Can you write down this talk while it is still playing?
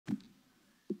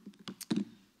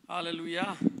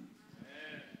Hallelujah.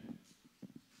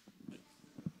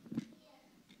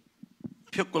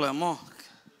 Pukul mo,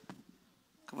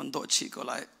 kapan dok cik kau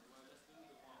lai,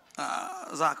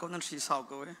 zakau nan si sao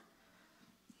kau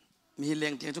mi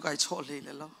leng tiang tu kai chol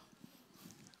le lo.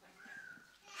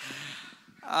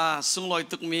 Sung loi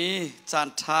tuk mi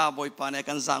chan tha boy pa ne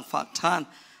kan zang fak than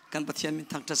kan pathian min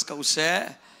thang tas kau se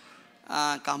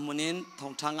kamunin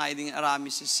thong thang ai ding arami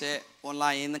se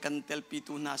online kan tel pi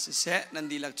tu na se nan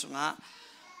di lak chunga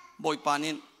boy pa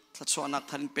nin thachwa nak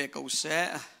than pe kau se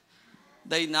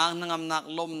dai nang nangam nak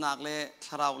lom nak le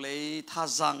tharau le tha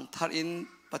zang thar in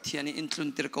pathiani in tlun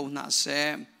tir kau na se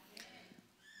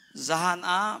zahan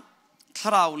a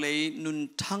tharau le nun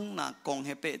thang na kong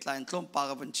he pe tlain tlom pa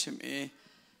ka ban chim e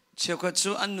chekha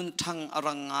chu an nun thang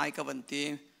arangai ka ban ti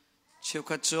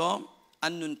chekha chu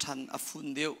an nun than afun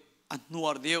deu an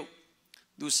nuar deu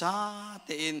du sa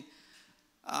te in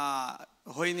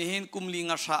hoi ni hin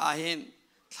kumlinga sha a hin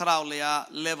tharau le ya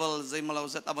level zai malau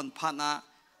zat aban phana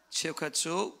chekha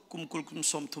chu kumkul kum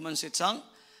som thuman se chang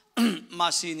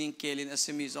masi ning kelin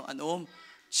asemi zong an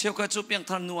chekha chu piang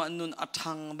thar nu an nun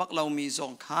athang bak lau mi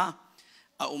zong kha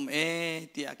e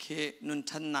ti akhe nun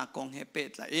than na kong he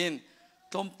pet la in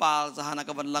tom pal jahana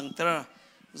ka ban lang ter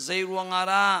zai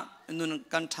ruangara nun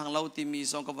kan thang lau ti mi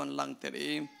zong ka ban lang ter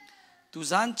e tu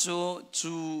zan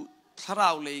chu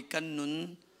tharau le kan nun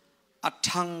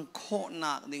athang kho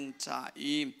na ding cha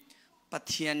i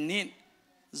pathian nin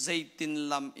zaitin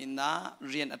lam ina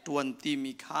rian atuan ti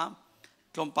mi kha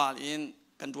tom pal in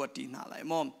kan duati na lai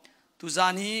mom tu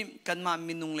zan hi kan ma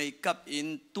minung le kap in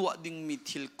tua ding mi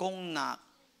thil kong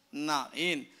na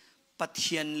in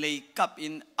pathian le kap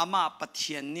in ama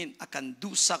pathian nin akan du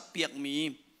sak piak mi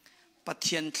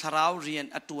pathian tharau rian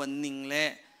atuan ning le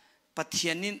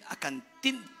pathian nin akan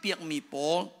tin piak mi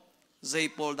pol zai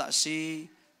pol da si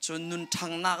chun nun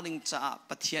thang nak ding cha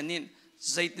pathian nin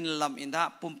zaitin lam inda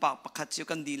pumpa pakhat chiu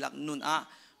kan dilak nun a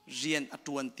rian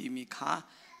atuan ti mi kha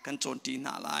kan chon ti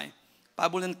na lai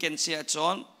pabulen ken sia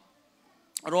chon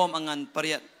rom angan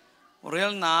pariat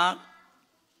rel na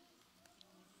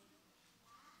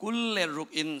kul le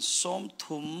ruk in som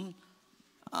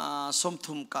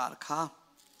thum kar kha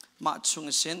ma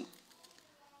chung sen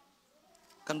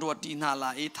kan ro ti na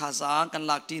lai thaza kan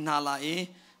lak ti na lai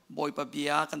boy pa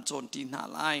bia kan chon ti na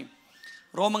lai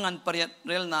rom angan pariat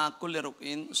rel na kul le ruk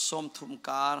in som thum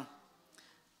kar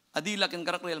adila kan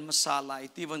karak rel masala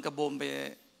ti van ka bombe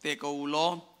te ko ulo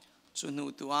chunu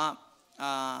tua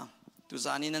tu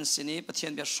zani nan sini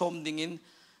pathian bia som dingin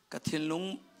ka thilung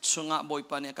chunga boy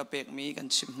pa ne ka pek mi kan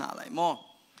chim na lai mo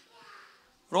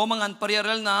romangan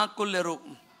pariarel na kulleruk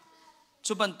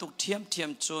chuban tuk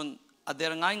thiam chun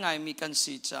ader ngai mi kan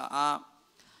si cha a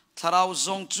tharau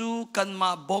zong chu kan ma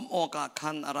bom o ka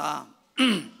khan ara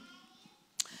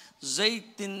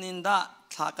zaitin inda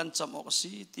thla kan cham ok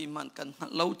si ti man kan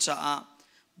lo cha a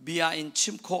bia in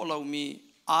chim kho lo mi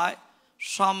ai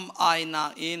sam ai na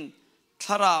in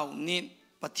tharau nin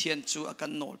pathian chu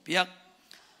akan nol piak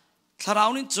tharau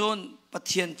nin chun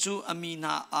pathian chu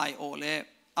amina ai ole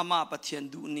ama pathian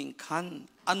du ning khan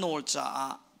anol cha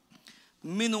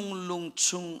minung lung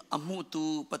chung amu tu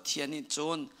pathian ni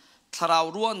chun tharau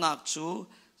ruwa nak chu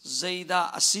zaida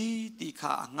asi ti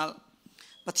kha angal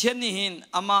pathian ni hin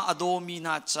ama adomi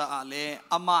na cha ale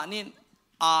ama nin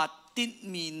a tin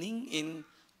meaning in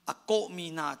ako mi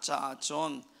na cha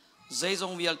chon zai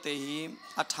zong vial te hi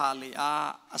athale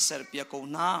aser pia ko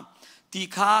na ti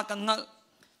kha kan ngal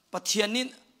pathianin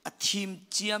athim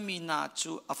chiami na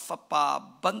chu afapa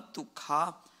bantu kha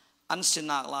an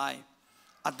sinak lai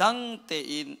adang te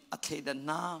in athledan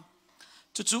na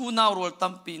chu na rol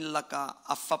tampin laka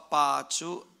afapa chu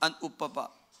an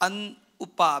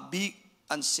upa bi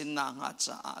an sinna nga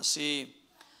cha si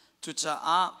chu cha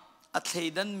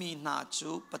athledan mi na chu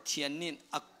pathianin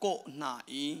ako na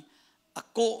i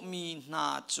ako mi na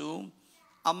chu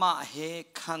ama he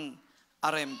khan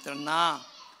arem terna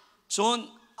chon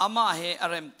ama he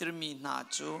arem tirmi na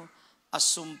chu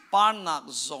asum par nak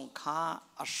zong kha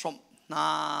asom na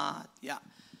ya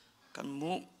kan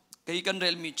mu kai kan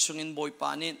rel mi chungin boy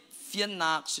panin fian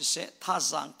nak si se tha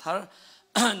zang thar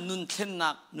nun thlen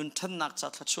nak nun than nak cha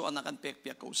thachu anakan pek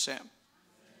pek ko se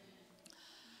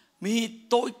mi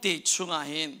toy te chunga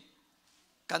hen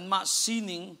kan ma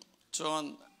sining chon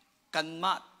kan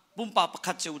ma pumpa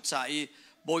pakhat cheu chai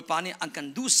boy pani an kan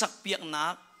du sak piak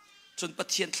nak chun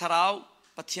pathian tharau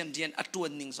pathian rian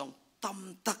atuan ning zong tam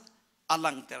tak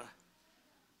alang ter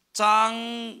chang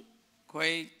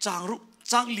khoi chang ru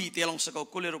chang li te long se ko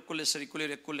kuleru kulesari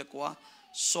kulere kulekwa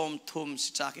som thum si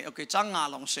cha ke okay chang nga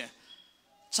long se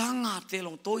chang nga te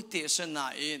long toy te se na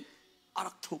in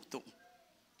arak thuk tu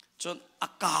จนอา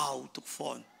กาศทุกฟ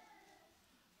อน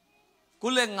กุ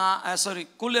เลงาsorry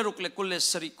กุเลรุกเลกุเล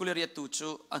สริกุเลเรียตูจู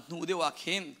อันนูเดวะเ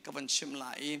ข็นกับวันชิมไล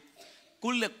กุ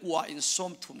เลกัวอินส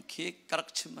มทุมเคกรัก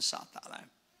ชิมมาสาตาไล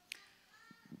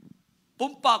ปุ่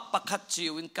มปากปักขัดจิ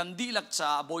วินกันดีลักจ่า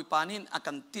บอยปานินอา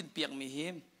กันติดเปียกมีหิ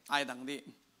มไอดังดี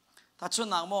ถ้าชน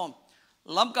นางมอม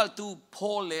ลำกัลตูพ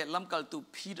อลเลลำกัลตู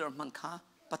พีเตอร์มันค่ะ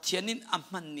ปะเทียนินอัม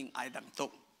มันนิงไอดังตุ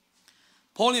ก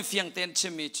พอลนี่เฟียงเต็นชิ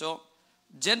มิโจ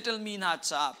เจนเทลมีนา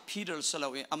จ่าพีเตอร์สลา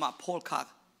เวอามาพอลคัก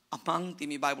อามังที่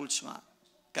มีไบเบิลช่วย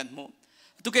กันโม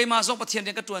ตุกเอมาส่งปะเทียนเ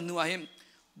ดียงกับตัวนัวหิม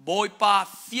บอยปา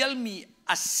ฟิลมี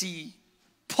อาศี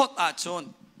พอดอาจน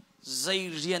ใจ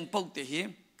เรียนปกติหิม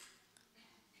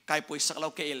ไก่ป่วยสักเรา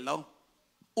เกลเรา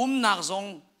นักซง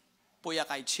ป่วยไ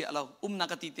ก่เชี่ยเรานัก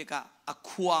กติเตกะอข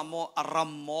วามออาร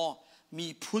มมอมี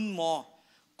พุ่นมอ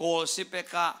โกสิเป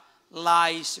กะลา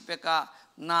ยสิเปกะ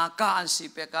นาคาอันสิ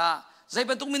เปกะใจเ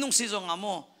ป็นตุกมินุงซีซงอาม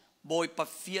อบอยปะ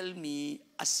ฟิลมี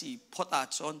อาศีพอดอา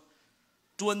จน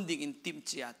จวนดิ่งอินติมเ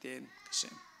จียเตนเช่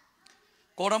น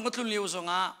โกรามก็ทุนเลี้ยวซ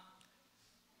งอา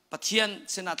ปะเทียน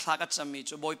เสนาทากัจจามี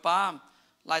จูบอยปาม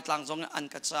ลายตลางซงอัน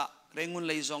กัจจะเร่งุนเ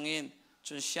ลยซงอินจ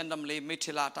นเชียนดำเลยไม่เท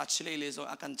ลาตัดเชลเลยซง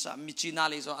อากันจะมิจีนา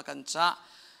เลยซงอากันจะ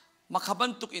มาขบั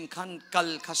นตุกอินขันกัล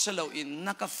ขัสเลวอิน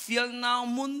นักฟิลนา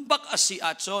มุนบักอาศีอ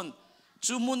าจน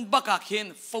จูมุนบักอาเข็น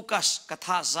โฟกัสกระท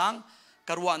าซัง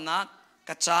กระวานัก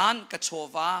กระจานกระโช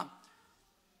วา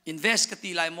อินเวสก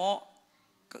ตีไลโม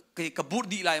กระบุด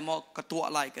ดีไลโมกระตัว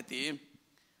ไลกตี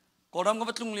กรามก็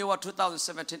วัดลุงเลียวว่า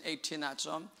2017-18อาจ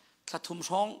อมถ้าทุ่ม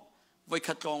ช่องไว้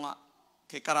ขัดลงอ่ะเ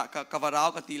กกระกวาราว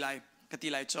กตีไ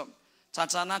ลจอม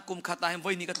จานากุมขัดตาเห็นไ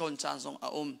ว้นี่ก็ทนจานทรง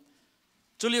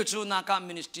จุลิวจูนาการ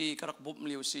มินิสทรีกระบุบเ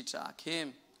ลียวสิจ่าเข้ม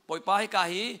ปล่อยไปกา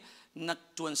ฮีนัก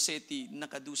จวนเสตีนั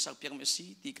กดูสักเพียงเมสี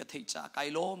ตีกระเทจ่าไก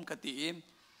ลมกตี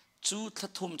จูถ้า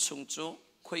ทุ่มชงจู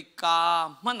คุยกา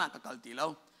มันนักกัลตีแล้ว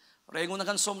เรื่องนั้น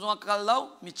กันสมจงกัลแล้ว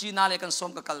มิจีนาเลกันสม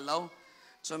กัลแล้ว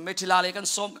จนเมทิลาเลกัน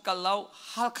สมกัลแล้ว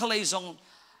ฮัลคเลจง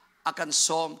อากันส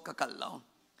มกัลแล้ว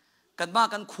กันบ้า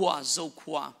กันขวาโจข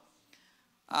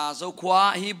วา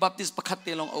ฮีบัพติสประคัตเต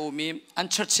ลงโอมีอัน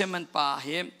เชิดเชมันป่าเฮ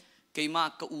มเกี่ยมา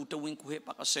กอูตวิงคุเฮ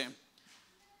ปักเซม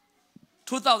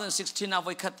2016อาไ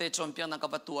ว้คัตเตจอมเปียงนัก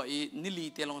บัตัวอีนิลี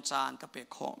เตลงจานกับเป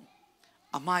คอม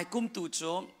อาไม่กุมตูโจ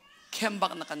เข้มบั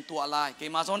กนักตัวลายเกี่ย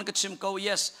มาจอนก็ชิมเขา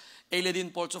yes เอเลดิน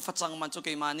พอลจูฟัดจังมันจูเ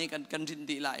กี่ยมานี่กันริน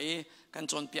ดีลายกัน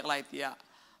จอนเปียกลายเตีย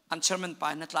อันเชิดมันป่า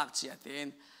นัดลักเจียเตน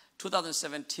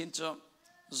2017โจ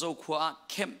โจขวา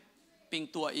เข้มปิง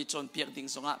ตัวอีจนเปียกดิ่ง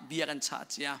สงะเบียกันชา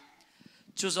เจีย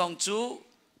จูจงจู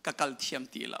กัลเทียม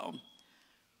ตีแล้ว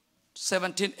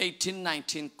17 18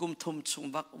 19กุมทุมชุง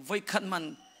บักไว้ขันมัน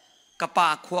กะปา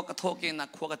ขวกกะโทเกนัก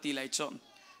ขวกตีไหลจน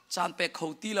จานเปกเขา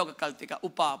ตีเรากัลติกะอุ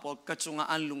ปาปกะจุง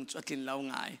อันลุงจุดลินเราไ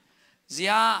งเจี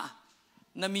ย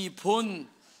นมีพุน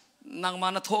นางมา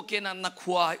นาโทเกนักข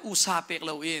วอุสาเปกเ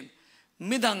ราเอง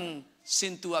มิดังสิ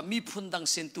นตัวมีพุนดัง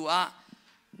สินตัว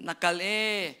นักกัล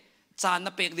จาน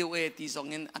นับเปกเดียวตีสอง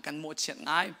เงินอาการหมดเฉียด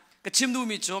ง่ายก็ชิมดู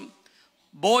มีจม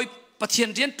บอยปะเทียน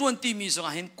เรียนตัวตีมีสอง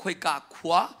เห็นคุยกาข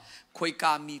วาคุยก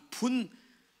ามีพุน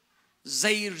ใจ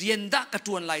เรียนดักกระ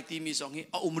ตัวนลายตีมีสองเห็น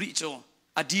อุมริจง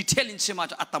ดีเทลอินเชมา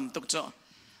จะอัตมตุกจง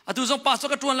ตุจงปัสส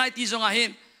กระตัวนลายตีสองเห็น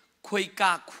คุยก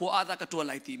าขวาดักกระตัวน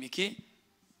ลายตีมีคี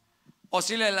ออสเต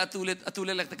รเลียละตุเล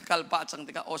เล็กตะกัลปะจังต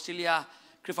ะกออสเตรเลีย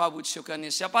คริฟาบุตรเชกันนี่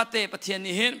เสียปะเตปะเทียน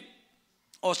นี่เห็น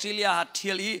ออสเตรเลียฮัตเที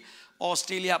ยลีออสเต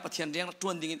รเลียปะเทียนเรียงตั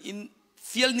วนดิ่งอิน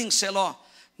ฟิลนิ่งเซลล์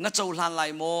นัดเจ้าหลานไล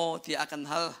โมที่อากัน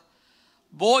ฮัล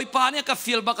บอยปาเนี่ยก็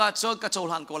ฟิลบักจนก็เจ้า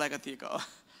หลานก็ไลกันที่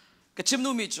ก็ชิมนู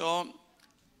มีจอ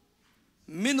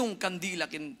มินุงกันดีลั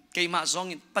กินเกี่ยมาซอง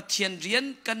อินปะเทียนเรียน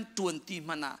กันตัวนตี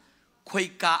มันนะคุย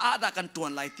กาอาดากันตัว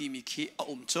นไลตีมีขี้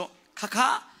จอข้า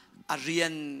เรีย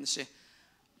นเส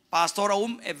พาสตอ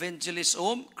ร์เอเวนเจลิส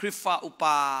คริฟาอุป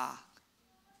า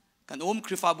กันค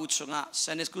ริฟาบุตรงะเซ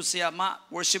นส์กุเซียมา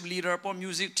worship leader พอ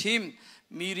music team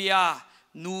มีเรีย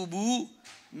นูบู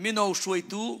มิโนช่วย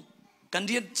ตูกันเ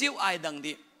รียนเจ้าไอดัง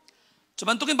ดีจุ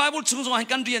บันตุกินไบเบิลชุ่มส่งให้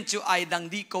กันเรียนเจ้าไอดัง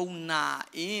ดีกูนา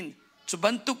อินจุบั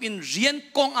นตุกินเรียน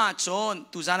กงอาจน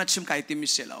ตุจานะชิมไก่ติมิ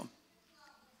เสลาว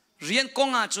เรียนกง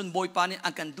อาจนบอยปานี่อ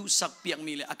ากันดูสักเปียก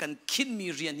มีเลยอากันคิดมี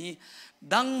เรียนฮี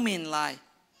ดังเมนไล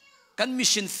กันมิช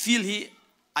ชั่นฟิลฮี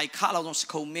ไอข้าเราต้องส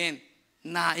กาวเมน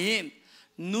นาอิน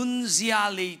นุนเซีย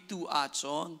เลยตูอาจ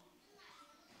น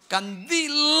กันดี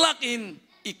ลักอิน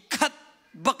อีคัด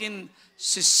บักอิน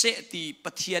สิเสตีป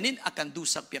ะเทียนินอากันดู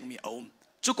สักเปียงมีเอา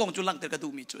จุกงจุลังเตกดู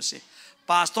มีจุเสพ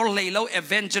าสตอร์เลยแล้วเอเ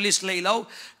วนเจลิสเลยแล้ว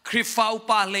คริฟาว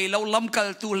ปาเลยแล้วลำกัล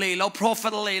ตูเลยแล้วโปรเฟ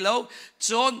ตเลยแล้วจ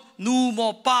นนูโม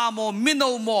ปาโมมิโน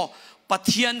โมปะเ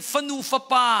ทียนฟนูฟ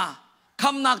ปาค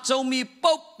ำนักเจ้ามีเ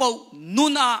ป่าเป่านุ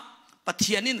นา ปะเ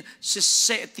ทียนินสิเส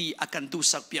ตีอากันดู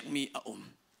สักเปียกมี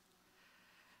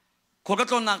คนก็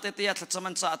ต้นนักเตะทัศมั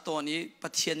นสะตัวนี้ปะ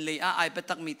เทียนเลยไอไป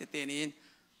ตักมีเตะนี้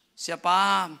เสียป้า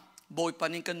บอยปา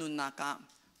นิกันนุนนัก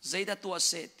ใจดัตัวเ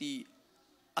สตี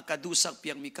อากันดูสักเปี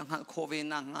ยกมีกังหันโคเว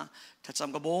นังทัศม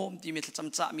กบมที่มีทัศม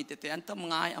จะมีเตะอันตั้ม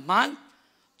ง่ายมัน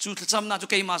จุดทัศมน่าจะ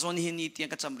เกี่ยมาส่วนหินนี่เตียง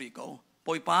กัจจำริโกบ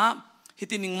อยป้าฮิ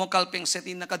ตินิงโมกัลเป็งเส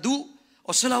ตีนักดูโ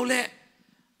อเสลาเล่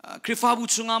คริฟาบุ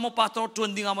ชุงามปาตอร์ตวน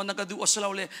ดิงามนักดูโอเสลา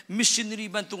เล่มิชชันนารี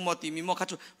บันทุกมอติมีโมขั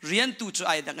ดเรียนตู้จู่ไ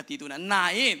อ้ดังตีตัวนั้นนา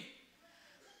ย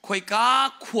คอยกา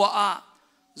ขวา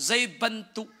ใจบัน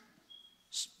ทุก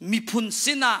มีพุน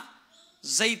สินะ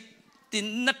ใจติน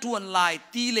นัทวนลาย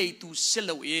ตีเลยตูเสล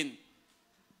าอิน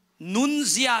นุน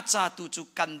เสียจ่าตูจู่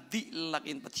กันดิลัก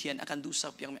อินปะเทียนอากันดูสั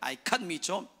กเพียงไม่ไอ้ขัดมีจ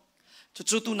อม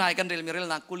จู่ตูนายกันเรลมีเรล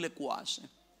นักกุลเลกวาส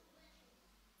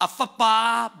อัฟปา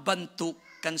บันทุก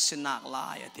กันสนักลา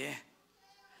ยเถอะ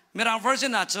มีราง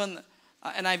version นะจน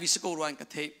NIV สกุลวันกัน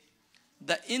เถอะ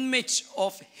the image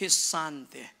of his son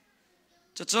เถอะ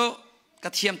จู่กร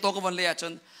ะเทียมโตกับวันเลียจ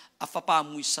นอัฟปา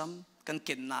มุยซัมกันเ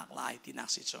กินนักลายที่นัก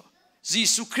สิจู่ยิ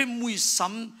สุคริสต์มุยซั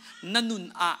มนันนุน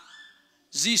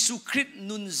ยิสุคริสต์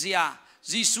นุนเซีย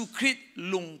ยิสุคริสต์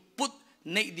ลุงพุทธ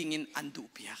ในดิ่งอินอันดู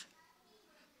เปีย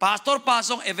pastor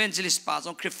pasong evangelist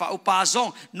pasong krifa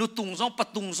pasong nutung song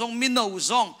patung song minau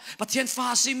song pathian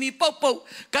fasi mi pau pau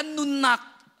kan nunak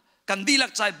kan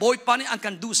dilak chai boy pani an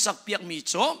kan du sak piak mi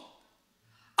cho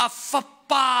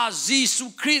afapa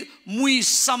jisu christ mui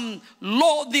sam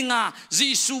lo dinga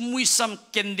jisu mui sam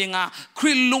kendinga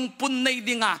khrilung pun nei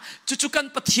dinga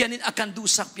chuchukan pathianin akan du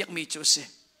sak piak mi cho se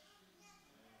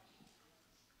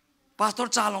pastor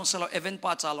chalong salo event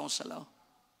pa chalong salo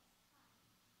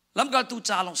ลำการตู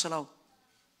จ่าลงเสลา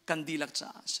กันดีลักจ่า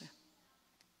เส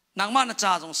นางมาณจ่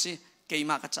าจงสิเกี่ย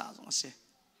มากจ่าจงสิ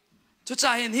จุดจ่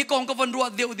าเห็นฮิกองก็วันรัว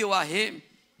เดียวเดียวเห็น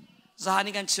จา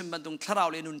นี่กันชิมบันตุงทาราว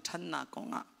เลนุนทันนัก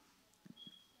งะ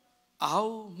เอา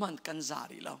มันกันจา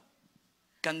รีแล้ว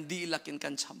กันดีลักกั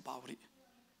นชัมปาวรี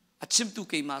อาชิมตู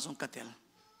เกี่ยมาจงกัดเดล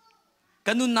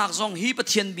กันนุนนักจงฮีปะเ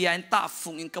ทียนเบียนตาฟุ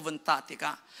งอินกวันตาติก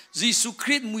ายิสุค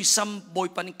ริสต์มุยซัมบอย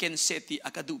ปันเกนเซติอ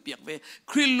ากาดูเปียกเว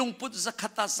คริสลุงพุทธสักข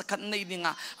ตาสักขในดิง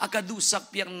าอากาดูสัก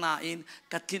เปียกนาอิน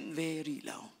กัดกินเวรีแ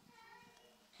ล้ว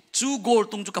จูโกล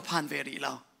ตุงจูกับพันเวรีแ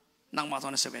ล้วนางมาตอ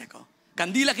นนั้นเสวก็กัน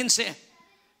ดีละกินเซ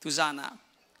ทุจานะ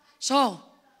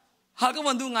หาก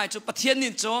วันดูไงจูปะเทียนนิ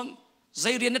นจนใจ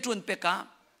เรียนนัดวนเปกา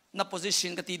na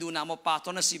position ka tidu na mo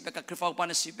pato na si peka krifaw pa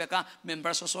na si peka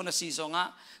members so na si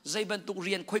zonga zai bantuk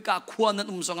rian khoi ka khuan nan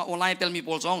zonga online tel mi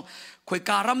pol zong khoi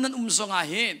karam nan zonga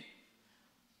hin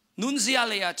nun zia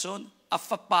le ya chon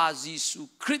afa pa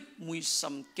jisu krit mui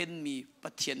sam ken mi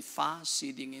pathian fa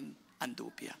si dingin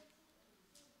andupia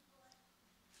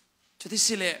choti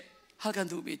sile hal kan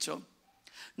du bi chom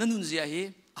na nun zia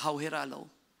hi hau hera lo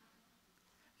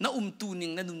na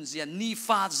tuning na nun zia ni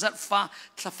fa zat fa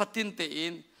tlafatin te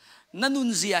in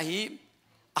nanun ziahi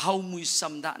how mui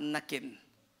samda nakin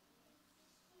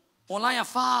online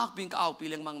afak bing au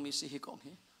pileng mang misi hikong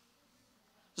he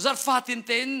zar fatin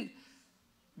ten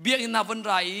biang inavan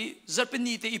rai zar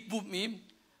peni te ipup mi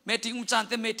meeting chan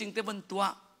te meeting te ban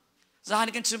tua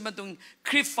zahani kan chim bantung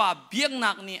krifa biang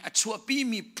nak ni achua pi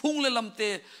mi phung le lam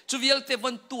te chuvial te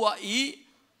ban tua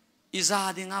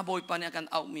iza dinga boy pan kan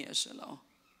au mi asalo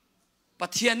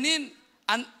pathianin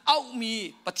an au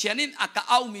mi pathianin aka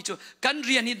au mi chu kan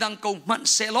rian hi dang ko man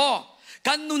selo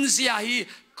kan nun zia hi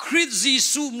Christ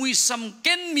Jesu mui sam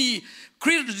ken mi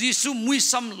Christ Jesu mui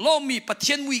sam lo mi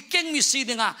pathian mui ken mi si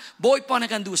dinga boy pa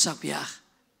kan du sak pia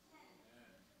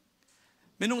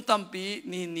minung tampi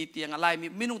ni tiang alai mi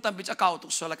minung tampi cha kau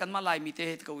tuk sola kan malai mi te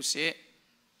het ko se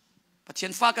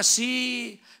pathian fa ka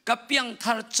si ka piang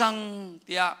thar chang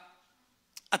tia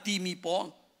ati mi po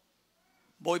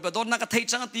boy badon na ka thai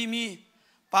chang ati mi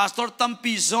pastor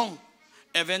tampi zong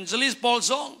evangelist paul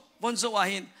zong bonzo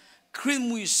ahin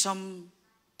krim mui sam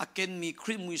aken mi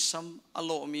krim mui sam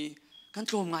alo mi kan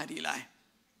tlom ngai ri lai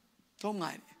tlom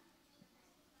ngai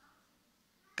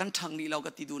kan thang ni lau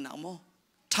ka ti du na mo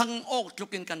thang ok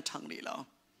tlukin kan thang ni lau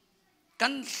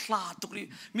kan hla tukri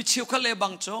mi chiu khale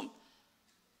bang chom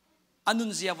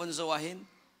anun zia bonzo ahin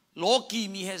loki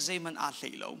mi he zeiman a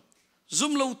hleilo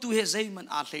zum lo tu he zeiman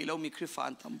a hleilo mi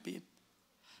krifan tampi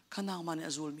kanang man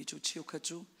azul mi chu chiu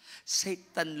khachu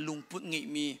satan lungput ngi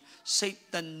mi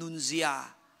satan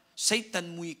nunzia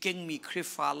satan mui keng mi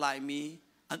krifa lai mi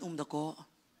an da ko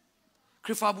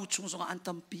krifa bu chung song an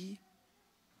tampi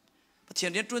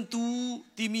pathian rian tun tu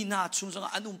ti mi na chung song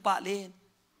an pa len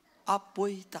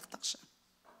apoi tak tak sa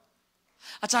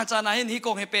acha cha na hin hi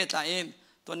kong he pe cha in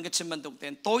ton ga chim ban tuk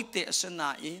ten toy te sa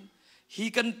na in hi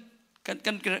kan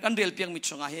real piang mi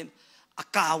chunga hin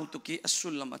akaw tuki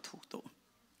asul lama thukto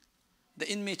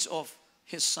the image of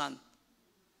his son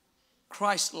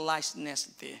Christ likeness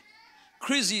te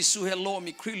Christ su hello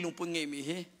mi Christ lung pun nge mi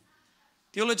he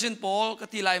theologian Paul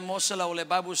katilai mo salaw le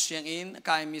Bible siang in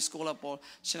kai mi scholar Paul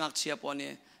singak chia po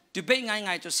ni debate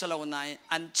ngai to salaw nai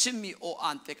an chimmi o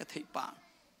ante ka thei pa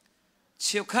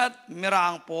chiu khat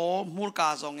mirang Paul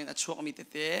mulka zong in achuak mi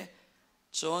te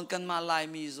chon kan ma lai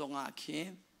mi zonga khi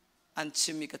an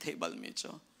chimmi ka thei bal mi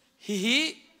cho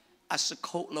hi as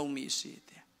kho lo mi si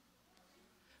te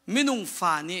minung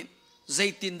fani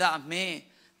zaitinda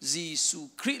me Giêsu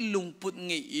Christ lung put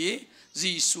nge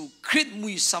Giêsu Christ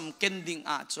mui sam kending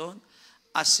a chon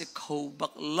ase kho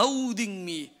bak loading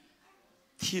mi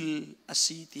thil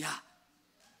asitia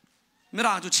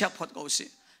mirang chu chep phot ko si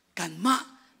kan ma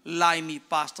lai mi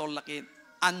pastor lakin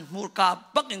an murka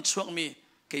bak in chuak mi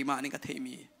keima ni ka thei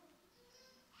mi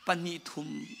pani thum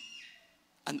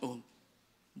an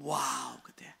wow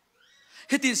ka te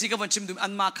hetin si ka van chim dum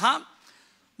an ma kham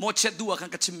mo chet du kan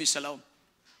ka chim mi salo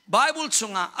Bible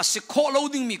chunga ase kho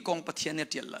loading mi kong pathian ne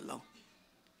tial lo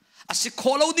ase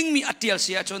kho loading mi atial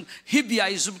sia chon hibia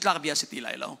izum tlak bia siti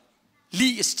lai lo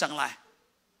li is chang lai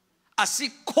ase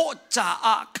kho cha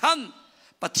a khan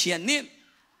pathian ni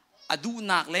adu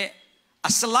nak le a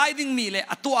sliding mi le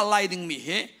atu a sliding mi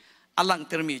he alang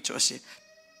ter mi cho se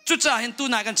chu cha hin tu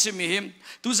na kan chim mi him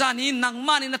tu za ni nang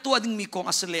mani na tu ading mi kong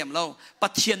aslem lo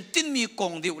pathian tin mi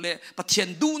kong diu le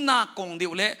pathian du na kong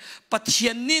diu le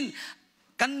pathian nin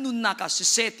kan nun na ka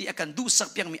seti akan du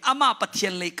sak piang mi ama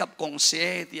pathian le kap kong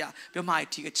se tia pe mai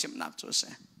thi ka chim nak cho se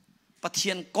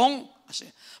pathian kong ase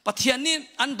pathian nin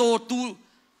an do tu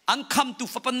an kham tu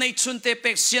fapan nei chun te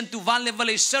pek sian tu van le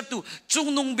vale ser tu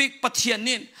chung nung big pathian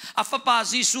nin a fa pa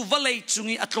Giêsu vale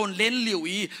chungi atlon len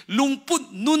liui lungput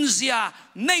nun zia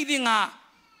nei dinga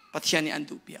pathian ni an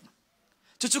du piang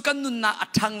chu kan nun na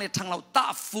athang le thang lau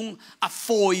ta fung a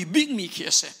foi big mi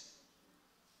khiase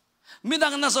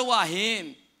midang na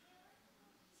zawahin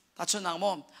ta chunang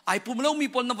mo ai pum lo mi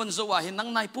pol na van zawahin nang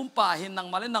nai pum pa hin nang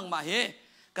male nang ma he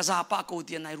kaza pa ko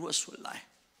tian nai ru asul lai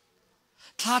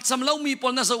thla cham lo mi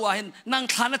pol na zawahin nang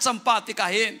thana champa ti ka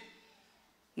hin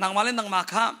nang male nang ma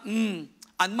kha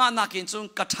an ma na kin chung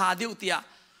katha deu tia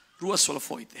ru asul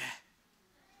foi te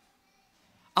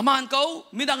aman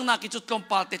ko midang na kin chu tlom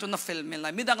palte chu na fel men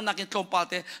lai midang na kin tlom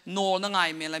palte no na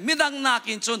ngai men lai midang na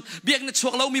kin chun biak ni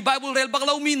chuak lo mi Bible rel bak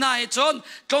lo mi na e chon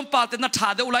tlom palte na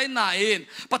tha de ulai na in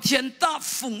pathian ta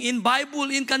fung in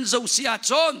Bible in kan zo sia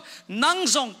chon nang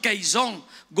zong kai zong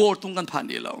gor tung kan phan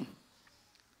di lo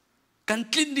kan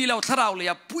tlin di lo tharau le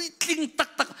ya pui tling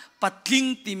tak tak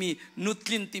patling ti mi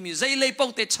nutlin ti mi zai lei pau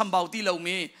te chambau ti lo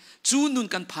mi chu nun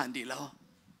kan phan di lo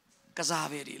ka za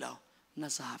ve ri lo na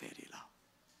za ve ri lo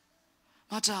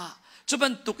Macha,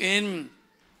 cuban tuk in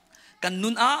kan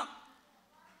nun a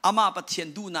ama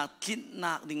pathian du na tlin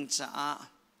na ding cha a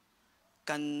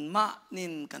kan ma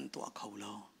nin kan tua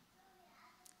kholo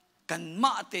kan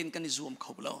ma ten kan zoom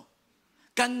kholo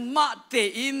kan ma te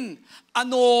in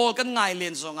ano kan ngai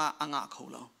len zonga anga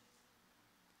kholo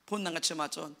phun nang chema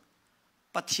chon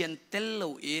pathian tel lo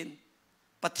in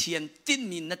pathian tin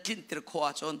mi na tlin tir kho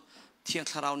a chon thiang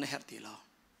tharau na her ti lo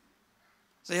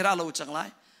zehra lo chang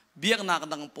lai biak nak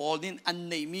dang Paul nin an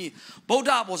nei mi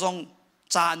Buddha bo zong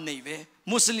cha nei ve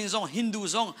Muslim zong Hindu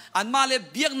zong an ma le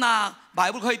biak na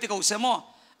Bible khoi te ko semo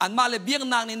an ma le biak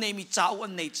nak ni nei mi cha u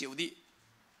an nei chiu di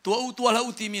tua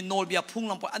lo ti mi nol bia phung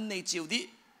lam po an nei chiu di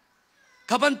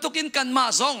khaban tukin kan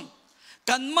ma zong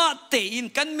kan ma te in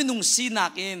kan minung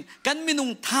sinak in kan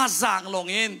minung tha zang long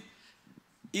in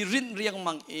i rin riang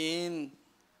mang in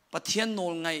pathian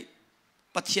nol ngai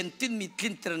pathian tin mi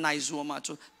tlin ter nai zuama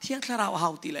chu thiang thlarau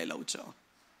hau ti lai lo cho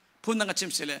phun nang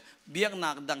chim sele biak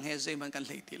nak dang he zai man kan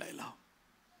lei ti lai lo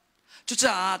chu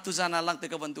cha tu jana lang te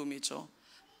ka ban tu mi cho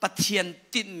pathian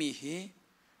tin mi hi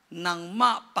nang ma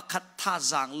pakhat tha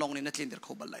jang long ni na tlin ter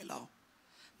kho bal lai lo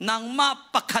nang ma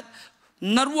pakhat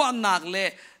narwa nak le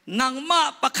nang ma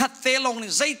pakhat te long ni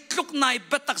zai tluk nai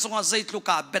betak zonga zai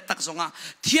tluka betak zonga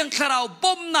thiang thlarau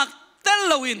bom nak tel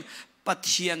loin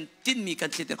pathian tin mi kan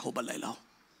tliter kho bal lai lo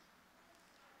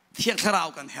thiang tharau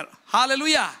kan her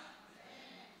hallelujah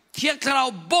thiang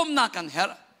tharau bom na kan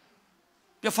her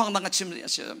pe phang dang chim ri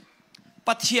ase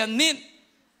pathian nin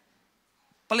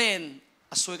plan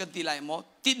asoi kan ti lai mo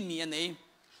tin mi anei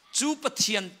chu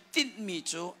pathian tin mi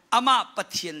chu ama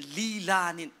pathian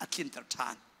lila nin atlin ter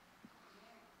than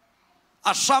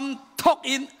asam thok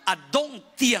in adong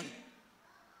tiang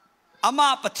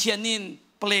ama pathian nin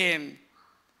plan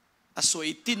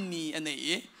asoi tin mi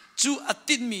anei chu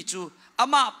atin mi chu อา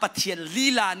มาปะเทียนลี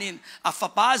ลานินอาฟ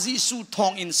ปาจิสูทอ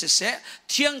งอินเสเส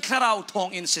เทียงคราวทอง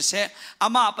อินเสเสอา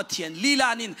มาปะเทียนลีลา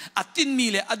นินอัตินมี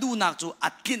เลอดูนักจูอั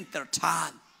ดกินเตอร์ทา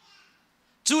น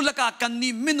จูละกากัน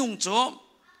นี่มินุงจู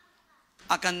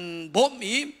อากันบ่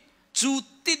มีจู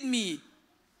ติดมี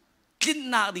กิน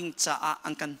นาดิงจ้าอั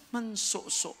นกันมันโซ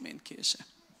โซเมนเคส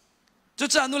จู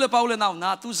จ้านุเลปาวเลนาวนา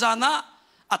ตูจานะ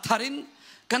อัทาริน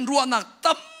กันรัวนัก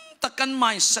ตั้มตะกันไม่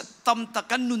เสตั้มตะ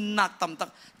กันนุนนักตั้มตะ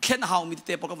เข็นหาวมีเต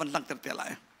ะปกวันลังเตะไร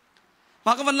ม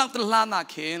ากันวันลังเตะลานา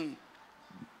เข็น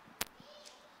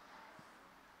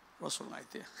รสไง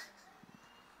เตะ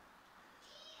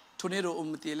ทุนนี้รู้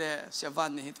ตีเล่เสียวัน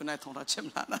นี้ทุนนี้ทองราชเชม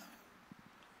ลานะ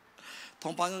ทอ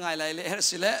งปังไงไรเล่เฮร์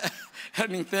สิเล่เฮ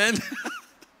ร์มิงเทน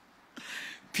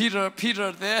พีเตอ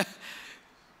ร์เตะ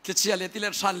คิดเชียร์เลติเล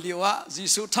ชันลิวะจี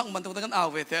สูทั้งมันต้องกันเอา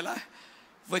เวทเลย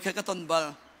ไว้แค่กระตุนบอล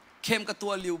เข้มกับตั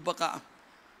วลิวบักะ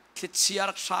คิดเชีย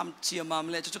ร์ชามเชียร์มาม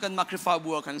เลยจุกันมาคริฟา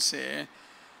บัวกันเสีย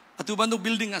ตัวบันดูบิ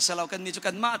ลดิ้งอ่ะเสร็จกันนี่จุ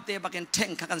กันมาเตะบักกันแทง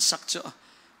กันสักเจา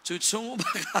จุชง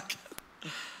บัก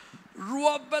รัว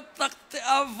เบ็ดตักเตะ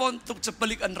อวันตุกจะผ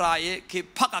ลิตอันไรคือ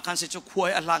พักกันเสียจุกหวย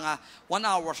อันลังอ่ะ1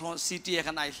 hour ของซิตี้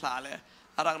กันไอ้สาเลย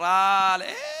อะไรเล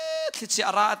ยคิดเชียร์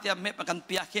อะไรที่ไม่เป็นกันเ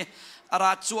ปียกอาร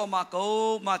าชัวมาเขา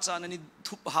มาจากนั้นนี่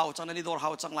ทุบเฮาจากนั้นนี่โดนเฮา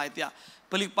จังไรเตีย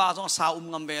ผลิตป้าต้องสาว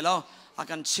งำเบลแล้วอา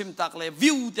การชิมตักเลย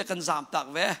วิวเตียกันจามตัก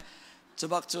เวจะ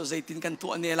บักจะใจตินกันตั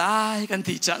วเนี่ยไล่กัน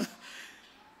ทีจัง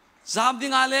จามดิ้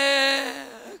งอะไร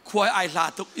ขวายไอ้ลา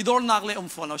ตุกอีโดนนักเลย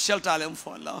ฝนแล้วเชลตาเลยฝ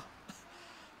นแล้ว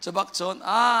จะบักจน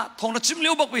ทองระชิมเ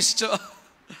ลี้ยวบักวิสเจ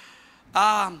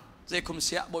ใจคุมเ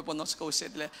สียบอยปนนสกูเสร็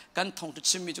จเลยกันทองระ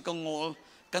ชิมมีจุกันงอ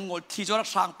กันงอที่จะรัก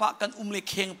ษาปะกันเล็ก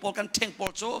เข่งปอกันเท่งปอ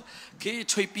โจคือ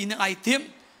ช่วยปีนึงไอเทม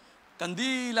กัน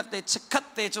ดีลักเตะคัด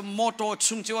เตะจะมอเตอร์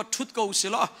ชุงจีว่าทุดกูสิ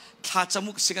ละถ้าจ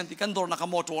มูกสิกันที่กันโดนนัก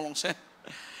มอเตอร์ลงเส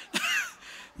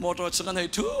มอเตอร์ชุกันให้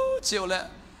ทุดเจียวเลย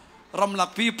รำลัก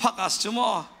ปีพักอาสจุม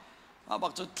อบั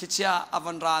กจุดคิดเชียอ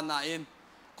วันรานาอิน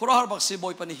ครัวฮาร์บักสิบอ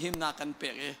ยปนิหิมนักกันเปร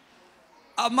ย์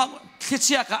มักคิดเ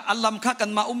ชียกับอัลลัมข้ากั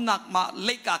นมานักมาเ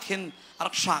ล็กกักเห็น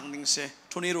รักช่างนิ่งเส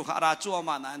ทุนนี้รู้ข้าราชัวม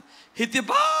านั้นฮิติ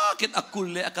บ้ากินอักุล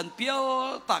เลยกันเปียว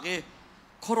ตาก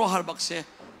ครัวฮาร์บักเส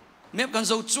เมื่อกัน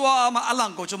จะชัวมาอัลลัง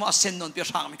ก็จะมาเซนนนเปีย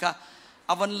ช่างมิค่ะ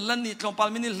อวันลันนี่ตรงปาล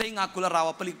มินิเล็งอักุลราว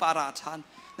ผลิตปาราชัน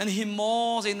นั่นหิมโม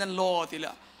เซนันโลติล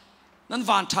ะนั่น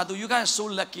วันทัดอยู่กันสุ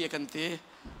ลลักกี้กันที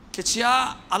คิดเชีย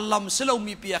อัลลัมเสลา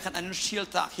มีเปียกันอันเชียล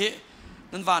ตาก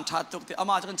นั่นวันทัดตุกที่อา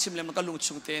มาจะกันชิมเลยมันก็ลุง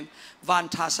ชุงเตนวัน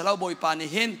ทัดเสลาบอยปานี่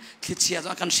เห็นคิดเชียจะ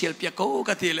กันเชียลเปียกู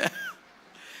กันทีเลย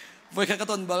ไว้แค่กระ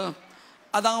ตุ้นบอล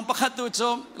อาดังปักขัดตัวจอ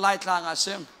มไล่ทางอาเซ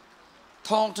มท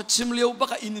องจะชิมเลี้ยวปั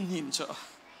กอินหินเจ้า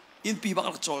อินปีปัก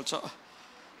รักโจลเจ้า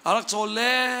รักโจลเ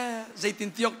ล่ใจติน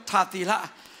เตียกทาตีละ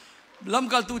ล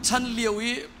ำกัลตัวชันเลี้ยว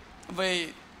อีไว้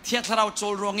เทียงเราโจ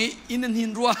ลรองอีอินหิ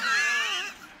นรัว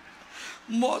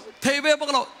หมดเทเวปัก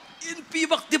เราอินปี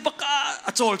ปักติปัก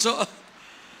โจลเจ้า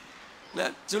และ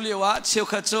จุเลียวะเชียว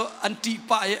ขัดเจ้าอันตีไ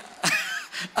ป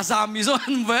อาซามิโซ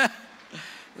อันเว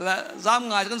และจาม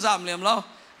ง่ายกันจามเลี้ยมแล้ว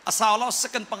อาสาวเราสั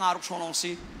กกันปังอารุกชงลง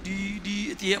สิดี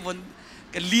ที่เห็นวัน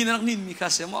กันลีนักนินมีข้า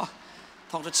เสียมั้ง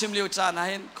ทองจะชิมเลี้ยวจานใ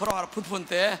ห้เขาเราพุ่น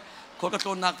เตะคนก็โด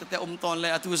นนักแต่ตอนเลย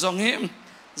ตุจงหิม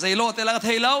ใจโลแต่ละก็เท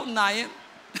แล้วนาย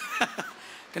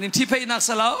กันที่เพย์นักส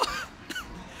ลาว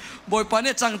บอยปานเ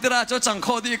นี่ยจังติระเจ้าจังโค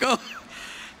ดีก็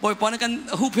บอยปานกัน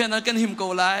หูเพียนกันหิมกู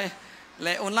ไลแล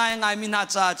ะออนไลน์ง่ายมีน่า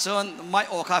จะจนไม่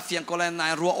ออกค่าเฟียงกูไลนา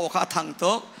ยรัวออกค่าทางโ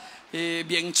ต๊ะเ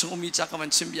บียงชงมีจักรวรร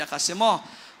ดิชิมเบียข้าเสียมั้ง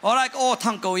อะไรก็โอ้ท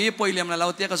างเกาหลีปอยเลี้ยมแล้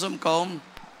วเตี้ยก็สมกม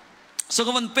สุข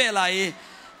วันเปไร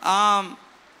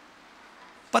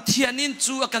ปะเทียนิน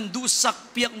จูกันดูสัก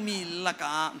เปียกมีละกะ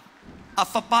อา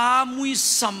ฟปามุย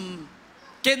ซัม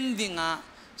เกนดิงะ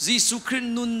จิสุคริน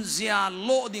นุนเซียโล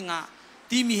ดิงะ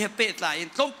ที่มีเหตุเป็นไร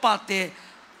ต้องปาเต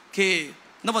เค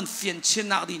นับวันเฟียนเช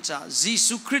นักดิจ้าจิ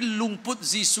สุครินลุงพุทธ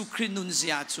จิสุครินนุนเซี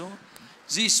ยจู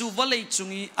จิสุวลัยจุ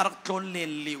งีอารักตนเล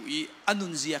นลิวอีอนุ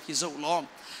นเซียคิโซลอม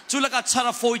จุลกาชาร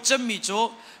าฟอยจมีโจ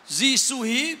จิสุ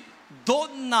ฮีโด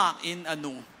นนักอินอ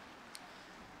นุ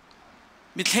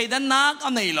มิเทดันนักอั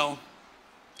นไหนเรา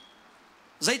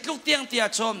ใจทุกเตียงเตีย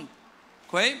ชม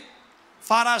คุยฟ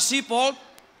าราซีพอล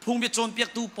พุงเบียชนเปียก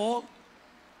ตูพอล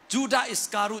จูดาอิส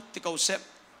การุติเกาเซป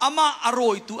อามาอร่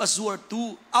อยตูอซัวตู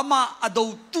อามาอดาว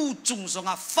ตูจุงซง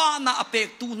อาฟานาอเปก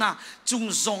ตูนาจุง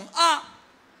ซงอา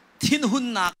ทินหุน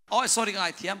นักอ๋อ sorry ไง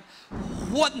เทียม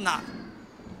หัวนัก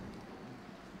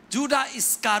จูดาอิส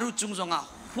การุจุงซงอา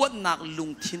หัวนักลุ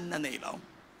งทินนั่นเองเรา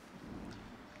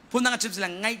พูดนักจิบสิลั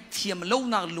งไงเทียมเล่า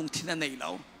นักลุงทินนั่นเองเรา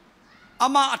อา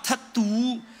มาอัฐตู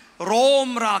โรม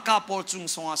รากาปอลจุง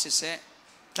สงอาเสเส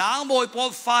จางบอยปอล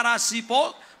ฟาราซีปอล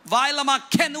ไว้ละมา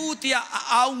แค่นู้เตีย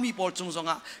เอามีปอลจงจง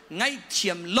อ่ะไงเที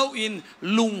ยมโลอิน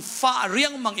ลุงฟ้าเรีย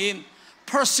งมังอิน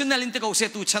personal อินเตก็เส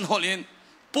ตุชันฮอลอิน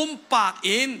ปุ่มปาก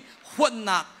อินหัวห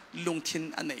นักลุงทิน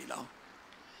อันไหนเรา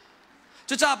จ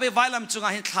ะจ่าไปไว้ลำจงอ่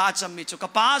ะเห็นขาจำมีจุก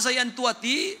ป้าใจอันตัว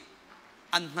ตี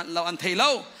อันนั้นเราอันเทเรา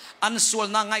อันส่วน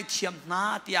นางไงเทียมนา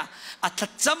เตียอัฐ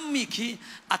จำมีขี้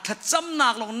อัฐจำนั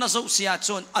กลงน่าสุเสียจ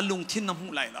นอลุงทินน้ำหู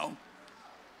ไหลเรา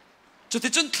จุด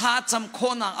ที่จนขาจำโค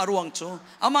นางอรวงจู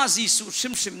อามาจีสุ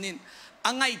ชิมนิน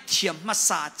อังไงเทียมมาส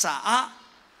าจ่า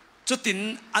จุดที่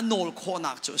อันโนลโคน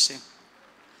างจูเส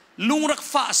ลุงรัก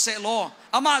ฟ้าเสโล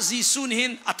อามาจีสุนิ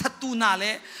นอัฐตูนาเล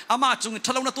อามาจงท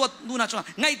ะเลาะตัวดูนาจง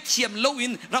ไงเทียมโลอิ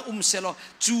นรักเสโล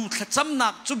จูขจำนั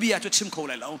กจูเบียจูชิมโคไ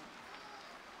หลเรา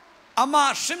อามา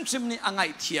ชิมนี่อังไง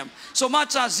เทียมสมา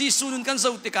จากจีสุนุนกันเจ้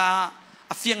าติกา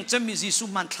เฟียงจำมีจีสุ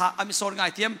มันทาอามิสอนไง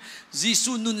เทียมจี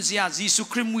สุนุนเสียจีสุ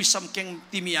คริมวิสัมเก่ง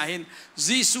ติมีอาเห็น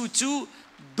จีสุจู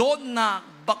โดนนัก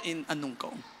บักอินอันนุ่งก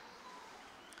ง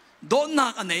โดนนั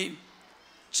กอันนี้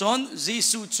จนจี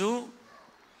สุจู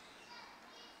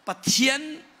ปะเทียน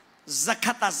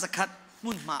zakat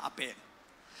มุนมาอเป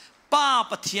ป้า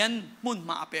ปะเทียนมุนม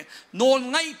าอเปโนล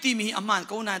ไงติมีอามัน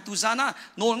ก็น่าตุจานะ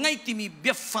โนลไงติมีเบี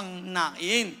ยฟังนักเอ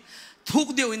งทุก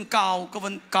เดียวอินกาวก็วั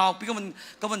น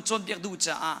ก็วันจนเบียกดู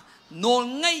จ้าโนล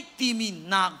ไงติมี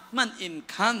นักมันอิน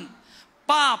คัน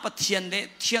ป้าปะเทียนเด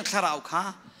เทียนขราวค่ะ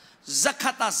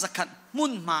zakatมุ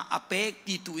นมาอเป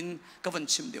ตีตุอินก็วัน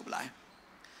ชิมเดียวไล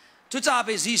จุจ้าไป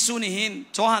จีซูนี่เห็น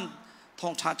จอหันทอ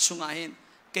งชัดชุงเห็น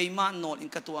เกี่ยมันโนลอิน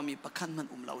กตัวมีประคันมัน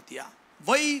เลาเตียไ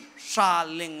ว้ชา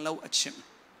เล็งเลาอัชิม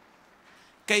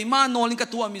เกี่ยมันโนลินก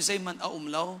ตัวมีใจมัน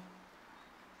เลา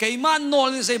เกี่ยมันโน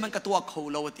ลินใจมันกตัวเขา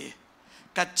เลาเตีย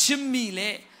กัชิมมีเล่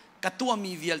กตัว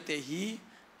มีเวลเตหี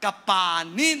กับปา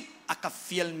นินกับเ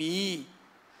ฟียลมี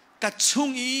กับชุง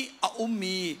อี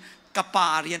มีกับปา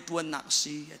เรียนตัวนัก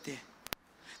สีเต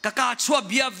กับการชัวเ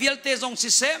บียเวลเตจงสิ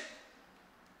เซ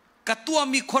กับตัว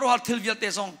มีครัวทิลเวลเต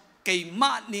จงเกี่ย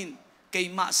มันนินเกี่ย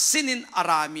มันสินินอา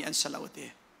รามีอันสลาวเต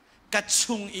กัด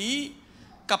ชุงอี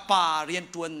กับป่าเรียน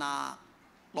ตัวนา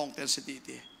ลองเตือนสติเต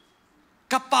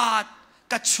กับป่า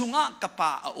กัดชุงอ่ะกับป่า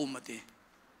อามาเต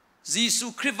จีสุ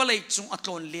คริสต์เลยจุงอัตโน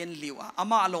เลียนลิวอา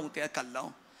มาลองเตือนกันแล้ว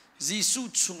จีสุ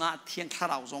ชุงอ่ะเทียนข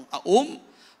ราวจง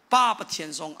ป้าปะเทียน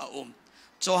จง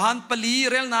จอหันปลี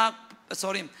เรลนา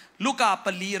ลูกาป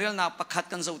ลีเรลนาประคัด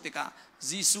กันเจ้าติกา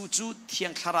จีสุจูเทีย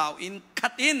นขราวอินคั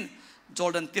ดอินจอ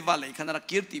ร์แดนติวาเลยขนาด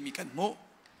กิรติมีกันโม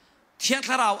เทียนข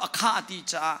ราวอาคาติ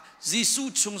จ้าจีสุ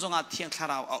ชุงจงอาเทียนข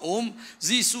ราว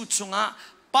จีสุชุงอา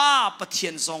ป้าปะเทีย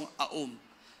นจง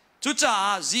จุจ้า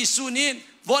จีสุนิน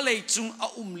วอลเลจุง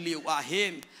เลียวเห็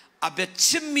นอาเบ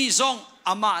ชิมมีจง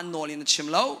อามาโนลินชิม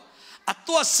เลา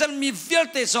ตัวเซลมีเวล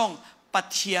เตจงปะ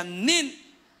เทียนนิน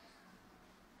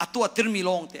ตัวติรมีล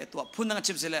งเตตัวพูนัง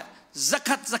ชิมเสล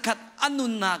zakatอันนุ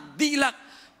นนักดีลัก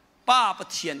ป้าปะ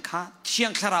เทียนข้าเทีย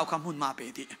นขราวคำหุ่นมาเป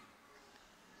ดี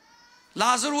ลา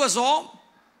ซารัวโซ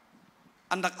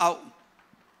อันดักเอา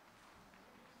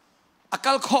อาก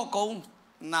าลข้อโกง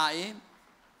นาย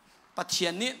ปะเทีย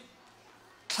นนี้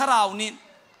ขราวนี้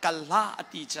กัลลาอ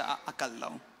ติจะอากาลเรา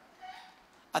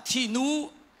อธินู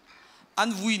อัน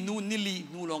วินูนิลี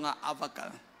นูลงอาวกั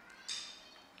ล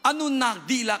อันนุนัก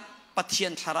ดีลักปะเทีย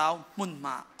นขราวมุนม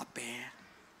าอเป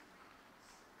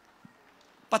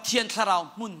ปะเทียนขราว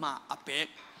มุนมาอเปก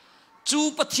จู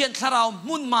ปะเทียนขราว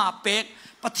มุนมาเปก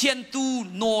ปะเทียนตู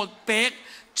โนเปก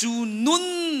จูนุน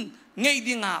ไง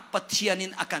ดิงาปะเทียนิ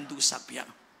นอาการดูสักเปีย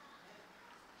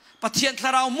ปะเทียนข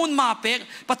ราวมุนมาเปก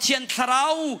ปะเทียนขรา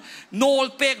วโน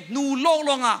เปกนูโลง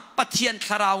ลงอ่ะปะเทียนข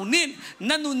ราวนิน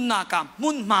นันุนนากามุ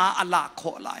นมาอัลลาโค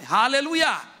ลายฮาเลลูย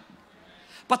า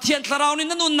ปะเทียนขราวนิน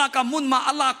นันุนนากามุนมา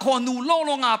อัลลาโคนูโลง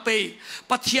ลงอ่ะเป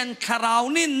ปะเทียนขราว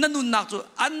นินนันุนนักจู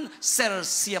อันเซล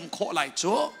เซียมโคลาย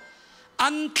จูอั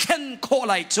นเคนโค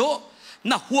ลายจู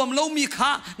น่ะห่วมเรามีค่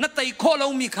าน่ะไตโคเรา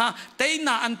มีค่าไต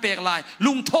น่ะอันเปกลาย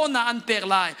ลุงโทน่ะอันเปก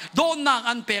ลายโดนน่ะ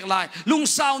อันเปกลายลุง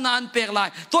สาวน่ะอันเปกลาย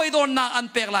ตัวโดนน่ะอัน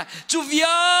เปกลายจูเวีย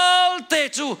ลเต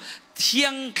จูเทีย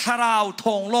งคาราวท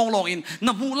องลงอิน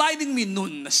น่ะมูไลดิ้งมีนุ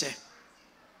นนะเส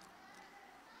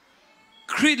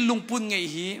คริสลุงปุ่นไง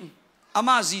ฮีอาม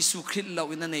าจีสุคริสเรา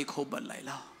อินนั่นเองเขาบันไลแ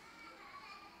ล้ว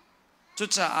จุ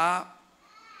จ้า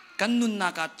กันนุนน่ะ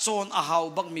กับโจนอาหาว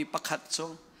บักมีประคัดโจ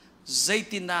ใจ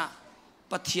ตินา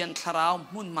ปะเทียนขราว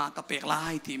มุนมากระเปกลา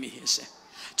ยที่มีเหตุ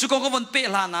จุกงก็วันเป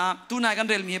ลานะตัวนายกัน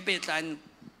เรลมีเปลาย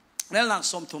เรลนัก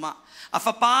สมทุมาอาฟ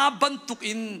ป้าบรรทุก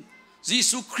อินยิ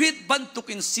สุคริสบรรทุก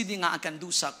อินสิดิงากันดู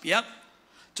สักเปียก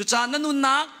จุจานันุ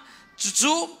นัก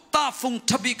จุตาฟง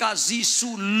ทบิกายิ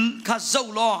สุข้าเจ้า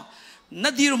ล้อนา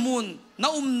ดีรมุนน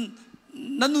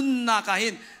านุนนักเห็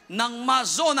น นางมา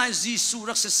โซนายจีสู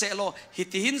รักเสโลฮิ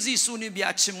ติหินจีสูนี่เบีย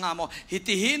ชิมงามอฮิ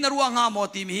ติหินรัวงามอ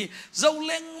ทีมีเจ้าเ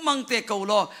ล็งมังเตะกูโ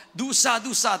ลดูซ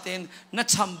าเต็นนั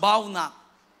ชมบ่าวนัก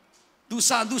ดูซ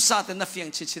าเต็นนับเฟียง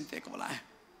ชินเตะกูไล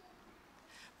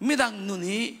ไม่ดังนุน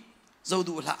ฮีเจ้า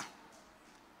ดูละ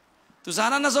ตุสา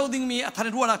นาเจ้าดิ่งมีอัฐาน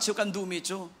รัวนักชิวกันดูมี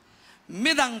จูไ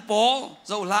ม่ดังโปเ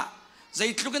จ้าละใจ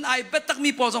ทุกันไอเบ็ดตักมี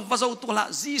โปส่งฟ้าเจ้าตัวละ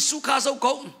จีสูข้าเจ้าเข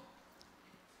า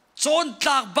จนต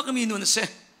ากบักมีนุนเส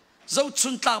เจ้าชุ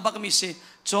นตากบักมีเส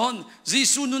จนจี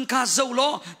สูนุนข้าเจ้าโล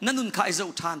นั่นนุนข้าเจ้า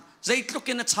ทานใจทุ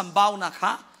กันนัชมบ่าวนักฮ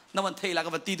ะนั่นวันเทลัก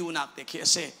วันตีดูนักเตะเขีย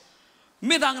เสไ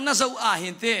ม่ดังนั่นเจ้าอาหิ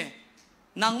นเต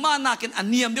นางมานักอัน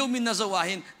เนียมเดียวมินนั่นเจ้าอา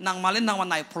หินนางมาเล่นนางวัน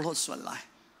ไหนพลอดส่วนไร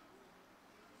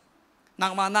นา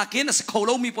งมานักนั่นสเขาเร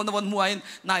ามีปนวันมวย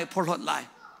นายพลอดไร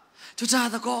ทุกท่าน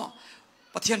ตะก็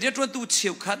ปฏิญาณเรื่องตัวเฉี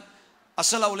ยวขัดอา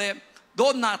ศัยเราเลยโด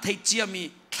นนาไทยเจียมี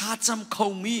ข้าจำเขา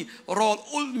มีรอ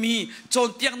อุลมีโจน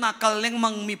เตียงนักกเลงมั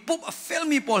งมีปุ๊บเฟล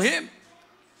มีปอลเฮม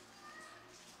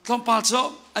ทอมปัจจุ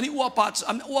อันนี้อัวปัจจุ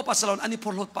อัวปัจจุอันนี้พ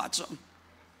ลอดปัจจุ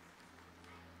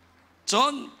จ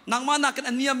นนางมานัก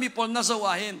อันนี้มีปอลน่าจะว่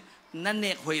าเห็นนั่นเน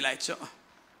กหวยไหลจ้ะ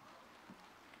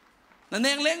นั่นเน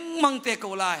กเล้งมังเตะ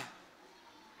กูไล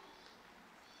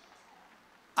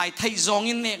ไอ้ไทยจง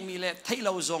อินเนกมีเลยไทยเร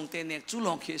าจงเตเนกจู่ล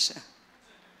องเคส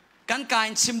กันการ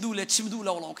ชิมดูเลยชิมดูเร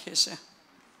าลองเคส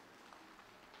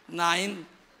นาย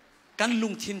กันลุ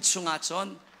งทินชงอาจอน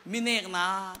มีเนกนา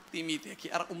ตีมีเตกี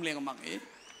อารักเลงมังเอ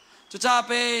จุจ้าไ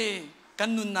ปกัน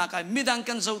นุนนากันมิดัง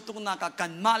กันเจ้าตุกนากั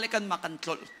นมาเลกันมากันท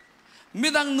ลมิ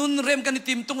ดังนุนเริ่มกัน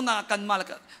ติมตุกนากันมาเล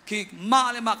กันคือมา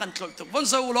เลมากันทลตุวัน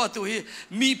เจ้าโลตุฮี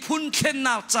มีพุนเข็นน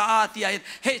าจ้าที่ไอ้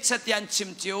เฮชเตียนชิ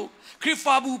มเจียวคริฟ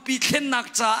าบูปีเข็นนัก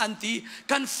จ้าอันที่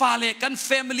กันฟาเลกันแฟ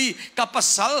มิลี่กับปัส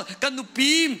สาวกันนุ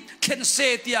ปีมเข็นเซ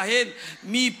ติอาเห็น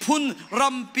มีพุนรั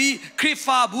มปีคริฟ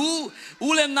าบูอุ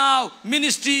เลนาวมิ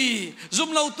นิสทรีซุม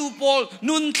เลาตูโพล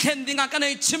นุนเข็นดิ่งกันให้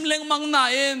ชิมเลงมังนา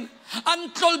เอ็นอัน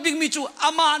ทรลบิงมีจูอ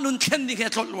ามานุนเข็นดิ่งให้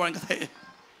ทรลวันกันเถอะ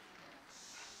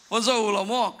วันเสาร์เรา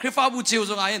โม่คริฟาบูจิว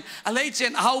จงไงอะไรเช่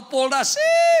นเอาโพลได้เสี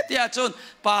ยที่อาจารย์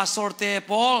ปาสอร์เตโ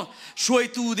พลช่วย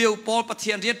ตูเดียวโพลปะเที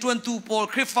ยนเรียนจวนตูโพล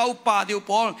คริฟาอุปาเดียวโ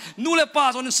พลนู่นเลยปา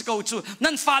สอนสกาวจู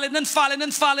นั่นฟาเล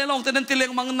ลงแต่นั่นติเลง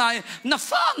มังนายนั่น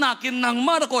ฟ้านักินนังม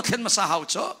าตะโกเทนมาสาหาว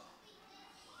จ้ะ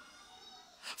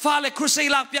ฟาเลครูเซ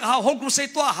ลักเปียกหาวห้องครูเซ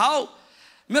ตัวหาว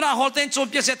เมื่อเราฮอลเทนโจม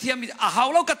เปียเสียเทียมหาว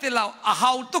เรากัดเราห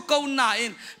าวตุกเอาหน้าเอ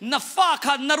งนั่นฟ้า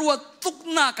ขันนรัวตุก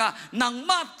หน้ากะนัง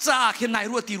มาจ้าเข็นนาย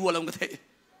รัวตีรัวลงกันเถอะ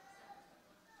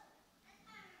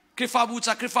คริฟา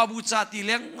บูจาตีเ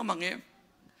ลี้ยงมังเอ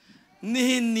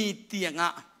นี่เตียงอ่ะ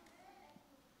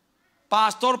พา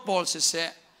สตอร์พอลเส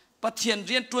ะปะเทียนเ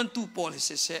รียนทวนตูพอลเ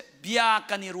สะเบีย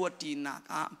กันนี่รัวตีนัก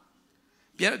อ่ะ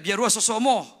เบียรัวสโม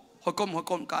ห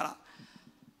กมการะ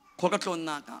คนกัตลน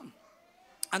นักอ่ะ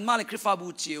อันมาเลยคริฟาบู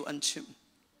จิวอันชิม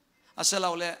อาศัยเรา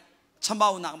เลยชั่วบ่า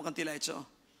วนักมันกันตีไรจ้ะ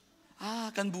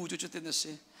กันบูจุดเต็นเส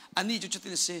อันนี้จุดเต็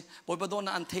นเสบอยบดอน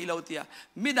อันเทเลาเตีย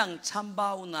ไม่ดังชั่วบ่า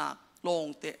วนักลง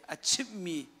เตะชิม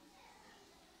มี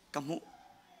กำหู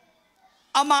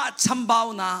อามาชั่วบ่าว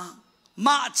นักม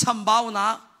าชั่วบ่าวนั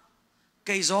กไ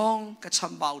ก่จงกับชั่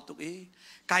วบ่าวตุกี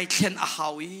ไก่เขียนอาหา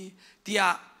วีเตีย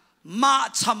มา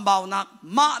ชั่วบ่าวนัก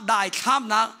มาได้ข้าม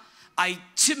นักไอ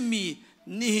ชิมมี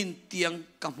นี่หินเตียง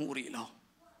กำหูรีเรา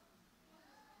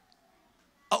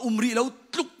รีเรา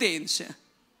ลุกเต้นเสีย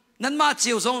นั่นมาเ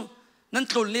จียวซงนั่น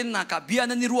ตรุเล่นนักเบีย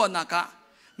นั่นนี่รัวนัก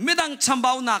ไม่ดังชั่วบ่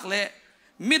าวนักเลย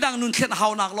ไม่ดังนุนเข็นหา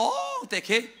วนักล้อแต่เค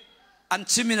อัน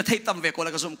ชิมินเทตัมเวกอะไร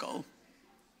ก็สมเขา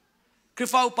คริ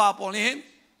ฟาวป้าปอนี่เห็น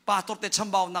ป้าตัวเตะชั่ว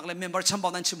บ่าวนักเลยเมมเบอร์ชั่วบ่า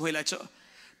วนั้นชิมหวยเลยเจ้า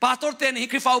ป้าตัวเตะนี่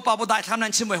คริฟาวป้าบได้ทำนั้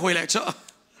นชิมหวยเลยเจ้า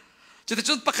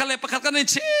จุดปักขัดกันนี่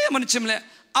ชิมันชิมเลย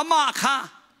อามาค่ะ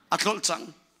อัตโลจัง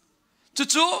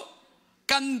จู่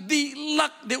กันดีลั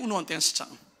กเดือดนวลเตียงจั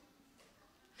ง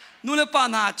นู่นเลยป้า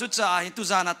นาจุจ้าเห็นตุ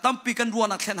จานะตั้มปีกันรัว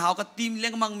นักเข็นหาวกับทีมเลี้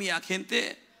ยงมังมีอาเข็นเตะ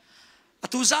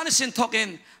ตุจานี่เส้นทอกเอง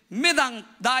ไม่ดัง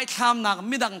ได้ทำนักไ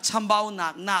ม่ดังชั่วบ่าว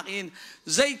นักเอง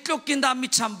ใจลุกินดามิ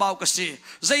ชั่วบ่าวก็สิ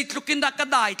ใจลุกินดาก็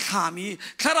ได้ทามี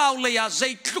ข้าเราเลยอะใจ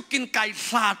ลุกินไก่ส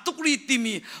าตุกรีติ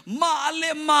มีมาเล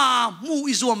มามู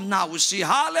อิซวมนาวสิ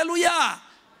ฮาเลลูยา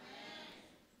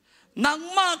นาง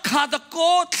มาขาดโก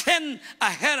เทนอ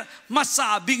าเฮร์มาซา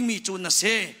บิกมีจูนเส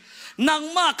นาง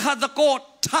มาขาดโก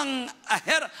ทังอาเฮ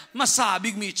ร์มาซาบิ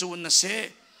กมีจูนเส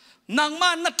นางมา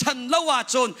นัทันละว่า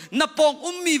จนนปอง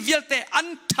มีเวลเตอัน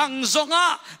ทังจง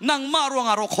นางมารวง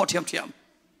อารมณ์ขอเทียม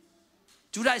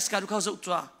จูได้สกัดเขาสุด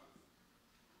จ้า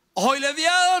หอยเลเว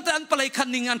ลแต่อันปลายคัน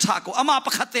นิงอันฉากอามาปร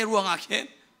ะคัตเตรวงอาเคน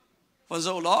ฟังโจ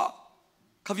ล้อ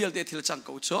ขวิลเตทิลจัง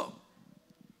กูโจ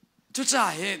จูจ้า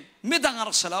เห็นไม่ดัง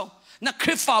รักษาเรานักค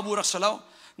ริฟาบูรักษาเรา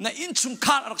na in chung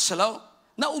khat arak selo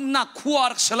na nak khua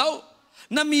arak selo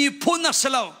na mi phun arak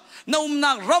selo na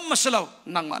nak ram selo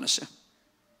nang manase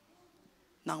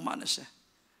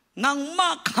nang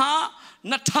ma kha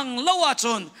na thang lawa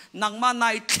chon nang ma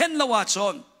nai thlen lawa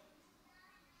chon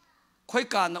khoi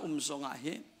ka na zonga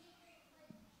hi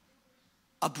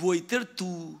abuai ter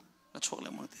tu na chok le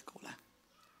mang te ko la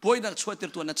boy na chwa ter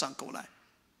tu na chang ko la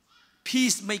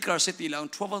peace maker city lang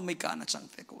trouble maker na chang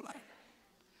te ko la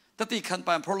tati khan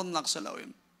pa problem nak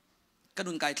saloim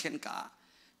kadun kai thlen ka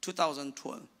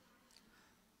 2012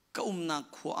 ka na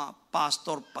khua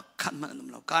pastor pakhan man nam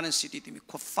lo kanen city ti mi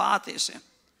khwa fa te se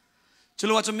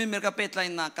chulo wa chumi mer ka pet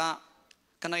line na ka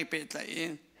kanai pet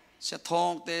lai se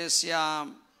thong te sia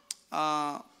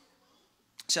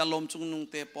sia lom chung nung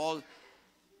te pol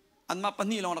an ma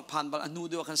pani long rak phan bal anu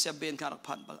de kan sia ben ka rak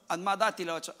phan bal an ma da ti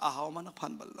lo cha a haw man rak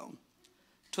phan bal lo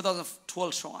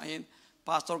 2012 song ain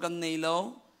pastor kan nei lo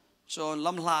so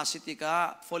lam hla city ka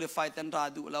qualified tan ra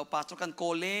du lo pastor kan ko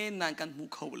le nan kan mu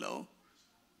khau lo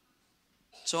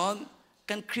chon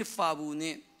kan krifa bu ni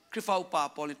krifa pa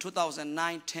pol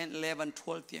 2009 10 11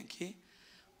 12 tiang ki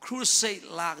crusade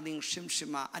lak ding sim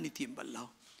sima ani tim bal lo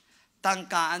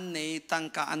tangka an nei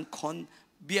tangka an khon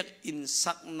biak in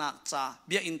sak nak cha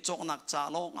biak in chok nak cha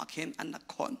lo nga khen an nak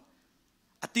khon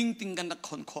ating ting kan nak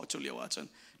khon kho chuliwa chon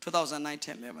 2009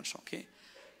 10 11 so okay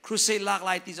crusade lak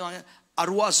lai ti jong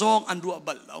arua zong an ruwa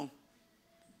bal lo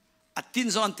atin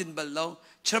zon tin bal lo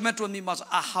chermetro mi mas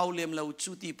a haulem lo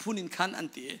chuti phunin khan an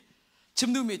ti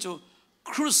chimnu mi chu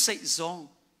crusade zong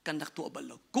kan nak tu bal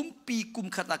lo kumpi kum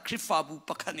khata krifa bu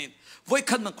pakhanin voi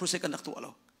khan ma crusade kan nak tu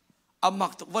lo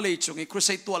amak to walei chungi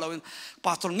crusade tu lo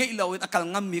pastor ngei lo akal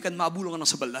ngam mi kan mabulong na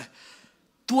sabal lai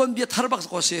tuan bia tharbak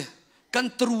ko se kan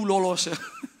tru lo se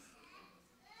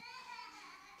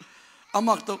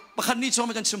amak to pakhani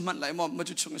choma kan chimman lai mo ma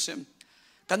chu chung sem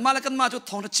kan mala kan ma chu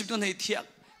thong chip to nei thiak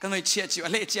kan mai chia chi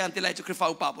le chian ti lai chu krifa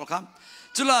pa bol kham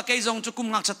chula kai jong chu kum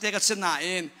ngak chate ka sena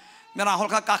in mera hol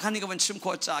kha ka khani ka ban chim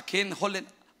kho cha khin holen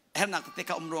her nak te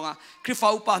ka umronga krifa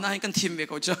pa na kan thim ve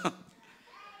ko cha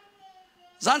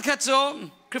zan kha cho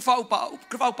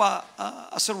krifa pa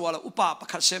asarwala upa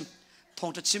pakhat sem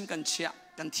thong ta chim kan chia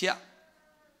kan thia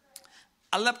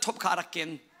a laptop kha raken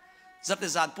zat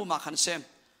zan pu ma khan sem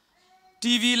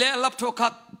TV le laptop kha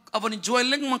avani joy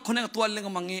leng ma khone to leng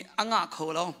mangi anga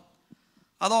kholo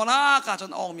adona ka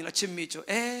chon ong mi la chimmi chu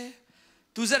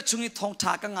tu zer chungi thong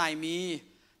tha ka ngai mi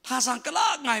tha sang kala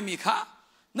ngai mi kha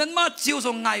nan ma chiu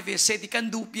so ngai ve se ti kan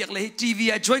du piak le TV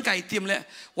a join kai tim le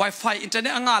wifi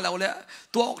internet anga lo le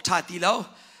to ok tha ti lo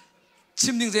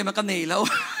chim ning je ma ka nei lo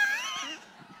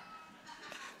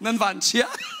nan van chia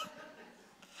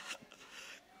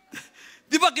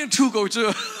di ba ken thu go chu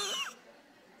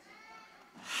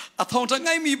a thong ta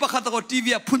ngai mi ba kha ta ko TV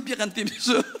a phun piak kan tim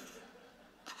chu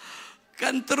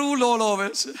kan tru lo ve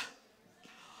se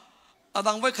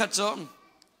adang vai kha cho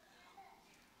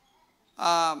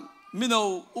mino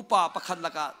upa pakhat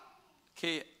laka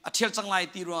ke athel changlai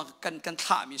ti ro kan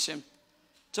tha mi sem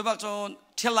chobak chon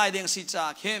thelai deng si cha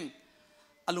khem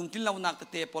alung tin lau nak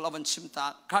te pol avan chim ta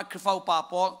kha krifau pa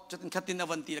pol chatin khatin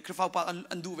avan ti krifau pa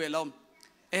andu ve lom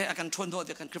akan thon tho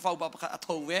te kan krifau pa pakhat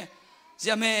atho ve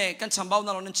jame kan chambau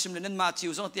na ron chim le nen ma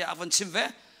chiu so te avan chim ve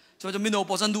cho mino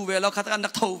po san du ve lo khat kan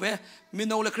nak tho ve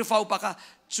mino le krifau pa ka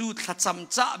chu tha cham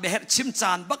cha be her chim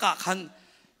chan baka khan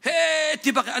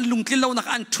tiba ka lung kin lo nak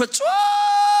an chwa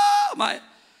mai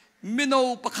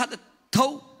mino pakhat tho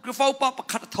krifau pa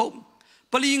pakhat tho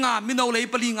palinga mino le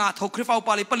palinga tho krifau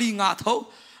pa le palinga tho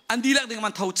an dilak ding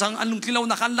man tho chang an lung kin lo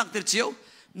nak an lak ter chiu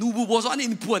nu bu bo so an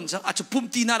in puan chang a chu pum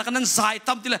ti na kan an zai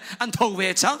tam ti le an tho ve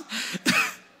chang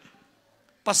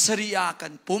pasaria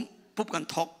kan pup kan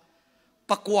thok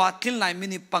pakwa kin lai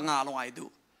mini panga lo ai du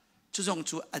chu jong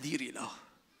chu adiri lo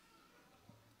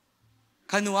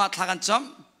khanua thakan cham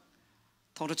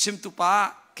thong to chim tu pa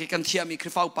ke kan thia mi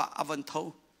krifau pa avan tho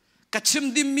ka chim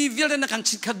dim mi vil na kan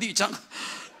chit khadi chang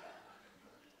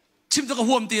chim to ka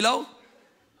huam ti lo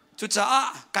chu cha a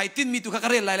kai tin mi tu ka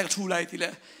re lai la thu lai ti le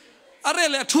are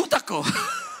le thu tak ko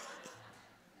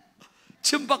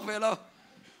chim bak ve lo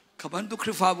khaban tu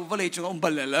krifa bu vale chung om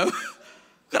bal lo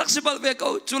krak sibal ve ko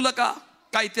chu la ka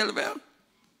kai tel ve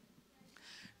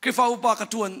krifau pa ka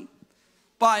tuan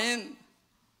pa en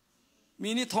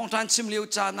mini thong tan chim liu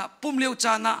chana pum liu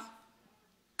chana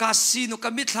kasino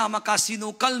kamit lama kasino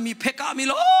kalmi pheka mi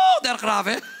lo der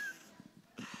grave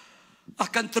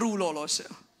akan tru lo se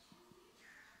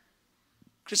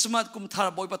Christmas kum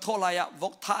thar boy pa thola ya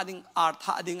vok tha ding ar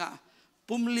tha dinga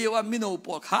pum liu a mino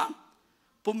pol kha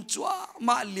pum chua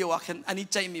ma liu a khen ani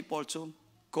chai mi pol chum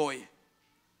koi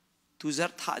tu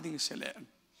zar tha ding sele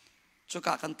จุก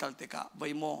ากันกัลเตกะใบ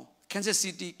โมKansas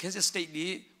City Kansas State ดี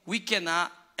วีคเอนนะ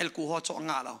แอลกอฮอล์จ่อ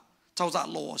งาเราเจ้าจะ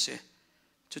โลเส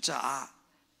จุจ้า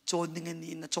โจนนึง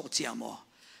นี่นะจกเจียม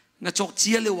นะจกเ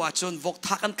จียเลยว่าจนวก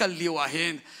ทักกันกันเลียวเห็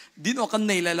นดินออกกันใ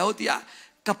นแล้วที่อะ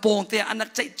กระโปรงเตียอันนัก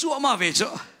ใจจั่วมาเวจ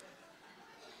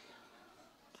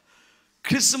ค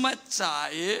ริสต์มาสจ่า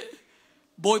ย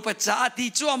บอยปัจจัยที่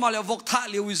จั่วมาแล้ววกทัก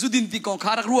เลียววิสุดินที่กองข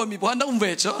ารักรัวมีพวกนั้นเว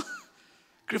จ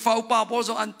คริสต์ฟ้าอุปาโพส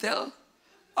อันเทล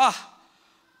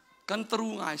กันตรู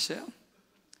ง่ายเสีย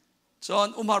จน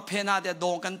มาเพนาเดียด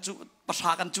องกันจุประช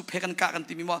ากันจุเพกันกะกัน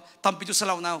ที่มีว่าทำปิจุส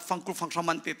ลาวนาฟังกลุ่มฟังส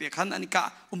มันเตะขันอันนี้กะ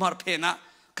มาเพนา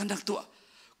กันดักตัว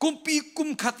กุมปีกุม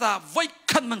ขัดไว้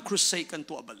ขันมันครุสเซกัน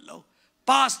ตัวบัลลพ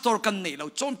าสตอร์กันเนี่ยเรา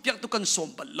จนเปียกตุกันสม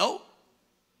บัลล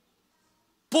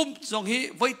ปุ่มจงฮี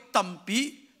ไว้ตั้มปี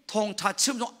ทองทัดเ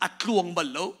ชื่อมจงอัดลวงบัล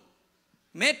ล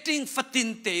เมติงฟัติน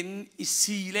เตนอิ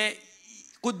สีเล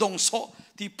กุดงโซ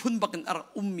ที่พุ่นบักันอา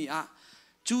ร์มีอา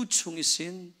จูชงอิสิ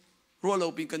นรัวเรา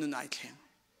ปีกันนุ่นไอแข็ง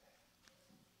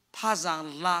พาจัง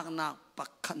ลากนักปั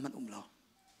กขันมันเรา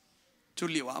จุ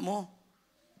ลีวะโม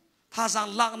พาจัง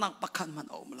ลากนักปักขันมัน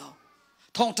เรา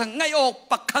ทองทั้งไงออก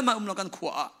ปักขันมันเรากันขว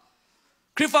า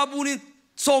คริฟาบูนี่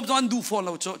สมจนดูฟอนเร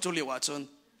าจุลีวะจน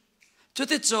จุด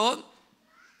ที่จน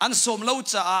อันสมเรา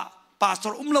จะปาสตอ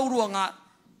ร์เรารวงอ่ะ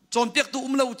จนเปียกตัว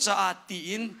เราจะตี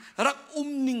นรัก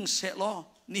นิ่งเสร็จแล้ว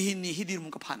นี่ฮิดีมุ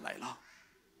งกับผ่านไหลแล้ว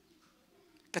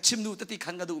กระชิมดูตัดที่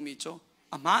ขันกระดูมีโจ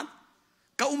อามัน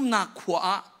ก็นักขว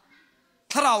า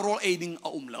ถ้าเราโรเอดิงเอ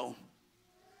าเรา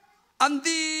อัน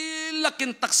ดีลักิน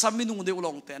ตักสามินุงเดียวล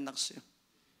งเตนนักเสีย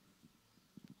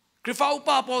คริฟ้าอุป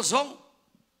าโพสง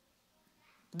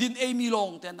ดินเอมีลง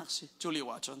เตนนักเสียจุลีว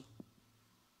าจน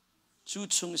จู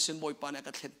ชงเส้นบอยปาน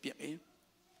กับเทนเปียกเอง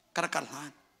กระกันหา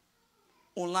น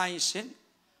ออนไลน์เส้น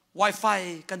Wi-Fi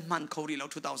กันมันเขาดีแล้ว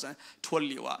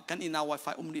2012ลีวะกันอินา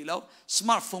Wi-Fi ดีแล้วสม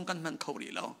าร์ทโฟนกันมันเขาดี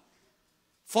แล้ว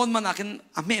โฟนมันอากิน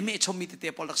เมชมมีเตะ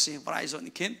พอลักษิณ Verizon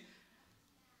นี่คิน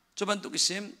จุบันตุกิ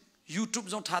สิม YouTube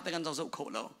จงท้าแต่กันจะเขา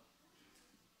แล้ว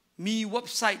มีเว็บ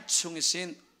ไซต์ชงเส้น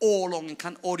โอลงกั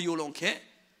นออดิโอลงแค่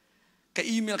กับ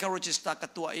อีเมลกับ register กับ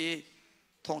ตัว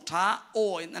ทองท้าโอ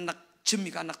อันนักชิมมี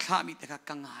กันนักข่ามีแต่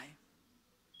กังไง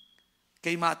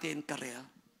กับมาเตนกระเรีย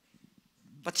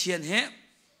ปัจเจียนเห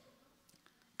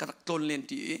กระต้นเลน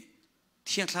ตีเ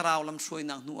ที่ยงคราวลำช่วย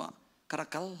นางนัวกระ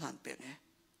กัลหันเปียง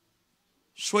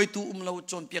ช่วยตูเรา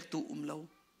จนเปียกตูเรา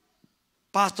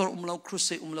ปาสตอร์เราครุเซ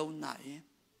เราไหน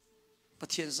ปัจ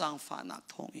เจียนสร้างฟ้านัก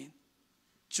ทองอิน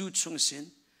จูชงสิน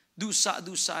ดู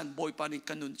สานบอยปานิ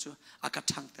กันนุนจูอากาศ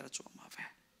ทางเตระจูมาเว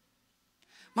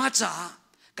มาจ้า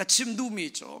กัชิมดูมี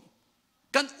จู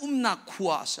กันนักขว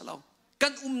าเสลากั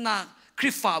นนักค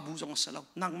ริฟาบูจงเสลา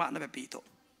นักมาหน้าแบบปีโต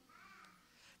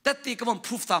แต่ตีก็มัน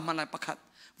พิสูจน์ตามมันในประคัด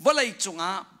ว่าเลยจง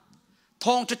ท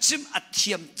องจะชิมอัดเ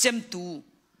ทียมเจมตู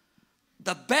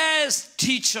the best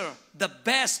teacher the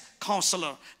best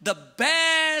counselor the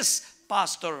best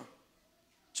pastor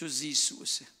จูยิสุ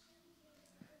เส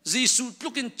ยิสุลุ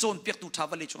กินโจนเปียกตูท้า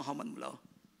ว่าเลยจงเขามันมุ่งแล้ว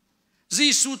ยิ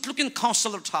สุลุกิน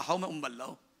counselor ท้าเขามันมุ่งแล้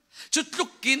วจุดลุ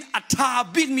กินอัฐา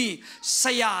บิมีส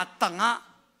ยาตังะ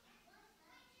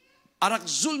อารัก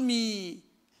ซุลมี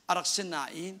อารักเสนา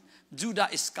อินจูดา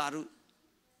อิสการุ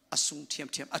อสุงเทีย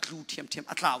มอัตลูเทียม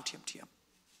อัตลาวเทียม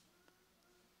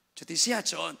จุดที่เสีย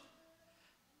จน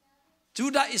จู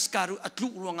ดาอิสการุอัตลู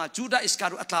รวงจูดาอิสกา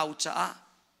รุอัตลาวจ้า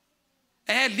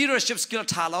leadership skill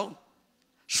ท่าเรา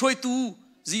ช่วยตู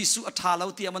ยิสุอัตท่าเรา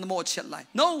เตียมันโมเชลไล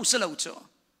no เสลาจ้า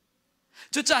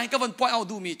จุดใจให้กับวันปล่อยเอา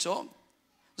ดูมีจ้า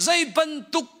ใจบรร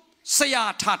ทุกเสีย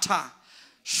ท่า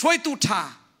ช่วยตูท่า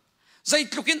ใจ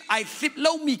ลุกินไอคลิปเร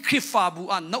ามีคลิปฟาบู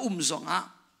อันน่าจง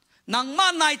นางมา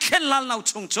ในเทลลันเรา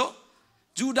ชงโจ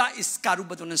จูดาอิสการุ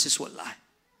บัตุนันสิสวลไล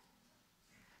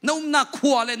น่านักข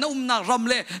วาเลยน่านักรำ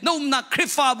เลยน่านักคลิ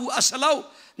ปฟาบูอัสลาว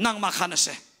นางมาขันเส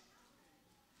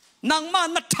นางมา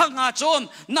นัดทางอาจน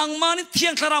นางมานี่เทีย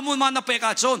งครามุนมานับเปกอ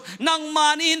าจนนางมา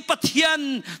นี่อินปะเทียน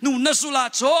นูนสุลา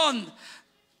จน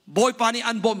บอยปานี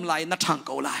อันบอมไหลนัดทางเ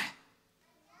กาไหล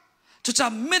จุดจะ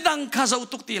ไม่ดังข้าเจ้า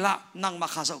ตุกตีละนางมา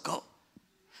ข้าเจ้าเกา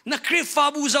นักคลิปฟา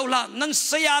บูเจ้าละนังเ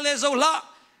สียเลเจ้าละ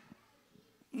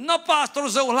นับปาสตอ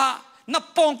ร์เจ้าละนับ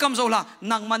ปองคำเจ้าละ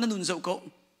นางมานุนเจ้าเกา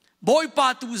บอยปา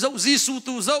ตูเจ้ายิสุ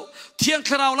ตูเจ้าเทียงค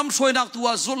ราวลำช่วยนักตัว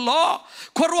จุลล้อ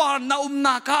ขวานนาน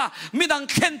าคาไม่ดัง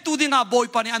เข็นตูดิงาบอย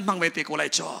ปานีอันมังเวทีกุไล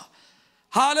จ่อ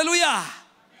ฮาเลลูยา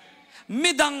ไ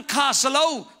ม่ดังข้าสลา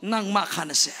วนางมาขั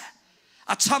นเส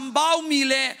อัจฉริบ่าวมี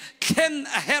เลเข็น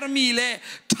เฮร์มีเล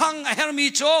ทังเฮร์มี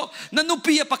โจนันุ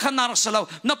ปียปะขนาร์สลาว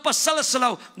นับปัสสลสลา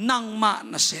วนางมา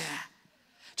ณเส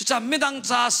จุดจะไม่ดัง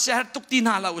จ้าเสียตุกตีน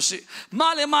าลาอุสิมา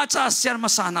เลมาจ้าเสียมา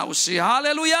สานาอุสิฮาเล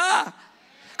ลูยา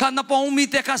kan na pong mi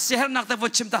te ka seher nak te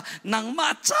vochim ta nang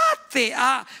ma cha te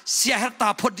a seher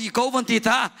ta phodi ko van ti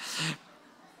ta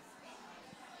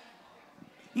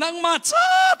nang ma cha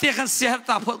te kan seher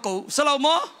ta phod ko salo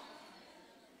mo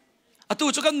atu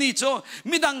chu kan ni cho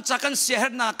midang cha kan seher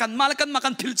na kan mal kan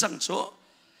makan thil chang cho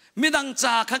midang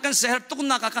cha kan seher tuk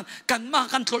na kan ma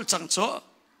kan thol chang cho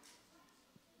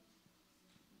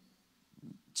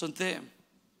chunte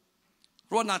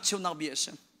ro na chiu nak bi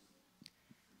ase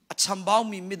achambao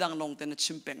mi midang long ten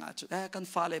chimpeng a chu kan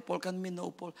fale pol kan mi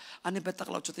no pol ani betak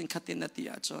lo chutin khatin na ti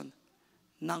a chon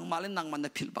nang male nang man na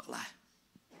phil bak lai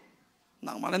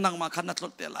nang male nang ma khan na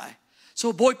thlot te lai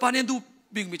so boy panen du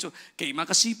bing mi chu ke ma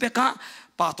ka si pe ka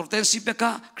pastor ten si pe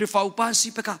ka krifau pan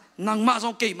si pe ka nang ma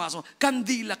so ke ma so kan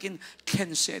di lakin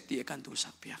khen se ti kan du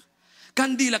sak pia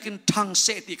kan di lakin thang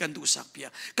se ti kan du sak pia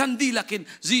kan di lakin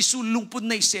jisu lungpun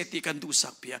nei se ti kan du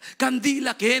sak pia kan di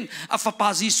lakin afa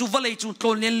pa jisu valei chu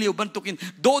tlon len liu ban tukin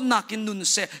don nakin nun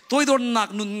se toy don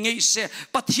nak nun ngei se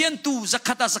pathian tu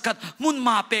zakat mun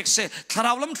ma pek se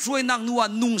tharawlam throi nak nuwa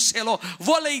nung se lo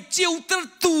valei chiu ter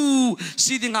tu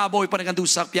sidinga boy pan kan du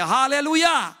sak pia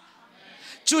hallelujah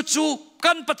chu chu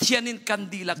kan pathianin kan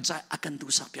di lak cha akan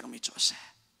du sak pia mi cho se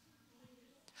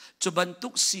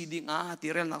Chubantuk sidinga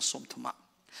tirel na somthuma.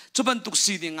 Chubantuk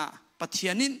sidinga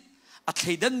pathianin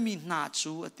athleidan mi na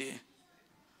chu ate.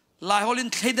 Lai holin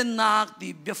thleidan nak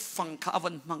di befang kha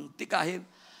avan mang tika he.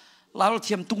 Lai hol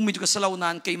thiam tung mi chu ka salau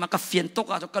nan ke ma ka fian tok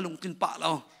a ka lung tin pa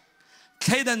lo.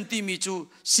 Thleidan ti mi chu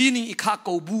sining I kha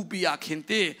ko bu bi a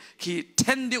khente ki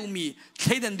ten deu mi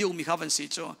thleidan deu mi kha van si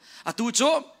chu. Atu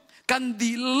chu kan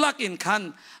di lak in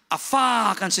khan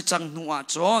afa kan si chang nuwa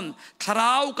chon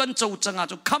tharau kan chau changa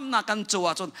chu khamna kan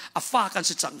chawa chon afa kan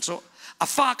si chang chu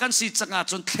afa kan si changa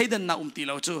chon thleidan na umti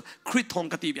lo chu khrit thong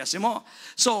ka ti bia semo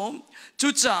so chu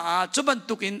cha chu ban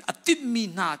tukin atit mi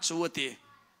na chu ate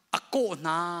ako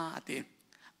na ate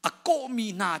ako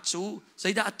mi na chu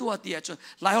zaida atu ati chon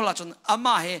lai hola chon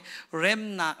ama he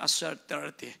rem na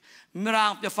asserter te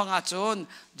mirang pe fanga chon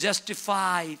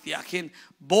justify ti akin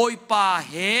boy pa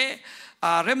he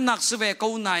rem nak swe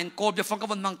ko nine ko be fanga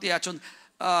van mang tia chon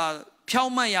phiao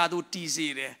ma ya du ti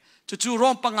zi re chu chu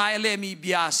rom panga ele mi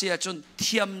bia sia chon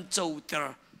thiam chou ter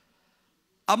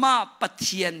ama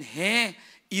pathian he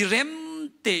I rem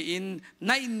te in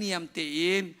nai niam te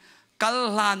in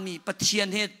kalhan mi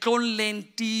pathian he tlon len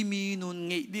ti mi nun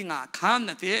ngei dinga khan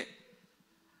na te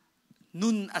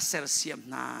nun aser siam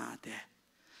na te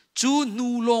chu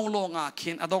nu long long a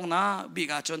khin adong na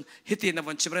biga chon hitin na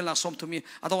van chimrel la som thumi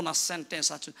adong na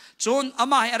sentence a chun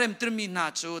ama he arem termi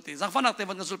na chu te zakfana te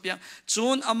van sul piang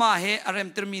chun ama he arem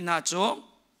termi na chu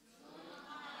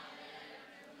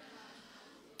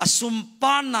asum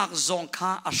panak zong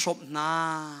kha ashop na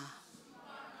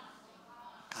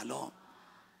kalo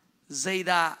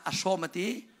zaida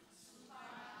ashomati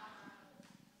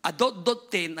adot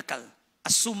dot te nakal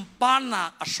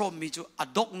asumpana asom mi chu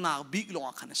adok na big long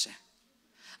akhana se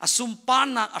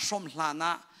asumpana asom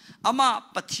hlana ama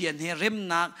pathian he rem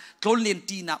na tollen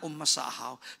ti na masa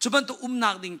haw chuban to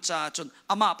nak ding cha chun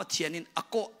ama pathianin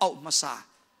ako au masa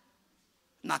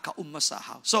na ka masa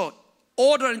haw so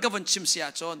order and govern chim sia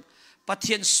chon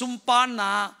pathian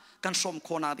sumpana kan som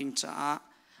khona ding cha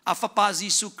afa pa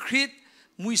jisu khrit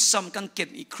muisam kan ket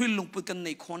I khril lungput kan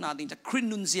nei khona ding cha khril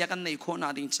nun zia kan nei khona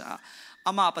ding cha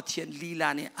ama pathian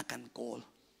lila ne akan kol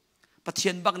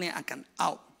pathian bak ne akan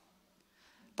au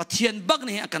pathian bak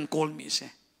ne akan kol mi se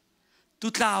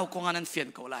tutlaw ko nganan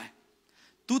fian ko lai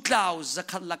tutlaw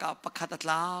zakhat laka pakhat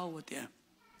atlaw te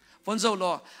fonzo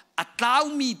lo atlaw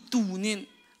mi tunin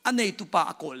anei tu pa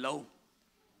akol lo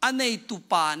anei tu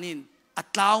pa nin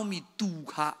atlaw mi tu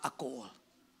kha akol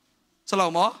salaw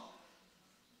mo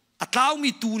atlaw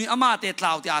mi tu ni ama te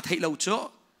tlaw te a thei lo cho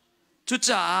chu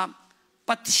cha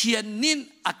pathianin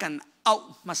akan au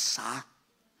masa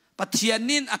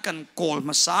pathianin akan kol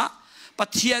masa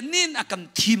pathianin akan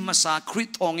thim masa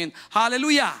krit ongin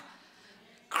hallelujah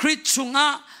krit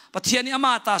chunga pathiani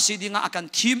ama ta sidinga akan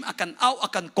thim akan au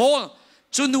akan kol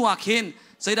chunua khin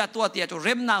zaida tua tia to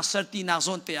remna serti na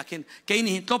zon te akin kein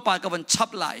hin to pa ka ban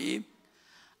chap lai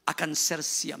akan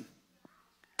sersiam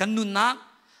kan nunna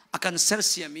akan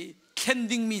sersiami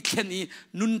kending mi kheni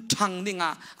nun thang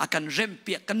ninga akan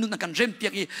rempia kan nun akan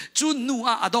rempia ki chun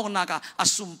nuwa adong na ka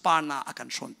asumpana akan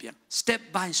shonpia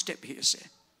step by step hi se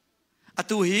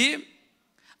atu hi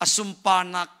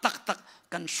asumpana tak tak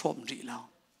kan shom ri lao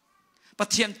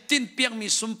pathian tin piang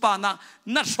mi sumpana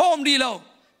na shom ri lao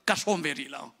ka shom ve ri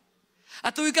lao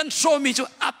atu kan shom mi chu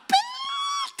apel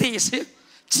te se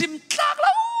chim tlak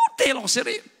lao te long se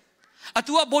ri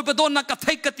atua boy badona ka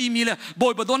thai ka ti mi le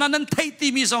boy badona nan thai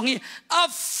ti mi zongi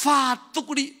afa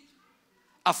tukri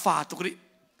อาฟาตุกริ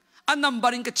อันนัมบา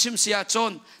ริงกับชิมเสียจ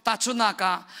นตาชุนาก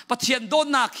าปะเทียนโดน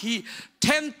นักฮี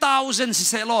10,000สิ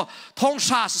เซโลทองช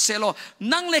าสิเซโล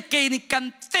นังเลเกนิกัน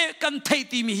เตกันเท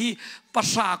ติมีฮีภา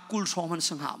ษากุลสองมัน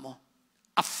สังหาม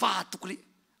อาฟาตุกริ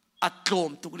อัตโล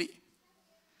มตุกริ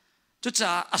จุดจ้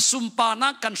าอสุมปานั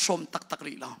กกันสมตักตัก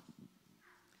ริลา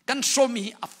กันสมมี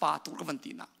อาฟาตุกวัน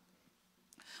ตีนะ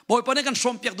บ่อยปนกันส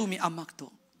มเปียกดูมีอามักตัว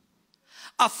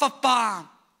อาฟาปา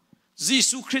ยิ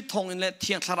สุคริสต์ทองอินและเ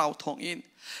ทียงทาราวทองอิน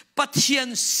ปะเทียน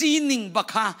ซีนิงบั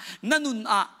กฮานันุน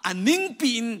อันนิง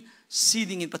ปีนซี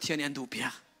นิงอินปะเทียนยันดูเปีย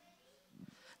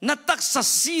นัตักษะ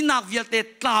ซีนักวิลเต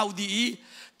ตลาวดี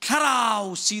ทาราว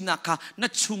ซีนักฮานั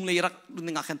ดชุงเลยรักดุ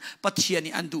นิงอาคันปะเทียน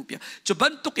ยันดูเปียจะบร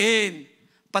รทุกเอง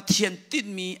ปะเทียนติด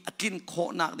มีอกินโค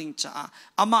นักดิงจ้า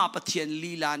อามาปะเทียน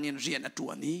ลีลานินเรียนตั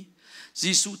วนี้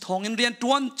ยิสุทองอินเรียนตั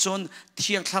วจนเ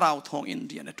ทียงทาราวทองอินเ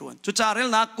รียนตัวจุจาเรล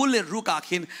นักกุลเลรูกา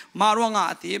ขินมารวง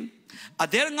อาทิมอ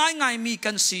เดร์ง่ายมี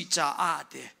กันสีจ้าอา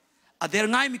เดอเด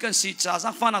ร์ง่ายมีกันสีจ้าสั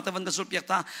กฟันอัตวันกันสุดเปียก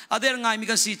ตาอเดร์ง่ายมี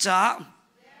กันสีจ้า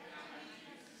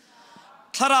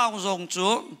ทาราวทรงจู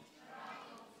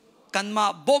กันมา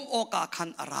บ่มโอกาขัน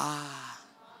อารา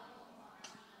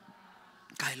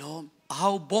ไก่ลมเอา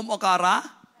บ่มโอการะ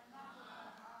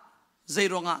ใจ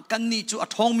รองกันนี่จูอั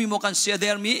ทองมีโมกันเสียเด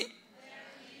ร์มี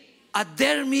อเด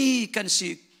ร์มีกันสี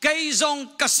ไก่จง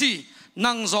กสี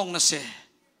นังจงนะเส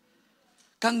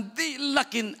กันดีลั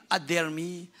กินอเดร์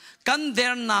มีกันเด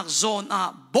ร์นักโซน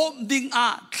บ่มดิ่ง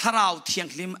ทาราวเทียง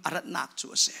ลิมอรัตนักจู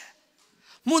เส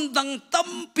มุนดังตัม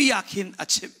ปียขินอา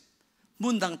ชิบมุ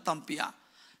นดังตัมปีย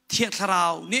เทียงทารา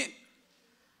วนี่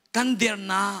กันเดร์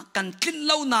นากันกินเห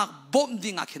ล้านักบ่ม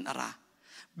ดิ่งขินอะไร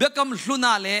เบียกำลุน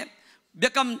าเล่เบีย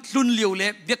กำลุนเลียวเล่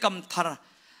เบียกำทาร์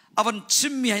อวันชิ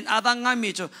มมีเห็นอาดังง่ายมี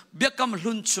จูเบียกำ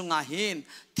ลุนชุงาเห็น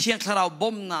เทียงทาราวบ่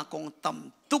มนากงตัม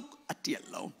ตุกอเตียล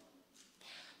เรา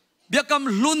เบียก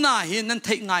ำลุนาเห็นนั่นเท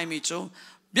ง่ายมีจู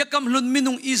เบียกำลุนมิ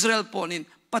นุงอิสราเอลปอนิน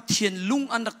ปะเทียนลุง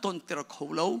อันดักตนเตระเขา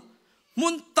เรามุ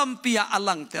นตัมปียอ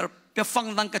ลังเตระเปียฟัง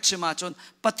ดังกัจฉิมาจน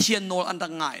ปะเทียนโนลอันดั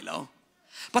งง่ายเรา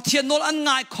ปะเทียนโนลอัน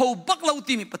ง่ายเขาบักเรา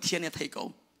ตีมีปะเทียนเนี่ยไทยเขา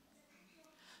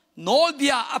โนลเบี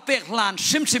ยอเปกลาน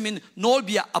ชิมชิมินโนลเ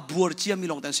บียอบัวเจียมี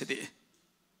ลงดันเสด็จ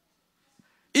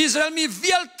อิสราเอลมี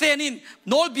วิลเทนิน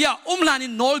โนลเบียลานิ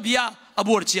นโนลเบียอ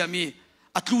บัวเจียมี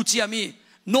อัตลูเจียมี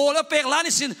โนลเปกลา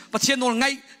นิสินปะเทียนโนลไง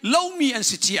เล่ามีอัน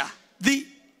สิเจียดี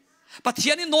ปะเที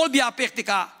ยนนี่โนลเบียเปกติ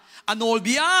กาอันโนลเ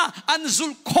บียอันซุ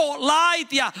ลโคไล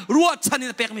ตียรัวชันิ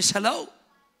นเปกมิเชลล์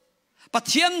ปะเ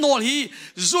ทียนโนลฮี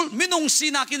ซุลมินุงซี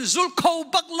นักินซุลเขา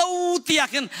บักเล่าตีย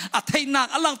กินอัฐินัก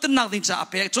อลังตันนักดิงจ้า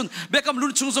เปกจนเบกำลุ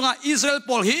นชุงซงอิสราเอล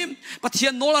ปอลฮีปะเทีย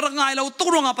นโนลรังไงเราตุ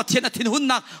รงปะเทียนอัฐินหุน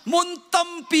นักมุนตัม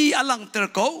ปีอลังเตอ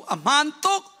ร์เขาอามันต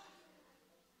ก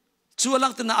ชัวลั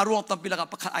งตันนักอารมณ์ตัมปีละกับ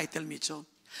ปะขัดไอเทลมิโจ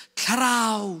ครา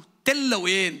วเตลเล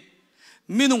วิน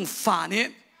มินุงฟานิ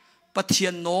ปะเทีย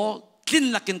นโนกิน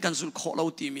ลักกินกันสุลโคเรา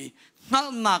ตีมีนัก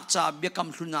นักจ่าเบียก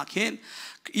ำลุนนักเห็น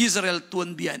อิสราเอลตัวน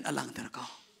เบียนอลังเตอร์เขา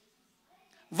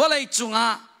ว่าเลยจุง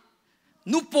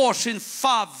นุปอชินฟ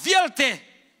าเวลเต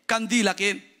กันดีลักกิ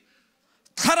น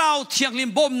ทาราวเทียงลิม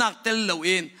บอมนักเตลเล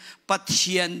วินปะเ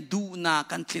ทียนดูนัก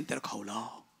กันคลินเตอร์เขาเรา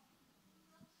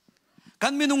กั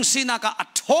นมินุงซีนักอั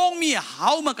ทองมีหา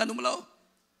วมากันนุ่มเรา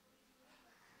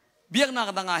เบียกนัก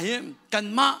ดังอาหิมกัน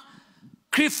มา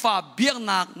คริฟาเบียก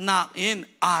นักอิน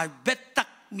อาเบตัก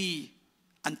มี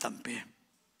อันตัมเป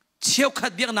เชี่ยวขั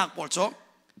ดเบียกนักปอลโจ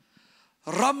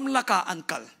รำลักอัน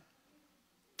กัล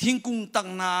ทิ้งกุงตัง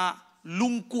นาลุ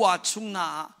งกวาชุงนา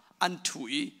อันถุ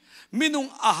ยมินุง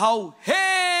อาหาวเฮ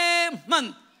มัน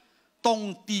ตรง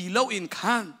ตีเล่าอิน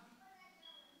ขัน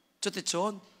จะติดช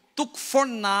นทุกฟอน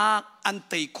นักอัน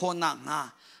เตยโคนักนา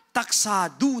ตักษา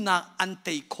ดูนักอันเต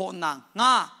ยโคนักง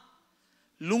า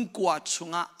ลุงกวาชุ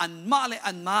งอันมาเลย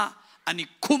อันมาอันนี้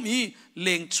คุมีเล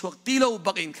งชวกตีเล่า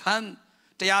บักอินขัน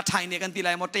แต่ยาไทยเนี่ยกันตีไร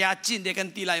มอแต่ยาจีนเนี่ยกัน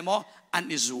ตีไรมออัน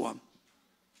อิจวม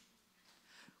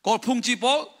ก็พุ่งจีบ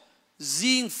อล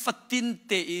จิงฟัดตินเ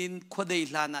ตอินขวดเด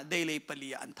ลานะเดลัยปลี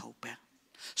อันเท่าเปะ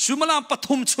สุมาลามป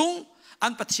ฐุมชุงอั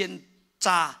นปะเทียน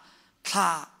จ่าท่า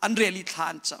อันเรลิท่า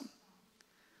อันจ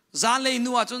ำจานเลย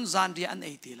นัวจนจานเรียอันเอ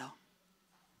ติแล้ว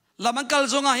ลำมันกัล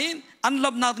จงอาหินอันลั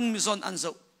บนักมิซอนอันเจ้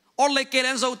าออเลยเก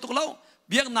ลันเจ้าตุกแล้ว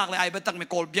เบียกนักเลยไอ้เบตักไม่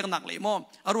กอลเบียกนักเลยมอ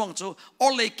อารวงโจออ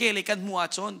เลยเกลักันมัว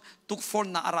จนตุกฟอน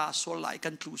นาอาราโซลายกั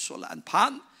นทรูโซลอันพั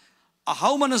นอาหา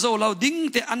วมันเจ้าเราดิ้ง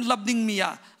เตอันลับดิ้งมีย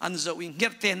อันเจ้าอิงเฮ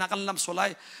ร์เตนักอันลับโซลาย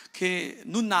เค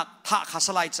นุนนักท่าข้าส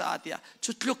ลายจ้าเตีย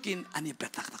ชุดลุกินอันนี้เบ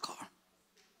ตักตะกอน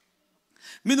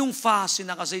มินุงฟ้าสิ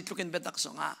นักใจลุกินเบตักส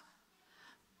งะ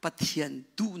ปะเทียน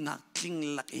ดูนักคลิง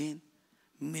ลักเอง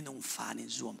มินุงฟ้านี่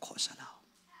รวมข้อสลาว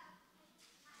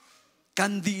กั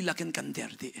นดีลักเองกันเด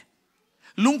ร์ดี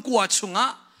ลุงกัวชุงะ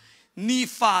นี่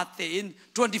ฟาเตน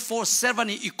24/7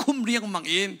นี่อีคุมเรียงมัง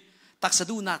เองตักสะ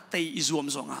ดูนักเตยอิจวม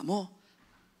ซงะโม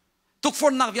ทุกค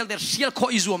นนักเวลเดอร์เชียลโค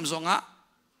อิจวมซงะ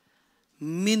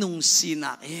มินุงสี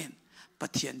นักเองปะ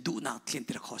เทียนดูนักเทียนเต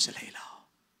ระโคเสลย์แล้ว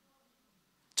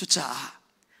จุจ้า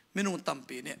มินุงตั้ม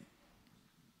ปีเนี่ย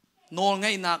นอนไง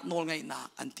นัก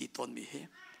อันตีต้นมีเห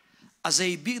อาศั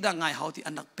ยบิ๊กดังไงเขาที่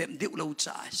อันนักเป็มเดียวเรา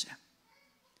จ้าเสีย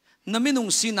นั่นมินุง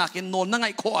สีนักเองนอนนั่งไง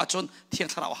โคอาจนเทียง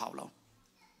ทราวหาวเรา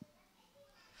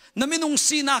นั่นมินุง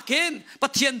สีนักเองปะ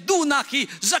เทียนดูนักฮี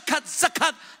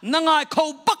zakatนั่งไงเขา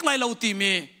ปักไล่เราตี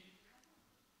มี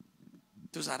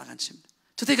ทุกสารกันชิม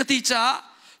ทุกที่กติจ้า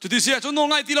ทุกที่เสียจนนอน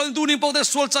ไงที่เราดูนิ่งพอแต่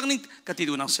สวลจังนิ่งกติ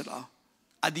ดูนักเสียแล้ว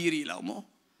อดีรีแล้วมั้ง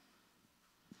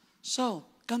so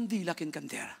กันดีลักกัน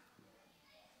เดร์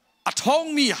อะท้อง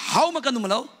มีเฮามากันนุ่ม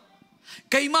แล้ว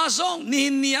ไก่มาซองนี่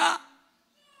เนี่ย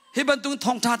เฮบันตุงท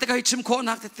องทาแต่ก็ให้ชิมโค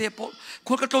นักเตะปอค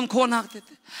นกระต้นโคนักเตะ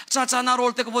จ้านาโร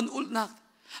ลเตะก็บนอุลนัก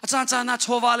จ้านาโช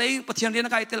วาเลยปะเทียนเรียน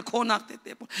นักไอเตลโคนักเต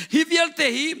ะปอฮิวิเอลเต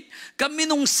หิกัมิ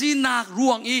นุงซีนักร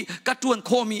วงอีกระตวนโ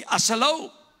คมีอาศัล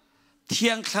เที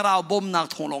ยงคราวบ่มนัก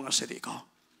ทองลงอาศัยก็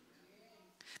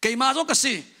ไก่มาซองก็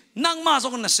สินั่งมาซอ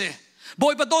งนั่นสิบอ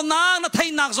ยปะโดนนางนัทไทย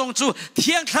นักซองจูเ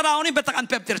ทียงคราวนี่เป็นตะกัน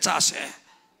เปบเตอร์จ้าเส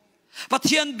ปะเ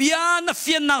ทียนเบียนเ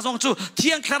ฟียนนักซองจูเที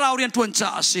ยงคราวเรียนทวนจ้า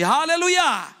สิฮาเลลูย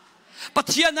าปะ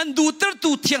เทียนนั้นดูตร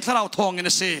ตูเทียงคราวทองเงิน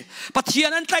เสปะเทียน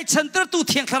นั้นใกล้ฉันตรตู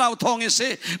เทียงคราวทองเงินเส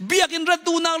เบียกินระ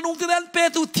ดูนางลุงที่นั้นเป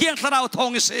ตูเทียงคราวทอง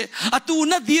เงินเสอตู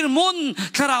นัดดีร์มุน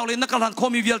คราวเลยนักการคอ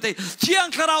มีเวลเตเทียง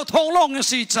คราวทองลงเงิน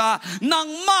สิจ้านาง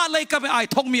มาเลยกับไอ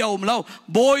ทองมีเอาแล้ว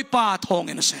บอยป่าทองเ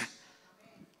งินเส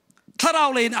คราว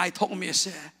เลยไอทองมีเส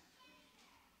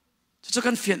จะ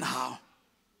กันเฟียนหาว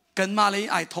กันมาเลย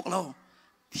ไอทองแล้ว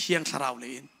เทียงคราวเล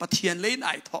ยปะเทียนเลยไ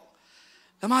อทอง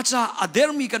แล้วมาจ้าอเด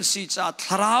ร์มีกันสิจ้าท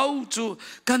ราวจู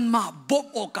กันมาบ่ม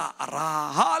โอการา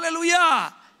ฮาเลลูยา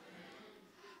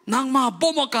นางมาบ่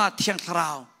มโอกาเทียงทรา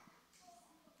ว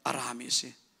อารามิสิ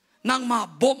นางมา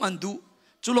บ่มอันดู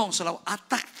จุลองสลาวอั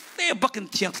ตักเตบักกัน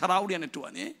เทียงทราวเรียนในตัว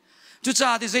นี้จุจ้า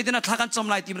ที่ใจเดินทักกันจ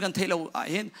ำลายทีมันกันเทเลว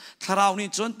เห็นทราวนี่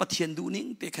จนปะเทียนดูนิ่ง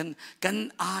เตกัน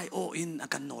ไอโออิน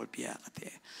กันนอลเปียกันเต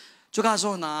จุกาโซ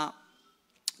นา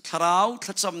ทราว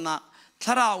ทัดจำนาท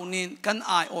ราวนี่กันไ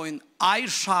อโออินไอ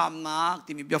ชามนัก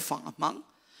ที่มีเบียฟังมั้ง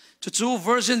จู่ๆ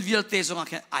version วิลเตสงา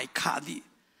แค่ไอคาดี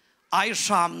ไอช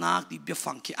ามนักที่เบีย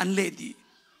ฟังแค่อันเลดี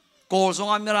โกลสง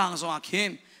ามีรังสงาแค่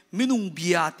มินุงเบี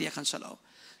ยเตียกันสลาว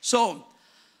so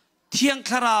เที่ยง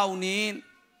ทราวนี่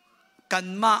กัน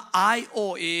มาไอโอ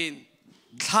อิน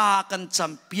ท่ากันจ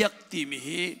ำเปียกที่มี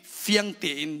เฟียงเ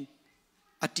ตียน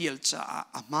อดีลจ้า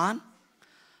อามัน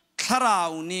ทรา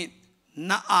วนี่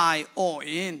น่าไอโอ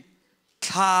อิน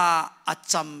ข้าอั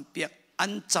จำเปียกอั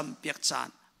นจำเปียกจาน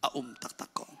ตัก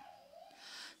กง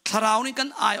คราวนี้กัน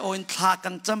ไอโอนข้ากั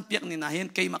นจำเปียกนี่นะเห็น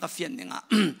เกี่ยมกับเฟียนเนี่ย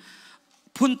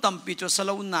พุ่นตั้มปีจสล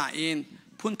าวน่าเอง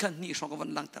พุ่นกันนี่ชงกันวัน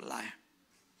หลังแต่ไร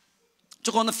จุ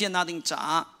กอนเฟียนนาดิงจ้า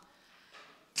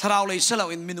คราวเลยสลาว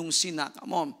เองมินุงสีนัก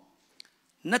มอม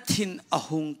นัดทินอห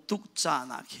งตุกจา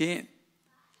นักเห็น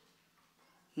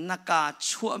นักการ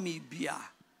ชัวมีเบีย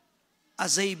อา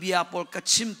ศัยเบียปอลกัด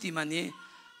ชิมติมันนี่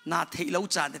น่าเที่ยว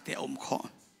จานเตะอมขอน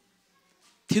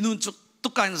ที่นู่นทุ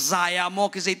กการใจอะมอ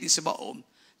กิเจติสบะอม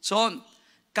จน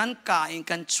กันกาย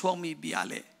กันช่วงมีเบีย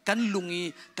เลยกันลุงี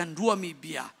กันรัวมีเ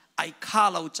บียไอ้ข้า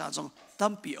เราจะจงตั้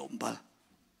มปีอมบล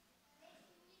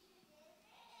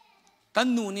กัน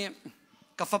นู่นนี่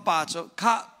กับฟ้าป่าจข้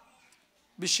า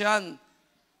บิชัน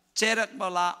เจรักบ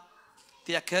ลาเ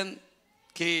ตียกัน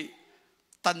ที่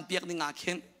ตันเปียกนี่งาเ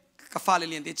ข็นกับฟ้าเ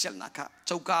ลียนที่เจลนักเ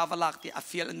จ้ากาวลักที่อา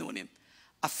ฟิลนู่นนี่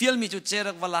อาฟิลมีจุดเจ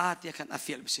รักวลาที่ขันอา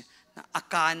ฟิลบิสินะอา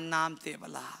การน้ำเตะว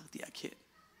ลาที่อาเขต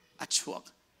อาชัวก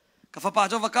กับฟ้าป่า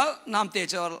จวักน้ำเตะ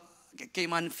จะเกี่ย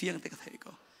มันเฟียงเตะกัน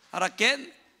ก็อารักเกน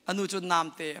อนุจุดน้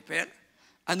ำเตะเป็ด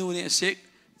อนุเนี่ยสิ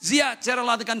เจียเจรัก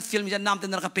ลาดกันฟิลมีจะน้ำเตะ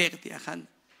นักเป็ดที่ขัน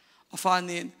อาฟา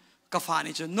นินกับฟา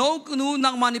นิจุโนกนูนั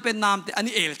กมันนี่เป็นน้ำเตะอัน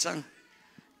นี้เอลจัง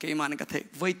เกี่ยมันกันเตะ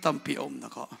ไว้ตั้มปีอมนะ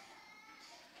ก็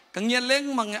กังเงี้ยเล้ง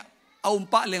มังเอา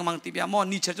ปะเลี้ยงมังติบยามอน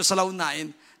นี่เชื่อจะสลาวไหน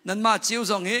นั่นมาเจียว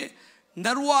จงเฮน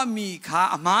รัวมีขา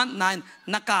อามันนั่น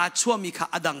นักการชั่วมีขา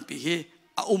อดังปีเฮ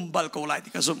บาลโกไล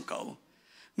ที่กระซุ่มเขา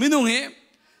มินุงเฮ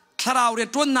คราวเรียน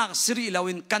ตัวนักสิริลา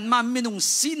วินกันมามินุง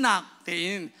สีนักเต็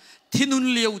นทินุน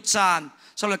เลียวจาน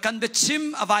สำหรับกันเบชิม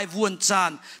อวัยวนจา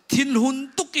นทินหุน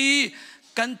ตุกี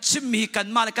กันชิมมีกัน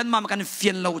มากันเฟี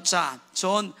ยนเลาจานจ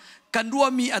นกันรัว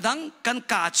มีอดังกัน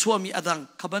กาชั่วมีอดัง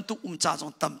ขบันตุจานจ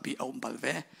งตั้มปีบาลเว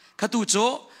ขตูโจ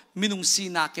มินุงสี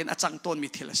นักเกนอาจังต้นมี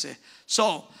เทลเซ so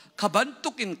ขบันตุ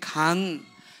กินขัน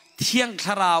เที่ยงค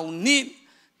ราวนี้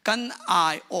กันไอ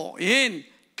โอเอ็น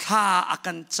ข้าอา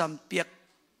กันจำเปียก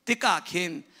ติกาเข็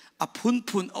นอพุน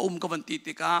กับวัน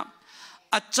ติกา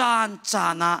อาจารย์จา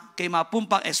นะเกี่ยมาปุ่ม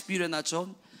ปัก experience นะจน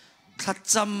ขัด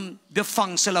จำเบียฟัง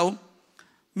เสลา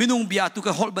มินุงเบียตุก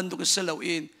ะฮอลบันตุกะเสลา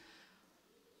อิน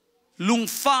ลุง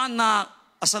ฟ้านา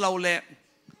อัสลาวเล่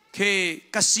เค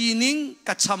กสีนิงก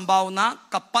ชัมบาวนัก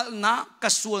กปัลนักก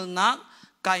สวลนัก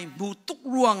ไก่มูตุก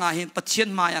รัวงาเห็นปะเทียน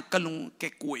มายากลุงเก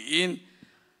กุอิน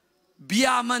เบีย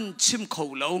มันชิมเขา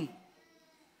ลง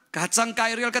กะจังไก่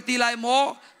เรียลกะตีไลโม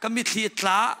กะมิทลีตล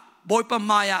าบอยปะ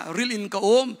มายาริลินกะอ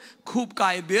มคูบไก่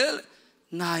เบล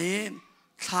นาย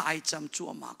ถ้าไอจำจัว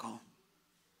มาเขา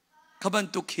ขบัน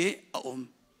ตุเคอม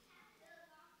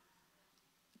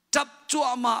จับจัว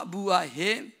มาบัวเ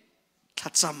ห็นถ้า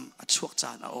จำอชวกจา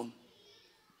นอม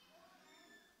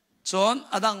จน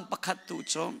อดังประคัตตุ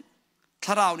จมถ้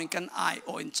าเรานี่กันไอโอ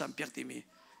นจำเปียกติมี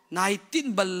นายติน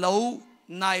บัลลู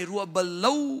นายรัวบัล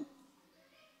ลู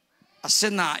อาเซ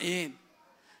นาเอง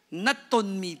นัดตน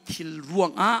มีทิลรว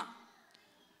งอะ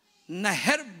นัเฮ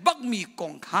ร์บักมีกอ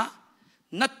งข้า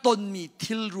นัดตนมี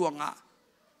ทิลรวงอะ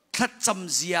ถ้าจ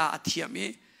ำเสียอาเทียมี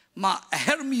มาเฮ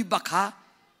ร์มีบักข้า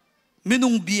มินุ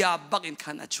งเบียบักอิน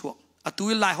ขันอชวกอตุ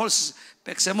ยไลฮอลส์เ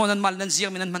ป็กเซมอนันมันนันเสียง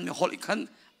มันมันมีฮอลอีกขัน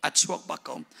อชวกบักเข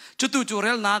าจุดจู่เร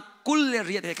ลนักกุลเ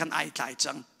รียดให้ขันไอตาย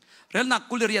จังเรลนัก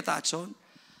กุลเรียดอาจน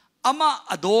อามา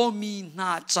อโดมีน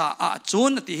าจาอาจ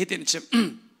นที่เหตุนี้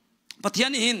ปะเทีย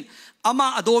นหินอามา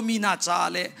อโดมีนาจา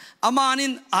เลอามานิ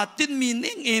นอาตินมี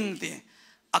นิ่งอินเต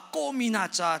อโกมีนา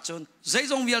จาจนใจ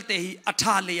จงเวลเตหีอัฐ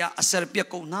าเลียอเซรเปีย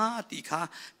โกนาติขา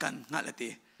กันงาเลเต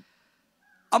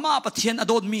อามาปะเทียนอโ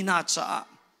ดมีนาจา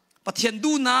ปะเทียน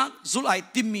ดูนักจุลไอ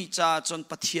ติมีจาจน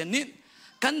ปะเทียนนิน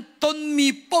กันต้นมี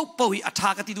เป้าหิอัฐา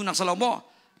กติดูนักสลามโม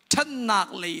ท่านนัก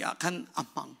เลียกันอา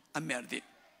มังอเมริก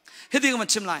เฮดิกมัน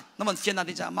ชิมไลน้ำมันเฟียนนา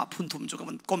ดิจามาพุ่นทุ่มจุก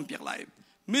มันก้มเปียกไล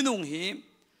มินุงฮี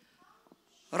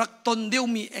รักตนเดียว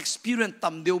มี experience ต่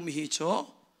ำเดียวมีฮิโช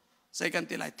ใส่กัน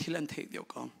ตีไลทิลันเทกเดียว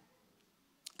กัน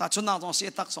แต่ชนนาต้องเสีย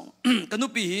ตักสองกันนุ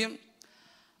ปีฮิ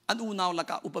อันอูนาวละ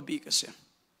กะอุปบีกเสีย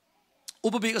อุ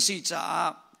ปบีกสิจ้า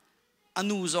อั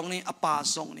นูซองนี่อปา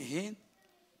ซองนี่เห็น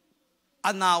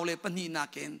อันนาวเลยปนีนา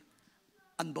เกน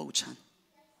อันบูชัน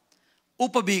อุ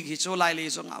ปบีกฮิโชไลเลย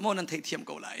ซองอ่ะมันนั่นเทกเทียม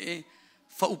กูไล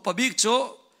ฟ้าอุปบีกโช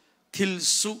ทิล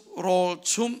สุโร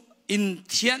ชุมอิน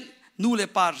เทียนนูเล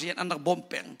ปาเรียนอันดับบอม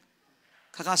เป็ง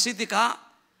ข้าสิติกา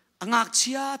งักเ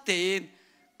ชียเตน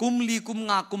กุมลีกุม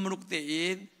งากุมรุกเต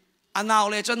นอันนาว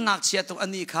เลจนงักเชียตัวอัน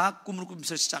นี้ข้ากุมรุกกุมเ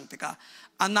สจังเตกา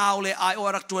อันนาวเลไอโอ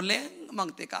รักตัวเล้งมัง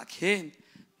เตกาเคน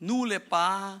นูเลปา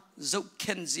เจ้าเค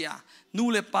นเซียนู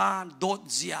เลปาโดด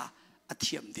เซียอเ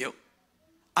ทียมเดียว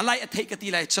อะไรอเทกตี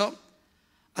ไรชอบ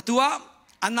ตัว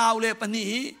อันนาวเลปนี้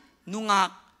นูงัก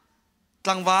ก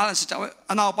ลางวันสิจ้า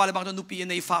อันนาวปาเลบางตัวนูปี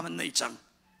ในฟ้ามันในจัง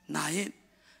นาย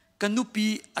กันนุปี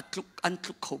อัต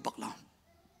ลุกเขาบักเรา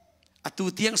อัตุ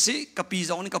เตียงสิกับปี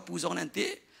จงนี่กับปูจงนั่นเตะ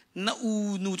น่าอู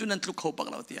นูจุนันลุกเขาบัก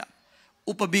เราเตีย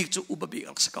อุปบิกจุอุปบิก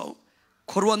อักษเขา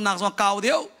ครวนนักจงก้าวเ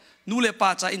ดียวนูเลปา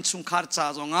จ่าอินชุงคาร์จ่า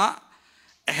จงอ่ะ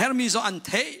เฮร์มีจงอันเ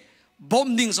ทบอม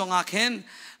ดิ้งจงอ่ะเข็น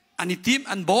อันนี้ทีม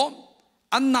อันบอม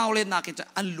อันนาวเลนักจะ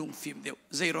อันลุงฟิล์มเดียว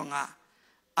ใจร้องอ่ะ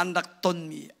อันดักต้น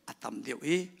มีอัตมเดียว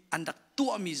อันดักตั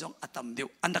วมีจงอัตมเดียว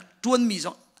อันดักจวนมีจ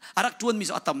งอารักจวนมี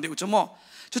สอตัมเดียวจมอ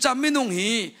จุจามินุงฮี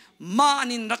มา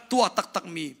นินรักตัวตัก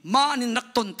มีมานินรัก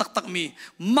ตนตักมี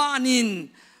มานิน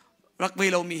รักเว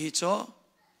ลามีฮิโจ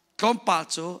กลมปา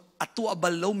โจอัตัวบั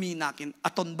ลโลมีนักินอั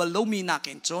ตนบัลโลมีนั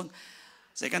กินจน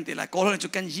ใส่กันตีไลก็เลยจุ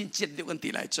กันยินเจ็ดเดียวกันตี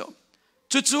ไลโจ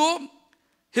จุ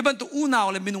เฮบันตุอูนาว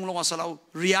เลยมินุงลงมาสลาว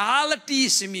reality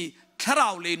สิมีครา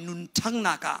วเลยนุนทั้ง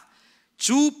นัก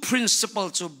จู principle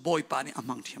จูบอยปานี่อา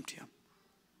มังเทียม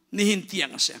นี่หินเตียง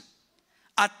เสีย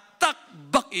อัตตัก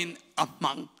บักอินอา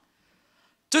มัง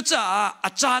จุจ้าอ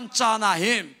าจารย์จานาเฮ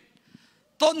ม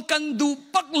ตอนกันดู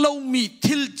บักเรามี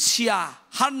ทิลเชีย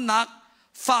หันนัก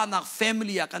ฟ้านัก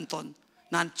family กันตอน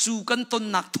นั่นจูกันตอน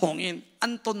นักทองอินอั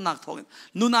นตอนนักทองอิน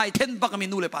นูนายเทนบักมี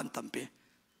นูเลปันตัมเป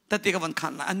แต่ที่กับวันขั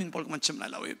นละอันนี้พอลมันชิมไร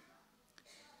เราเอง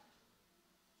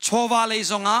โชวาเลย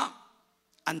จงอ่ะ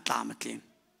อันตามทิ้ง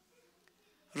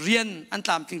เรียนอันต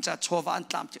ามทิ้งจะโชวาอัน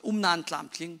ตามทิ้งนานตาม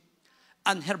ทิ้ง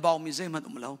อันเฮร์บาวมีเซมัน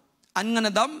เราอันเงิน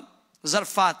ดำซา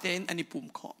ร์ฟาเตนอันนี้ปุ่ม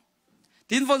ข้อ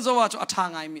ทีนฟันโซว่าจะอัฐาง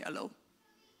ไงมีเรา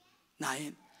นาย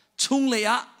ชุงเลยอ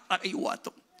ะรักไอวั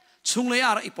ตุชุงเลยอะ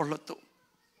รักไอปอลตุ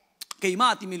เกี่ยมา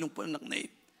ที่มีลุงปนักเนย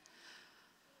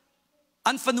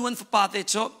อันฟันวันฟปาเต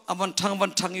โจอันวั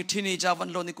นทางอยู่ที่นี่จ้าวัน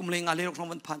โลนิคุมเลงอาเลรกทาง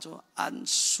วันพันโจอัน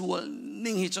สวล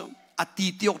นิ่งฮิโจอัติ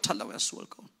ติอกทันเราสวล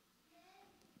ก็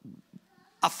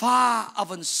อาฟ้าอัน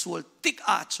วันสวลติก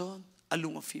อาโจอันลุ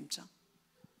งอฟิมจัง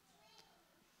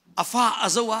อาฟ้าอา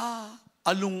จว่า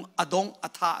อลุงอดงอา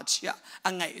ธาเชียอั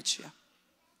งไงเชีย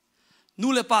นู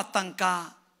เลปาตังกา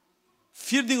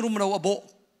ฟิลดิ้งรูมเราอโบ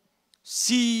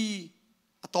ซี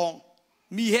อตอง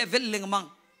มีเฮเวลเลงมัง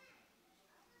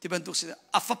ที่บรรทุกสิ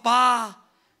อาฟปา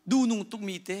ดูนุงตุก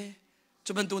มีเตจ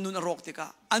ะบรรทุกนุนรกติกา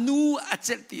อนูอัจเจ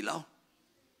ตีเรา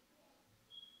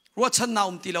ว่าฉันน่า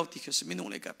ตีเราที่คือสมินุง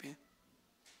เลยกับเพื่อ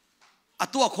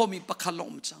ตัวเขามีปักขล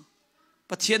งจัง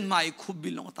ปะเทียนไม่คุบบิ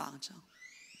ลงต่างจัง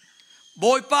บ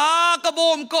อยปากระบอ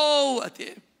มโกอเต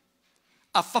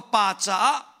อาฟปาจ้า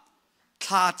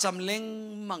ข้าจำเล็ง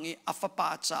มังอาฟปา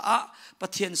จ้าปะ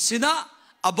เทียนสินะ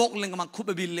อาบอกเล็งมังคุบ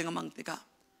บิลเล็งมังติกา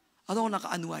อาต้องนัก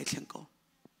อนุไอเทียงก็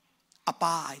อาป้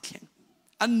าไอเทียง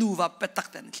อนุว่าเป็ดตัก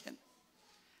เต็นเทียน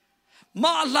ม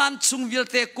าลันชุงวิล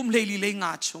เตกุมเลลีเลง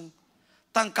าชุง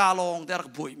ตั้งกาลองเดรัก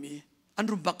บอยมีอัน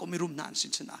รุมบักก็มีรุมนานสิ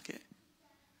นชนะเก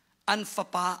อันฟ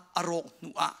ปาอารมณ์นั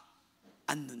ว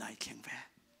อันนุนไอเทียงเว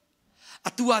อ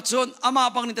ตัวจนอามา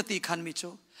บังนิตติขันมิโจ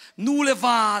นูเลว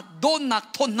าโดนนัก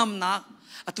ทนนำนัก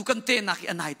อตุกันเตนัก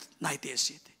อันไหนเต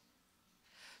สิต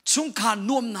ชุงขาน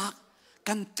นวมนัก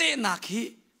กันเตนักฮี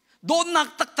โดนนัก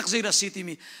ตักเจรสิติ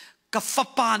มีกับฟ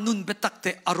ปานุนเบตักเต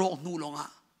อารมณ์นูลงอ่ะ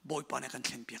บอยปานกันเ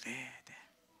ข็มเปียกเต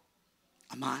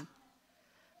อามัน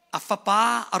อาฟปา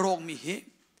อารมณ์มีเฮ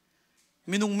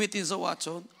มินุงมิตินสวัส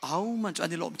ดิ์เอามันจะอัน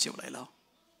นี้ลมเจียวไรแล้ว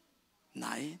ไหน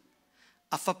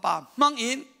อาฟปามัง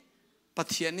อินปะ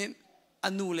เทียนินอ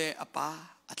นุเลอปา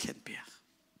อัเทียนเปียก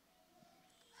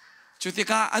จุดที่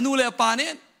กาอนุเลอปานิ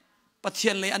นปะเที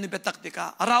ยนเลยอันนี้เบตักติกา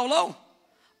เราเล่า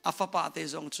อาฟปาเต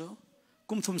จงจู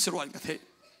กุมทุมสิรวันกันเถอะ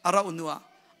เราอุนัว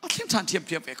อัเทียนทันเทียมเ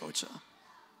พียบเอกจู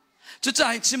จะใจ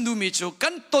ชิมดูมีจูกั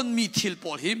นต้นมีทิลป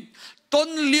อลหิมต้น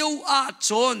เลี้ยวอา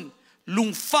จนลุง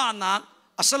ฟ้านัก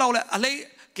อาศัยเราเลยอะไร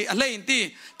เกี่ยอะไรอินที่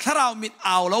ถ้าเรามีเอ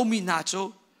าเรามีนาจู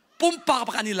ปุ่มปากป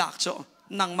ากอันนี้หลักจู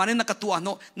นังมันนี่นักตัวโน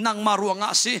นังมารวง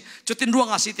อาศิจุดที่รวง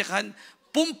อาศิที่ขัน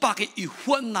ปุ่มปากอี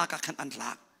หัวนักขันอันห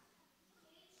ลัก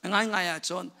ง่ายๆจ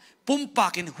นปุ่มปา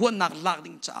กอินหัวนักหลัก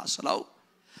ดิ่งจ้าสลาว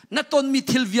นัดต้นมี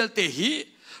ทิลวิลเตหี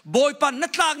บอยปันนั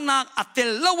ดหลักนักอัตเต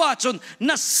ลละว่าจน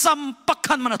นัดสัมปัก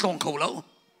ขันมันตรงเขาแล้ว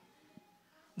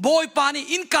บอยปานี่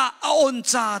อินกาอาอน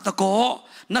จ้าตะโก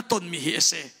นัดต้นมีเฮเ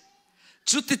ซ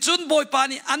จุดที่จุนบอยปา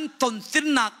นี่อันต้นติน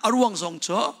นักอรวงทรงโจ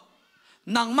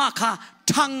นังมาค่ะ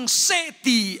ทั้งเส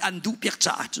ตีอันดูเปียก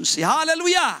จ่าจุนสิฮาเลลู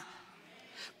ยา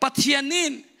ปะเทียนิ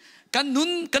นกันนุน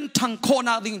กันทั้งโคน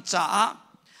าดิงจ่า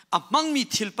อามังมี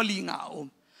ทิลปลิงเอา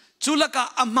จุลกะ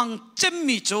อามังเจม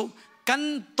มีโจกัน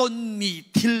ต้นมี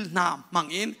ทิลนามัง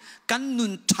อินกันนุ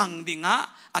นทั้งดิงะ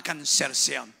อากันเซลเ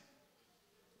ซียม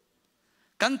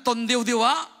กันต้นเดียวเดียว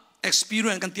ะ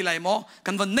experience กันที่ไรโม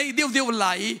กันวันในเดียวเดียวไหล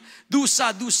ดู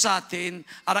ซาเทน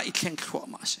อะไรอีกแข่งขัว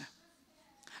มาเสีย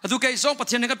ดูแกส่งประเ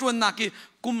ทศนี้ก็ตัวนัก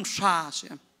กุมชาเสี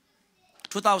ย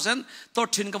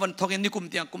2013ก็วันทองนี่กุม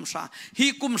เตียงกุมชาฮี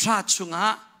กุมชาชุงะ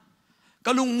ก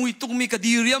ะลุงมุยตุกมีกะ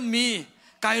ดีเรียมมี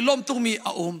ไก่ล้มตุกมีอ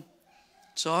าอม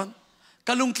จอนก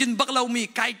ะลุงกินบักเรามี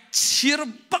ไก่ชีร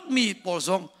บักมีปอซ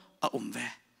องอาอมเว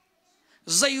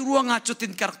ใจรัวงาจุติ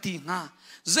นกักตีงา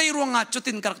ใจรัวงาจุ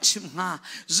ตินกักชิมงา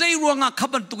ใจรัวงาขั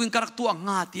บันตุกินกักตัวง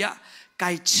าเตียไก่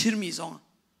ชีรมีซอง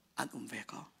อันอมเว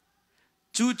ก็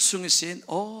จุดสุงเซนโ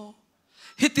อ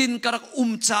ฮิตินกระ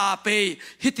จ่าเปย์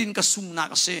ฮิตินกระสุงนั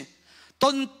กเสต้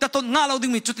นกระต้นงาเราดึ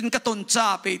งมีจุดตินกระต้นจ่า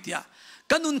เปย์เดีย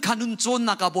กันนุนขานุนโจน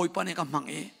นักบอยปานเอกมัง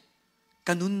เอ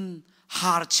กันนุนห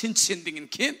าร์ชินดิ่ง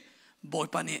กินบอย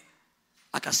ปานเอ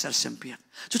อากาศเซลเซมเปีย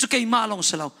จุดเกี่ยมาลงเ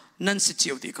สลานั่นสิเจี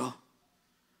ยวดีก็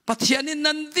ปัทยานิ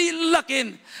นันดีลักเอง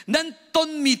นั่นต้น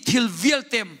มีทิลวิล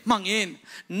เต็มมังเอง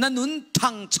นั่นนุนทา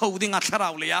งโชว์ดิ่งอัตรา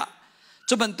วเลยอะจ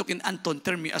ะบรรทุกินอันต้นเท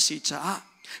อร์มีอาศิจ้า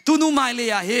ตูนูไม่เลย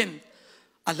อะเห็น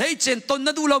อะไรเช่นต้น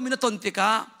นั่นดูเรามีนั่นต้นติกา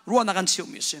รัวนักการเชี่ยว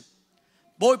มิเชน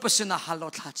บอยพัศนาฮัลโหล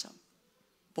ท่าจ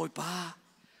ำบอยป้า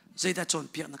ใจได้จน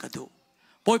เปียกนักดู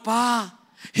บอยป้า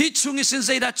ฮิตชุงอิสินใจ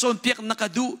ได้จนเปียกนัก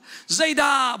ดูใจไ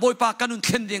ด้บอยป้ากันุนเ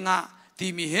ข็นดิ่งอ่ะที่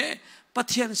มีเหปั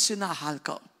ทยันสินาฮัล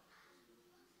ก็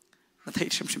นั่นให้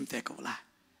ชิมเตะก็ว่า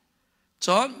จ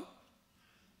น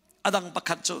อดังปัก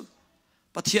ขัดจน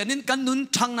ปัทยันนินกันนุน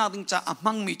ทางนาดิงจ้าอา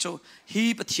มังมีโจฮี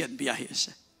ปัทยันเบียเฮเส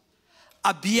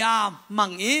อาเบียมั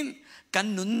งอินกัน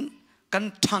นุนกัน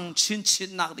ทางชิ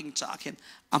นนาดิงจ้าเข็น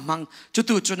อามังจุด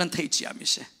ตัวจุดนั้นเทียมิ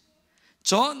เส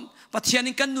จนปัทยัน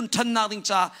นินกันนุนทันนาดิง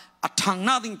จ้าอาทางน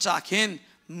าดิงจ้าเข็น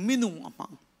มินุงอามั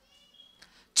ง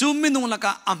จูมินุงละก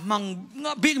ะอามัง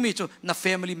บิ๊กมีโจน่า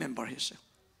family member เฮเส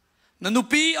น่านุ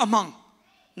ปีอามัง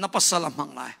น่าปัสสาวะอามัง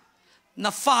ไลน่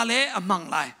าฟาเลอามัง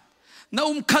ไลน้า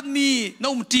ขัดมีน้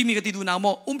าทีมีกติดูน้าโม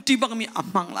ทีบักมีอา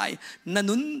มังไลนั่น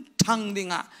นุนทางดิ่ง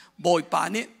อ่ะบอยปา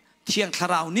นี่เที่ยงค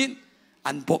ราวนี้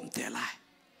อันบ่มเตลัย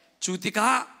จุดที่ก้า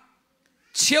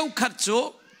เชี่ยวขัดโจ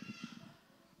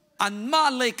อันมา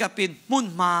เลยกับเป็นมุน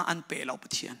มาอันเปเราปะ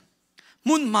เทียน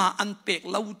มุนมาอันเปก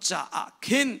เราจะอา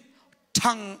ขินท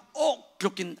างอกลุ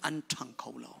กินอันทางเขา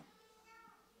เรา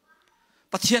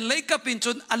ปะเทียนเลยกับเป็นจ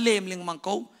นอเลมเลียงมังเข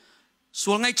าส่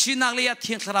วนไงชีนักเลยเ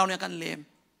ทียงเราเนี่ยกันเลม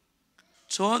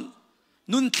จน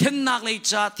นุนเข็นนักเลย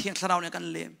จะเทียงเราเนี่ยกัน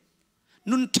เลม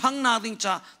นุนทั้งนาดิงจ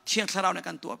ะเทียงเราในก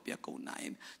ารตัวเปียกกูนาย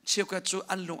เชื่อกันจู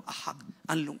อันลงอาหัก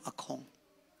อันลงอาคง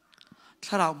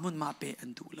ถ้าเรามุนมาเปอั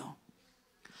นดูเรา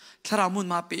ถ้าเรามุน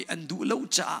มาเปอันดูเรา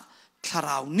จะถ้าเร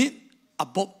านิดอบ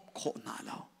บบโคนาเ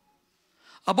รา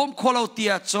อบบบโคเราเตี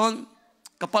ยจน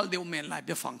กระเป๋าเดียวเมนไล่เ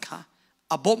บียฟังค่ะ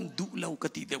อบบบดูเราก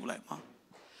ติเดียวไล่มา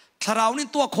ถ้าเรานี่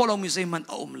ตัวโคเรามีใจมัน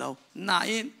อมเรานา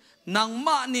ยนางม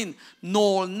านินโน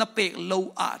ลนับเปกเรา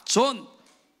อาจน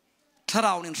ถ้าเร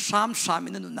าเนี่ยสาม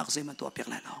นั่นนักใจมันตัวเปียก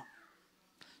ไหลเรา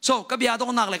ก็บียต้อ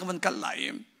งนักเลยกับมันกันไหล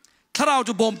ถ้าเราจ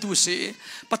ะบ่มดูสิ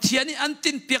ปะเทียนี่อัน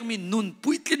ตินเปียกมีนุนปุ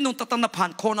ยตินนุนตัดนผ่าน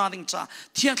โคนาดิงจ้า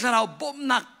เทียงถ้าเราบ่ม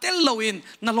นักเตลเราอิน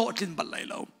นั่นโลดินบัลไหล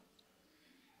เรา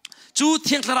จูเ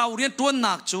ทียงถ้าเราเรียนตัว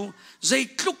นักจูใจ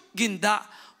คลุกกินดะ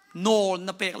โนล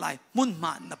นับเปียกไหลมุน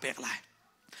มันนับเปียกไหล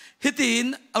ฮิติน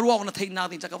อรวงนัทเทนัก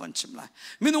ดิงจ้ากับวันชิมไหล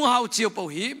มินุงหาวเจียวเปา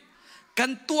หิมกั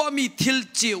นตัวมีทิล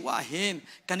จิวเห็น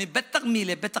กันนี่เบตักมีเ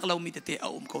ลยเบตักเรามีแต่เอา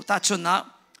เขาตาชนนะ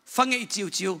ฟังไอ้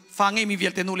จิวฟังไอ้มีเว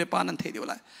ลเตนูเลยปานันเทเดียว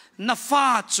เลยน่าฟ้า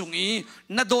จุงอี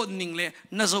น่าโดดนิ่งเลย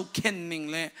น่าเจ้าเข็นนิ่ง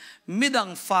เลยมิดัง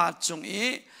ฟ้าจุงอี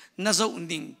น่าเจ้า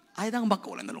นิ่งไอ้ดังบักโก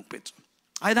เลยนั่นลงเป็ด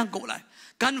ไอ้ดังโกเลย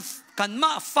กันม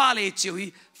าฟ้าเลยจิวอี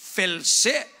เฟลเซ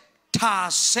ท่า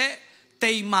เซเต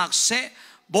ยมากเซ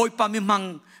บอยปามีมัง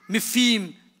มีฟิล์ม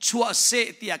ชัวเซ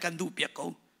ที่อากันดูเปียกเขา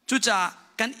จุจ้า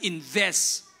กัน invest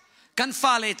กันฟ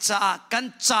าเลจากัน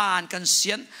จานกันเสี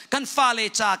ยนกันฟาเล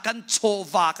จากันโช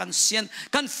วากันเสียน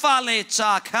กันฟาเลจ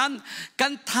ากั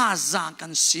นท่าจางกั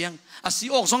นเสียงอาศัย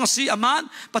ออกสองอาศัยอามัน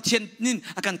ปะเทียนนิน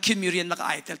อาการคิดมีเรียนลักไอ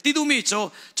เตลที่ดูมีโจ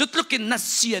จุดลุกินนัด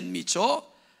เสียนมีโจ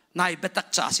นายเบตัก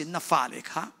จ่าสินนัฟาเล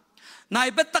ค่ะนาย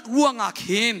เบตักร่วงอาเ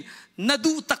ข็นนั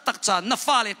ดูตักจ่านัฟ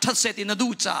าเลทัดเสตินัดู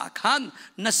จ่าขัน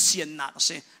นัดเสียนนักเส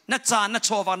นัดจานนัดโช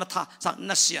วานัดท่าจาก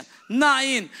นัดเสียนนาย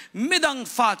ไม่ดัง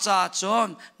ฟ้าจ่าจน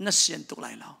นัดเสียนตุกไหล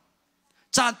เรา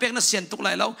จานเป็กนัดเสียนตุกไหล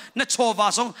เรานัดโชวา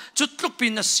สองจุดลุกปี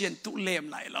นัดเสียนตุกเลม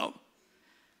ไหลเรา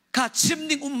ข้าชิม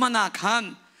นิ่งมานาขัน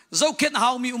เจ้าเข็นหา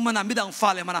วมีมานาไม่ดังฟ้า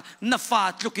เลยมานานัดฟ้า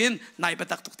ลุกินนายเบ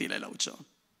ตักตุกตีไหลเราจน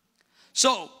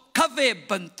ข้าเว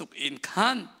บันตุกอินขั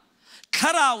นข้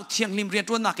าเราเทียงลิมเรียน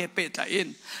ตัวนักเอเปตาอิน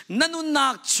นั่นนั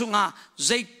กชุงาใจ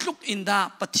คลุกอินดา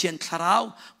ปะเทียนข้าเรา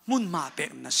มุนมาเป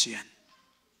กนัเซียน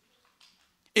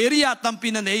เอริยาตัมปี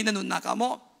นันเอนั่นนักอโม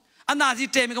อันนาซี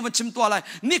เตมิก็มันชิมตัวอะไร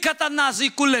นี่ขัดนาซี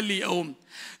กุลลีอม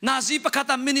นาซีปะขั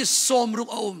ดมินิสอมรุก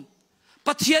อมป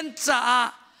ะเทียนจ้า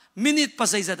มินิปะ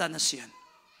ใจจะดานัเซียน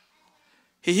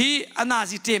ฮีอันนา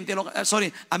ซีเตมเตลกันsorry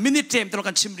a minuteเตมเตล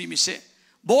กันชิมริมิเซ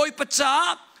บอยปะจ้า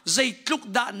ใจคลุก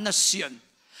ดานัเซียน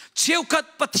เชี่ยวกัด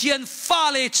ปะเทียนฟ้า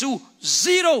เลจู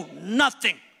zero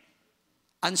nothing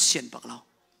อันเสียนปักเรา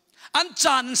อันจ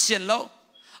านเสียนเ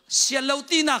รา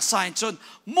ตีนักสายจน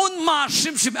มุนมาชิ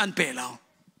มอันเปเรา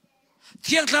เ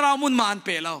ทียงทรามุนมาอันเป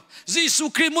เรายิสุ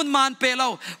คริมุนมาอันเปเรา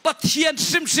ปะเทียน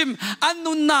ชิมอัน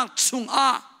นุนนักชุงอา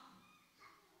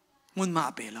มุนมา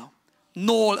เปเราโน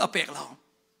ลอเปกเรา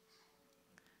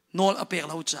โนลอเปก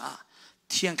เราจะ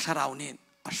เทียงทราเนี่ย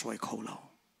อาช่วยเขาเรา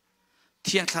เ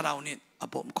ทียงทราเนี่ยอา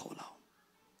บ่มเขาเรา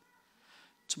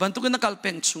จุบันตุกันนักการเ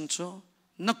ป็นชุงโจ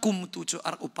นักกุมตุโจอา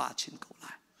รักอุปาชินเขาเล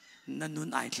ยนั่นนุ่น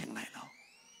ไอเทียงไหนเรา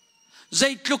ใจ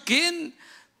คลุกิน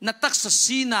นักตักษ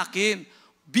สีนักิน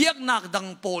เบียกนักดัง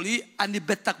โพลีอันนี้เบ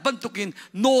ตักบันตุกิน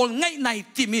โนลไงใน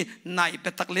ที่มีในเบ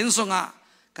ตักเลนส์งะ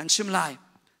กันชิมไล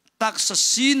ตักษ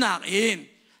สีนักเอง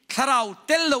ข้าเราเ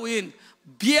ตลโลอิน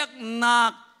เบียกนั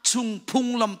กชุงพุง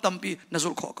ลำตัมปีนัจุ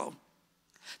ลขอเขา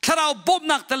ข้าเราบ่ม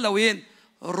นักเตลโลอิน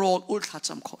โรดอุลทัดจ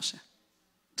ำข้อเส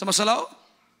จำมาสลาว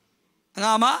ง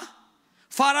ามา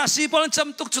ฟาราซีพลันจ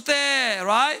ำตุกจุเต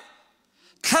right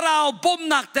ข้าเราบ่ม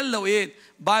นักเตลโลอิน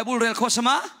ไบเบิลเรียนข้อสม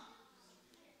า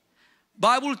ไบ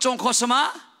เบิลจงข้อสมา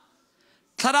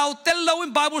ข้าเราเตลโลอิน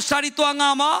ไบเบิลสาริตัวงา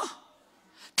มา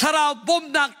ข้าเราบ่ม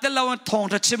นักเตลโลอินทอง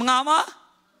ทัดชิมงามา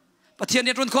ปะเทียนเน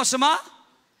ตุนข้อสมา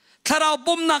ข้าเรา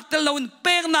บ่มนักเตลโลอินเป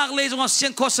กนักเลยจงเสีย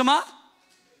นข้อสมา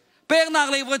เปกนัก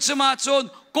เลยวันสมาจน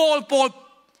โกลปอล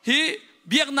ฮี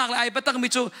เบียกนักเลยไอ้เบตักมิ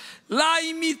จูลาย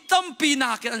มีตั้มปี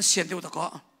นักอันเสียนเดียวตะก็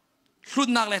สุด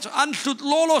นักเลยจูอันสุด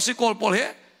โลโลสิโกลปอลเฮ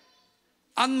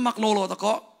อันมักโลโลตะ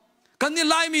ก็กันนี่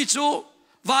ลายมีจู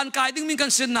วันกายดึงมีกั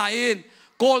นเสียนไหนเอง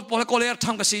โกลปอลโกลเลอร์ท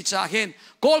ำกันสิจ้าเห็น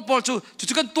โกลปอลจู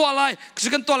กันตัวอะไรจู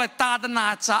กันตัวอะไรตาตนา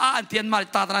จ้าอันเทียนมา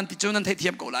ตาตนาติจูนั้นเที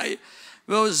ยมกูเลยเ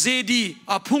วลเจดี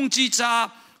พุ่งจีจ้า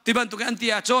ที่บันตุกันอันเที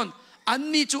ยจน อัน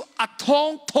นี้จูอัดท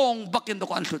องบักเก็นตะ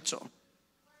กันหลุดจ้ะ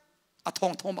อัดทอ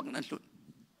งบักนั้นหลุด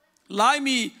หลาย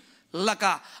มีละก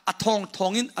ะอัดทอ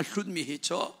งอินอัดหลุดมีเหตุ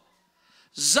จ้ะ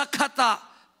ซักตา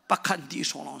ปักขันดี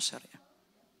สองน้องเสรี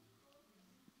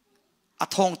อัด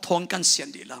ทองกันเสียน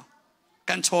ดีแล้ว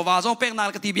กันโชว์ว่าจงเป็นนา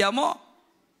กตีเบียมั้ง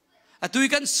อัดตุย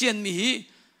กันเสียนมี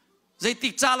ใจติ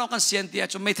ดจ้าเรากันเสียนเดีย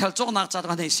จนไม่เท่าจงนักจ้า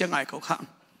กันให้เสียงไงเขาข้าง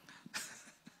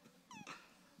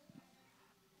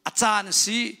อาจารย์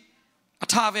สิอา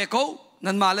ทาเวโก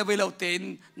นั่นมาเลยเวลาเต้น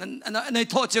นั่นใน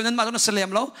โทษเจียวนั้นมาจนเสลียม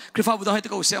แล้วคริฟ้าบุตรให้ตะ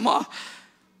กูเสียมั้ง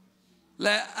แล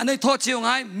ะอันในโทษเจียวไง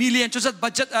มิเลียนจุดบั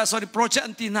ตเจ็ตsorry โปรเจกต์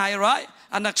อันที่ไหนไร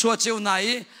อันนักชัวเจียวไหน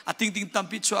อันติงตั้ม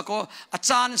ปิดชัวก็อา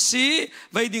จารย์สิ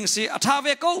เวดิ่งสิอาทาเว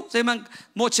โกใช่มั้ง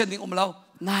โมเชนดิ่งเรา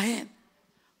ไหน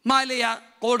ไม่เลยอะ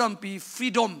โกลดัมปีฟรี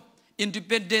ดอมอินดิเ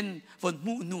พนเดนต์วัน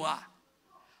มูนัว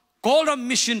โกลดัม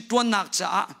มิชชั่นตัวนักจ้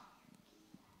า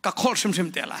ก็ขอชิม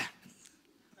เตะเลย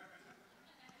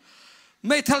ไ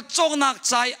ม่ทันจงนักใ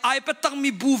จไอ้เป็ดตั้งมี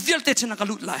บูวิลเตชนัก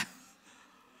ลุดเลย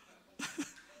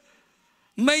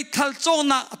ไม่ทันจง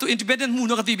นักตัวอินดิเพนเดนต์มู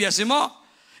นัวก็ตีเบียสิมั้ง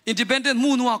อินดิเพนเดนต์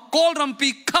มูนัวโกลดัมปี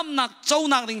คำนักเจ้า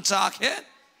นักดิ่งจ้าแค่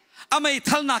อ่ะไม่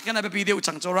ทันนักแค่ไหนไปปีเดียว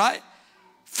จังจ้าไร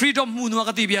ฟรีดอมมูนัว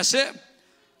ก็ตีเบียสิ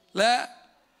และ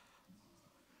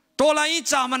ตัวไร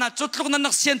จ้ามันจุดลูกนั้น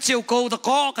นักเสียนเจียวกูตะ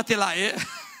ก้อกติไล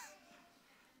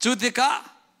จุดที่กะ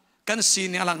กันสี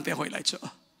เนี่ยลังเตะหอยไหลจ้ะ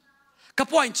กับ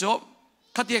พอยจ้ะ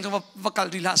ขัดยังกับวักกัล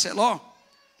ดีลาเสร็จแล้ว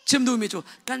ชิมดูมีจ้ะ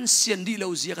กันเสียนดีเล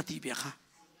วเสียกติเบียค่ะ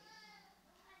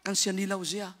กันเสียนดีเลว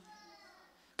เสีย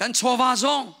กันโชวาซ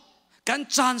องกัน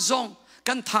จานซอง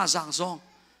กันท่าจางซอง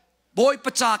บอยปร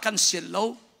ะจากันเสียนเลว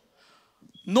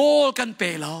โนกันเป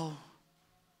เลว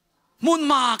มุน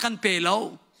มากันเปเลว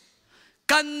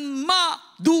กันมา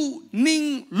ดูนิ่ง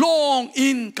ลงอิ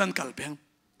นกันกัลเปียง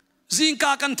จิงก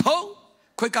ากันเท่า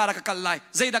คุยการักกัลไล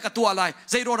ใจรักตัวไล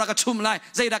ใจโรรักชุมไล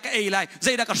ใจรักเอไลใจ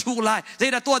รักชูไลใจ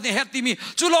รักตัวเนี่ยเฮติมี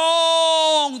จุล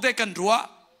งเตกันรัว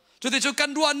จุดที่จุกั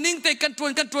นรัวนิ่งเตกันตรว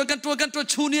น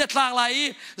ชูเนี่ยทางไล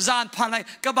จานพันไล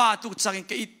กบาตุกจัง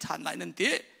กิดทันไลนั่นที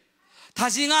ถ้า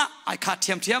จริงอ่ะไอ้ขาดเ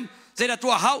ทียมใจรักตั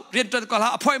วเขาเรียนตัวก็ละ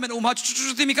อภัยมันมา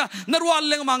จุดที่มีกันนรัว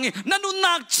เลี้ยงมังงี้นั่นนุ่น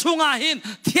นักชุงอาหิน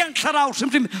เที่ยงคราวชิม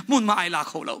มุนมาไอลา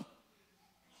เขาเรา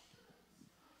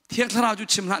เที่ยงคราวจุด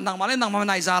ชิมละนางมาเล่นนางมา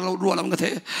ในจานเรารัวแล้วมันก็เท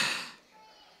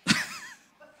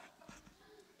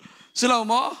สิเรา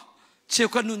หมอเชื่อ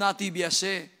กันนุนาตีเบียเซ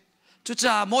จุดจ้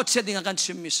าหมอเชื่อดิ่งกัน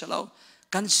ชิมมิสเรา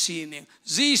กันสีเนี่ย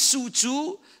จีสูจู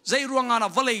ใจรวงงาน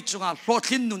วัลย์จงอาโล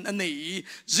ทินนุนอันนี้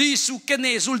จีสูเกเน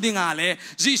ซุลดิ่งอาเล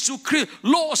จีสูคริ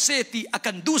โลเซตีอา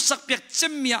กันดูสักเปียกชิ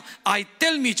มมีไอเท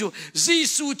ลมิจูจี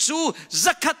สูจู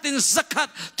ซักขัด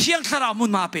เที่ยงคราวมุ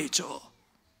นมาเปโจ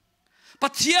ปะ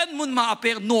เทียนมุนมาอเป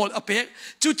กโนลอเปก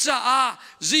จุดจ้า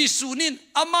จีสูนิน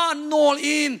อามาโนล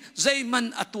อินใจมัน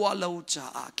อตัวเราจ้า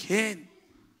เคน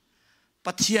ป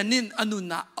ะเทียนินอนุ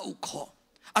นาอุโค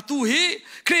อตุฮี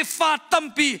คริฟาตัม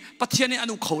ปีปะเทียนินอ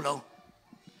นุโคเรา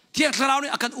เที่ยงคราวนี้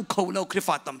อาการอุโคเราคริฟ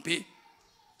าตัมปี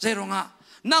ใจร้องอ่ะ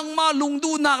นางมาลุง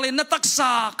ดูนางเลยนัตักษ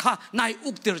าค่ะนาย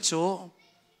อุกเตอร์โจ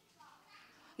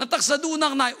นัตักษาดูนา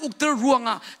งนายอุกเตอร์รวง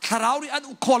อ่ะคราวนี้อัน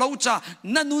อุโคเราจ้า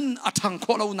นั่นนุนอัทังโค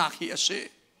เรานักเฮียเส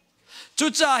จุ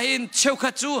ดจ้าเห็นเชื่อข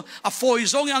จูอ่ะฟอย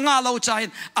ซงยังงาเราจ้าเห็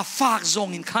นอ่ะฝากซง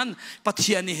อินขันปะเ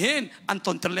ทียนิเห็นอันต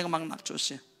นเตลงมังนักจูเส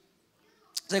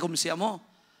ใจกุมเสียมั้ง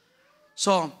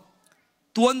so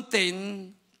ตัวเต็น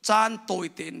จานตัว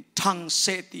เต็นทั้งเส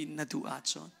ตินดูอา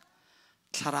จารย์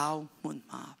คราวมุน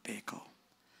มาเปก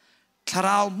คร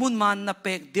าวมุนมานาเป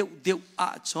กเดียวอา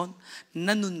จารย์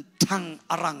นั่นนุนทั้ง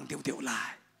อรังเดียวลา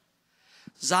ย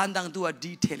จานดังตัว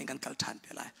ดีเทลกันกัลทันเป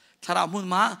ลายคราวมุน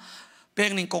มาเป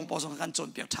กนิ่งกงปอสงกันจน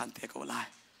เปียกทันเปกลาย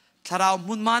คราว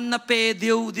มุนมานาเปเ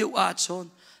ดียวอาจาร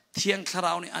ย์เที่ยงคร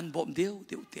าวนี้อันบ่มเดีย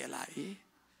วเตลาย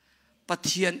ปะเ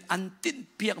ทียนอันติน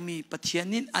เปียกมีปะเทียน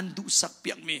นินอันดุสักเปี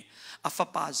ยกมีอาฟ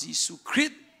ปาจิสุคริ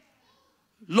ส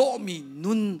โลมี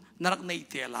นุนนรักใน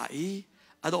เตลาย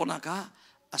อดอนักะ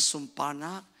อสุมปา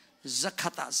นักซั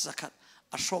ก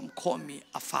อสมโคมี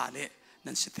อาฟาเล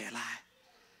นั่นสิเตลาย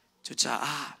จุจ้า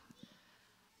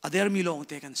อเดอร์มีลงเ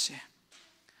ตกันเส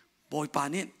บอยปา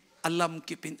นินอัลลัม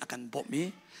กิปินอากันบ่มี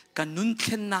กันนุนเ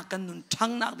ข็นนักกันนุนทั้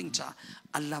งนักดิ่งจ้า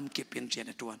อัลลัมกิปินเจ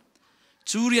นตัว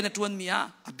จูเรียนตัวมี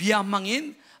อาบิยามังอิน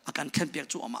อาการขันเปียก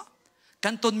จูอามากั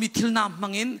นตนมีทิลนามั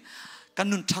งอินกัน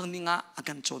นุนทางนิงาอาก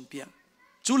ารโจนเปียก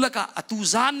จูละกะอตุ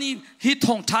จานีฮิท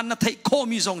องทานนัทไอโค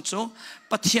มีจงโจ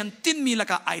ปะเทียนตินมีละ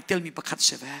กะไอเตลมีประคัดเส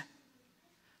ว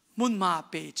มุนมา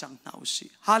เปจังนาอุสิ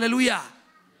ฮาเลลูยา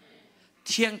เ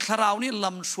ทียงคราวนี้ล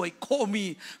ำสวยโคมี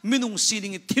มินุงซีนิ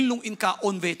งทิลลุงอินกาออ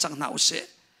นเวจังนาอุสิ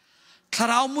ค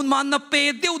ราวมุนมันนับเป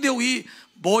เดียวอี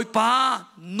บอยป้า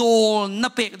โนนั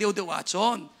บเปเดียวว่าจ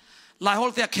นหลายคน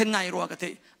เสียเข็นไงรัวกันที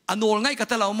อันโนไงกัน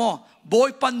แต่เราโม่บอย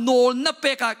ป้าโนนับเป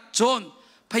กันจน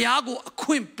พยากู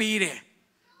คุยปีเร่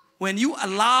when you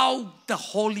allow the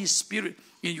Holy Spirit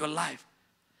in your life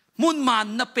มุนมัน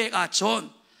นับเปกันจน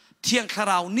เที่ยงค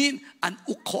ราวนี้อัน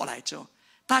อุกขอไหลจน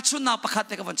ถ้าชุนนาประคัตเ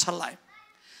อกวันฉลาย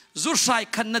จุดใส่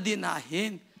ขันนดีนาเห็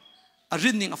นอ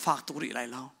รินนิงฝากตุรีไร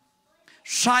แล้ว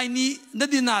ใส่นี้น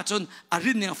ดีนาจนอ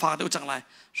รินนิงฝากเดียวจังไร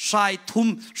ใส่ทุ่ม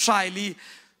ใส่ลี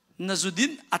นจุดิ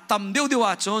นอัตมเดียว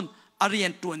จนอริยั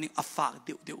นตัวนิงฝากเ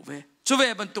ดียวเวช่ว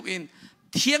ยบรรทุกอิน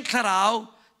เที่ยงคราว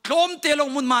กลมเตลง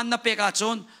มุนมันนับเปกาจ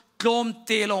นกลมเ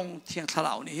ตลงเที่ยงคร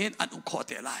าวนี้เห็นอันอุกขอเ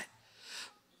ตลัย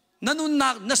นั่นนั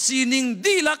กนสีนิง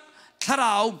ดีลักคร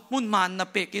าวมุนมันนับ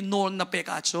เปกินโนนนับเปก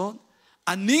าจน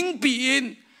อันนิงปีอิน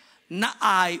น่าอ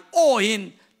ายโอหิน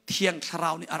เที่ยงครา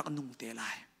วนี้อารักนุ่งเตลั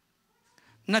ย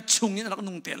น่าชุงนี้อารัก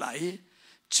นุ่งเตลัย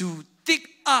จูติก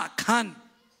อาคัน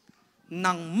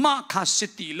นังมาคาส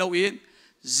ติเลวิน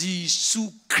ยิสุ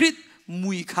คริส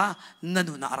มุยคานั่น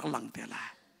น่าอารักลังเตลัย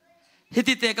เฮ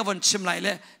ติเตกับวันชิมไลเ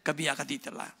ล่กับบิยากติเต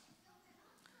ลัย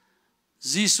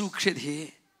ยิสุคริสเฮ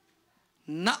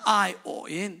น่าอายโอ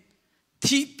หิน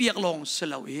ที่เปียกลงเส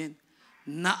ลวิน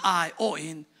น่าอายโอ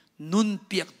หินนุนเ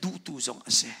ปียกดูตูจงอ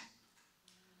าเซ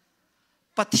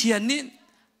ปัทยานิน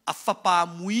อัฟปา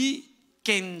มุยเก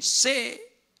นเซ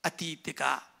อติติก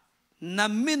านา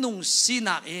มินุงสิ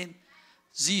นักเอง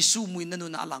ยิสุมุยนันนุ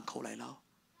นอาลังเขาไหลแล้ว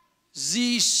ยิ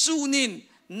สุนิน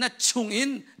นัดชงอิน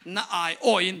น่าอายโอ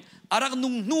อินอารักนุ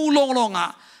งนูลงอ่ะ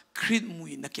คริสมุ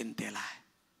ยนักเกนเตลัย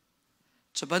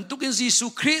จะบรรทุกอินยิสุ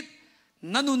คริส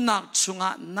นันนุนนักชงอ่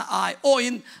ะน่าอายโออิ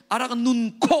นอารักนุน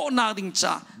โคนักดิ่งจ้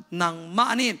านังมา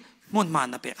นินมุนมา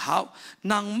นับเปกหาว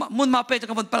นางมุนมาเปกจะ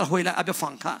กันเป็นหอยละอาเบฟั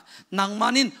งค่ะนางมา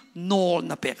นินโน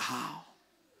นับเปกหาว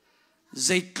ใจ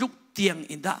ลุกเตียง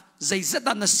อินดาใจเส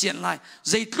ด็จนัเสียนไลใ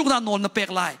จลุกนันโนนับเปก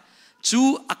ไลจู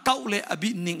อากาเลอบิ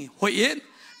นิงหอยเอ็น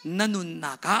นันุนน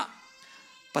ากะ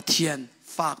ปะเทียน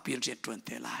ฝากปีเรียนตรวนเต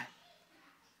ไล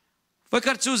เว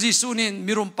กัดจูจิสุนิน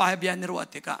มิรุมปาเฮบียนรัว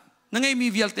เตกะนั่งไงมี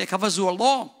วิลเตคาวาจูลโล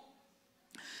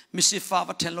มิสิฟ้า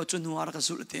วัดเทนโลจุนหัวรัก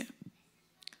สุลเต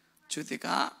จูเตก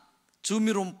ะจู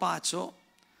มิรุมปาโจ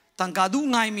ตั้งกาดู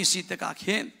ไงมีสิตกาเ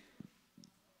ข็น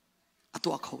อตั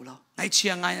วเขาแล้วไงเชี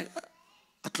ยงไง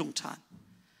อัตลุงชาน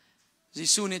จิ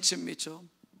สุนิชิมิโจ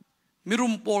มิรุ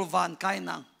มปอลวานไก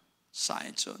นังสาย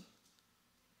จน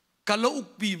กะโลอุก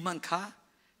บีมันค่ะ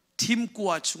ทิมกั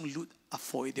วชุงลุดอฟ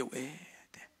อยเดียว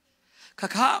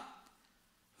ค่ะ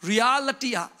reality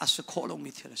อาศัยโคลง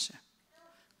มิเทลเส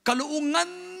กะโลอุงั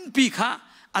นปีค่ะ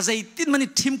อาศัยตินมัน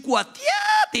ทิมกัวเตีย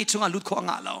เตชุงลุดขวา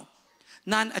งเรา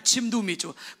นั่นอชิมดูมิจู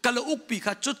กะโลอุกปีค่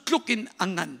ะจุดลุกินอัง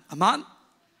งันอามัน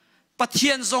ปะเที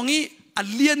ยนทรงนี้อ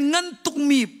เลียนงันตุก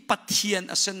มีปะเทียน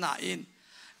อาศัยนาอิน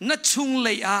นัดชุงเล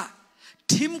ย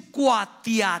ทิมกัวเ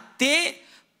ตียเต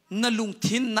นลุง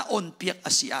ทินนอนเปียกอ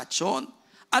าศัยจน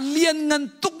อเลียนงัน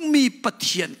ตุกมีปะเ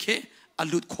ทียนเคอ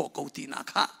ลุดโคกตีนา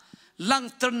ค่ะลัง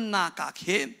ตรนากาเค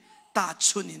นตา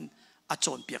ชุนินอาจ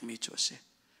นเปียกมีจูเส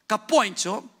กับปอยน์จ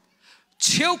บเ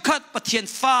ชี่ยวขัดปะเทียน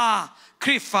ฟ้าค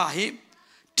ริฟ้าหิ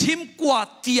ทิมกัว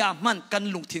เตียมันกัน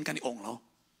ลุงทินกันองเรา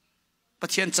ปะ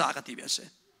เทียนจากติเบียเส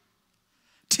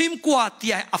ทิมกัวเตี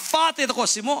ยอาฟ้าเตตะโก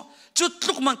สิโมจุด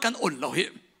ลุกมันกันองเราหิ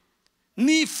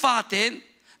นี่ฟ้าเตน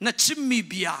นัชิมมี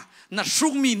เบียนัชุ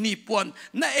กมีนิปวน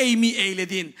นัเอมีเอเล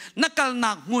ดินนักล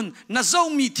นักมุนนัเจ้า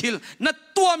มีทิลนั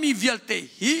ตัวมีเวลเต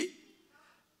ฮี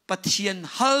ปะเทียน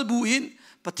ฮัลบูอิน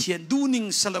ปะเทียนดูนิง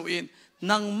สลาวิน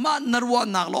นังมานรัว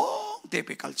นักลงเตเป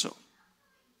กัลโจ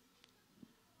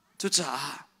ทุจ้า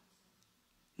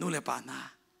นูเลปานา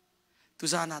ทุ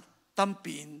จ้านาตั้ม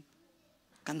ปีน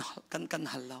กัน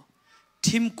ฮัลเรา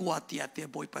ทิมกัวเตียเต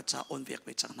บอยปัจจาอนเวกไป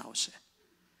จากนาวเส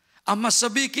อามาส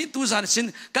บีกินทุจานสิน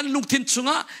กันลุงทินชุง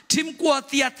ะทิมกัวเ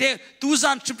ตียเตทุจ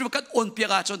านชิบกันอนเปีย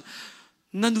กาจน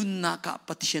นันุนนักป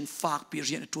ะเทียนฝากปีเ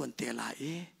รียนตวนเตลาย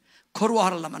ครัวฮา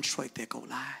ร์ลมันช่วยเตกเอา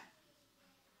ไล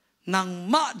นาง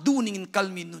มาดูนิงกัล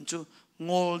มินุนจูง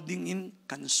อลดิงิน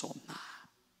กันสมนา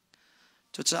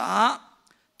จุจ้า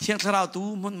เที่ยงคราวตู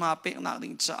มันมาเปกนักดิ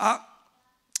งจ้า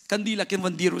กันดีละกันวั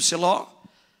นดีรุเสลอ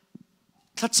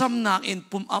ถ้าจำนักเอ็น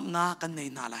ปุ่มอับนากันใน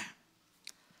นาไล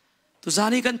ตุจา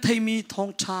นี่กันไทยมีทอง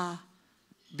ชา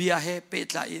เบียเฮเป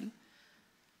ตลาอิน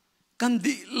กัน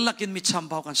ดีลักินมีชัม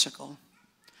พาวกันสักคน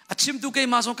อาชิมตุเกย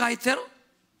มาสงกายเทอร์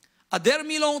อาเดอร์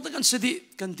มีลงตะกันสติ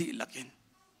กันดีลักิน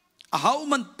อาหา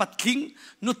มันปัดคิง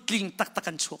นุดคิงตัก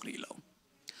กันชวกลีลง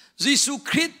ยิสุ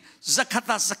คริสต์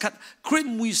zakatคริส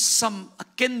ต์มุยซัมอา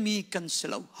เกนมีกันเส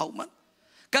ลาหามัน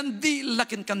กันดีลั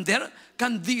กินกันเดอร์กั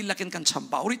นดีลักินกันชัม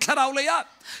บาวริทาราวเลย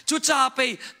จุจ้าไป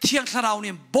เที่ยงทาราวเ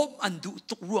นี่ยบ่มอันดู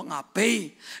ตุกรวงอาไป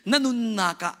นั่นนุนนั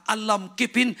กอัลลัมกิ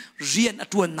ปินเรียนอ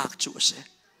ตัวนักจูเส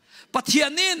ปะเทีย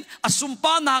นินอสุมป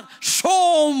านักช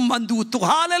มอันดูตุก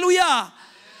ฮาเลลูยา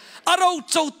อาเรา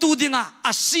เจ้าตูดิงอ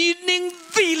าสีนิง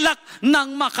วิลักนัง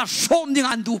มาคัชมดิง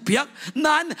อันดูเปียก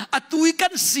นั้นอตุยกั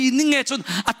นสีนิงเอจน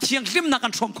อเทียงริมนักกั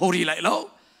นชมโครีไหลแล้ว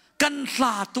กันล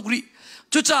าตุกรี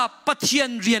จุจ้าปะเทียน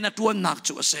เรียนอตัวนัก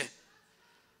จูเส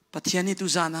ปะเทียนนี่ตุ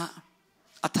จานะ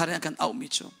อัธารกันเอามิ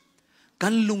จูกั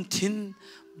นลุงทิน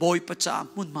บอยประจา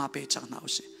มุนมาเปจังนาว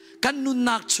สิกันนุน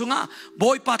นักชุงบ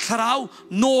อยปาทราว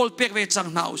โนลเปกเวจัง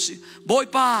นาวสิบอย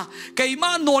ปาไก่ม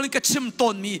าโนลิกชิมต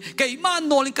นมีไก่มาโ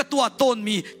นลิกตัวตน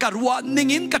มีกรัวนิ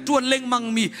งินกตัวเล็งมัง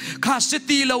มีข้าส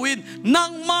ติลาวินนา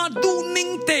งมาดูนิง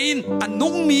เตอินอันน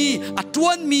งมีอัตว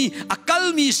นมีอักล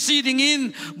มีสีดิงิน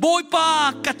บอยปา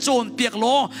กระโจนเปียกโล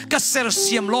กระเซรเ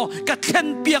ซียมโลกระเทน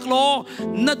เปียกโล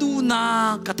นาดูนา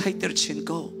กระไทเตอร์ชินโ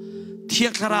กเทีย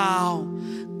งคราว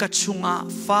กระชุงอา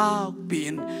ฟ้าปี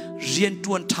นเรียนต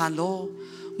วนทานโล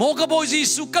โมกบอยจี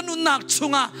สุกันนุนักชุ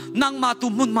งอานังมาตุ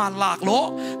มุนมาหลากโล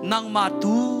นังมา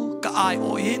ตุกะไอโอ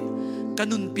อินกัน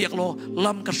นุนเปียกโลล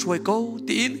ำกระช่วยกู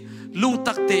ตีนลุง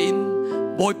ตักตีน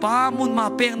บอยป้ามุนมา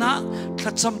เปียกนะขั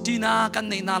ดจำจีนากัน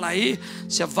ในนาไหล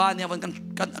เสียฟ้าเนี่ยวัน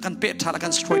กันเปียกทานกั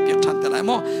นช่วยเปียกทานแต่ไรโ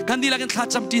มกันดีละกันขัด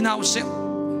จำจีนาอุเส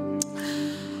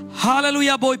ฮาเลลูย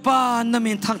าบอยป้านา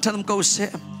มินทางทานกูเส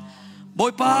บอ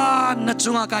ยป้านัดจุ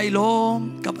งอาไกลลม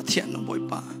กับเทียนบอย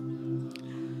ป้า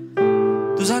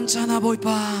ตุจันจานาบอย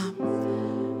ป้า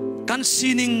กันซี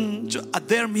นิงจูอเ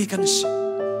ดอร์มีกันสิ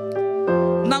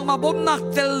นางมาบ่มนัก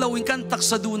เตลลวินกันตัก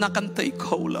สะดูนักกันเตยเข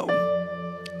าเลว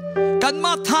กันม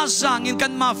าท่าจางินกั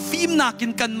นมาฟิมนักิ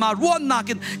นกันมาร้วนนั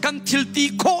กินกันทิลตี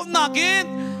โคนักิน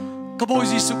กับบอย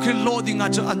ยิสุคริสโลดิงา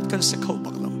จูอันกันเสกเขา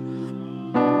บักเลว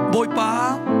บอยป้า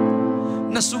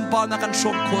นัสุมปานักันช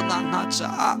มโคนังนาจ้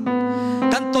า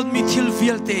กันตนมีทิลเวี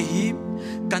ยลเตหิ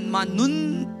กันมานุน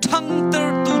ทั้งเตอ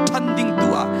ร์ตูทันดิ่งตั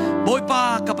วบอยป้า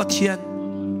กับเทียน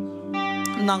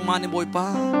นางมาในบอยป้า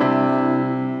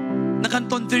นักัน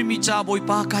ตนตรีมีจ้าบอย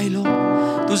ป้าไกลลง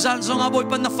ตุจันทรงอาบอย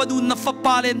ป้านัฟดูนัฟป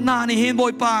าเลนาในเห็นบอ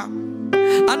ยป้า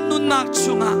อันนุนนัก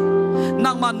ชุงาน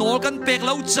างมาโนลกันเปกเ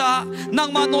ล่าจ้านาง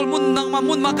มาโนลมุนนางมา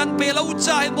มุนมากันเปกเล่า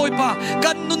จ้าเห็นบอยป้า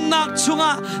กันนุนนักชุง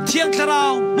าเที่ยงครา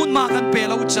วมุนมากันเปก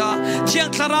เล่าจ้าเที่ยง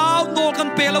คราวโนลกัน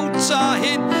เปกเล่าจ้าเ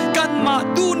ห็นกันมา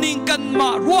ดูนิงกันมา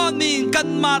รัวนิงกัน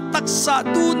มาตักษา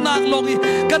ดูนักลง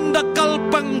กันดักกล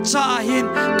ปังจ้าเห็น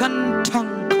กันทั้ง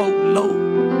เขาเล่า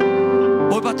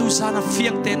บอยป้าตุจานะเฟีย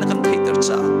งเตนกันไทเตอร์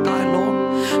จ้ากายลง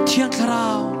เที่ยงครา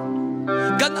ว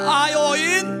กันอายโอ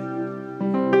อิน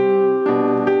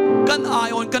กันอาย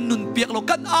โอนกันนุนเปียกโล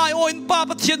กันอายโอนป้า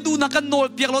ปะเทียนดูนะกันโนล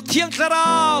เปียกโลเที่ยงคร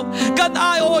าวกันอ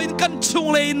ายโอนกันชุง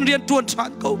เลนเรียนตวนชา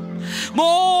นกูโม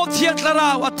เที่ยงครา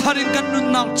วอัธรินกันนุน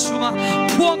นางชุง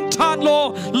พวงชานโล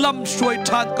ลำช่วยช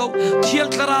านกูเที่ยง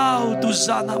คราวตุจ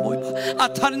านะบอยอั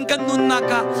ธรินกันนุนนั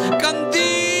กกันดี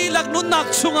ลักนุนนัก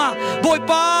ชุงบอย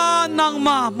ป้านางม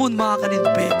ามุนมากันอิน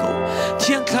เปกูเ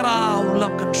ที่ยงคราวล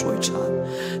ำกันช่วยชาน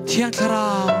เที่ยงคร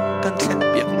าวกันเข็น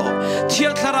เปียกโลเที่ย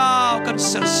งคราวกันเ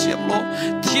สียเสียมโล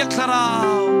เที่ยงครา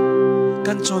ว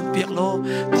กันโจนเปียกโล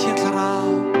เที่ยงคราว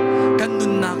กันนุ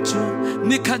นนักจู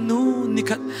นิคันนูนิ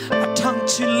คันทั้ง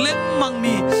ชิเล็กมัง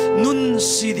มีนุน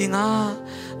สีดิงา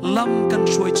ลำกัน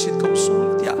ช่วยชิดเขาสูง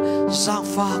เดียสร้าง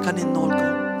ฟ้ากันอินโนลกู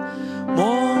โม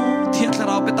เที่ยงค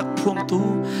ราวเบตักพวงตู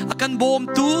อากันโบม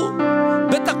ตู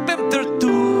เบตักเปมเตอร์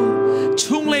ตู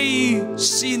ชุงเลย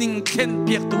สีนิงเข็นเ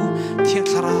ปียกตูเที่ยง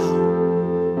คราว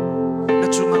นัด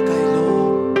จุมาไกลโล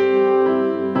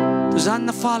ตุจันน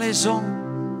าฟาเลซง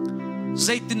ใจ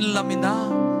ตินลามินา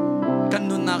กัน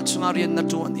นุนักจุงอาเรียนนัด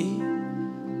จวนอี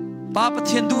ป้าปะเ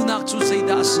ทียนดูนักจุใจ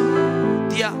ดัส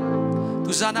เดีย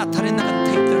ตุจันอาทารินนักเท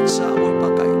เตอร์ซาโอยปะ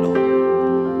ไกลโล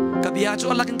กับยาจุ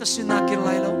อลักกันกสินากิไล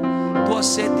โลตัว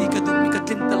เสดีกระดุมมีกระ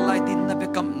ตินตะไลดินนับเบ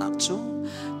กำนักจู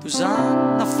ตุจาน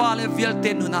นาฟาเลวิลเต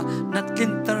นุนะนัดกิ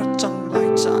นเตอร์จังไล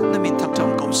จานามินทักจ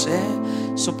ำเขาเส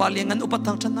สุปาเลียงันอุป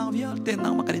ถังชนะวิลเตนั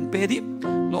งมากันอินเปดิ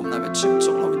ลมนาเวชิมจ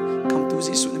งลมคำตุ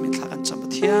จิสุนามินทักกันจำปะ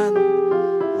เทียน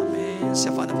อาเมนเสี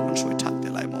ยฟ้านับมันช่วยทัก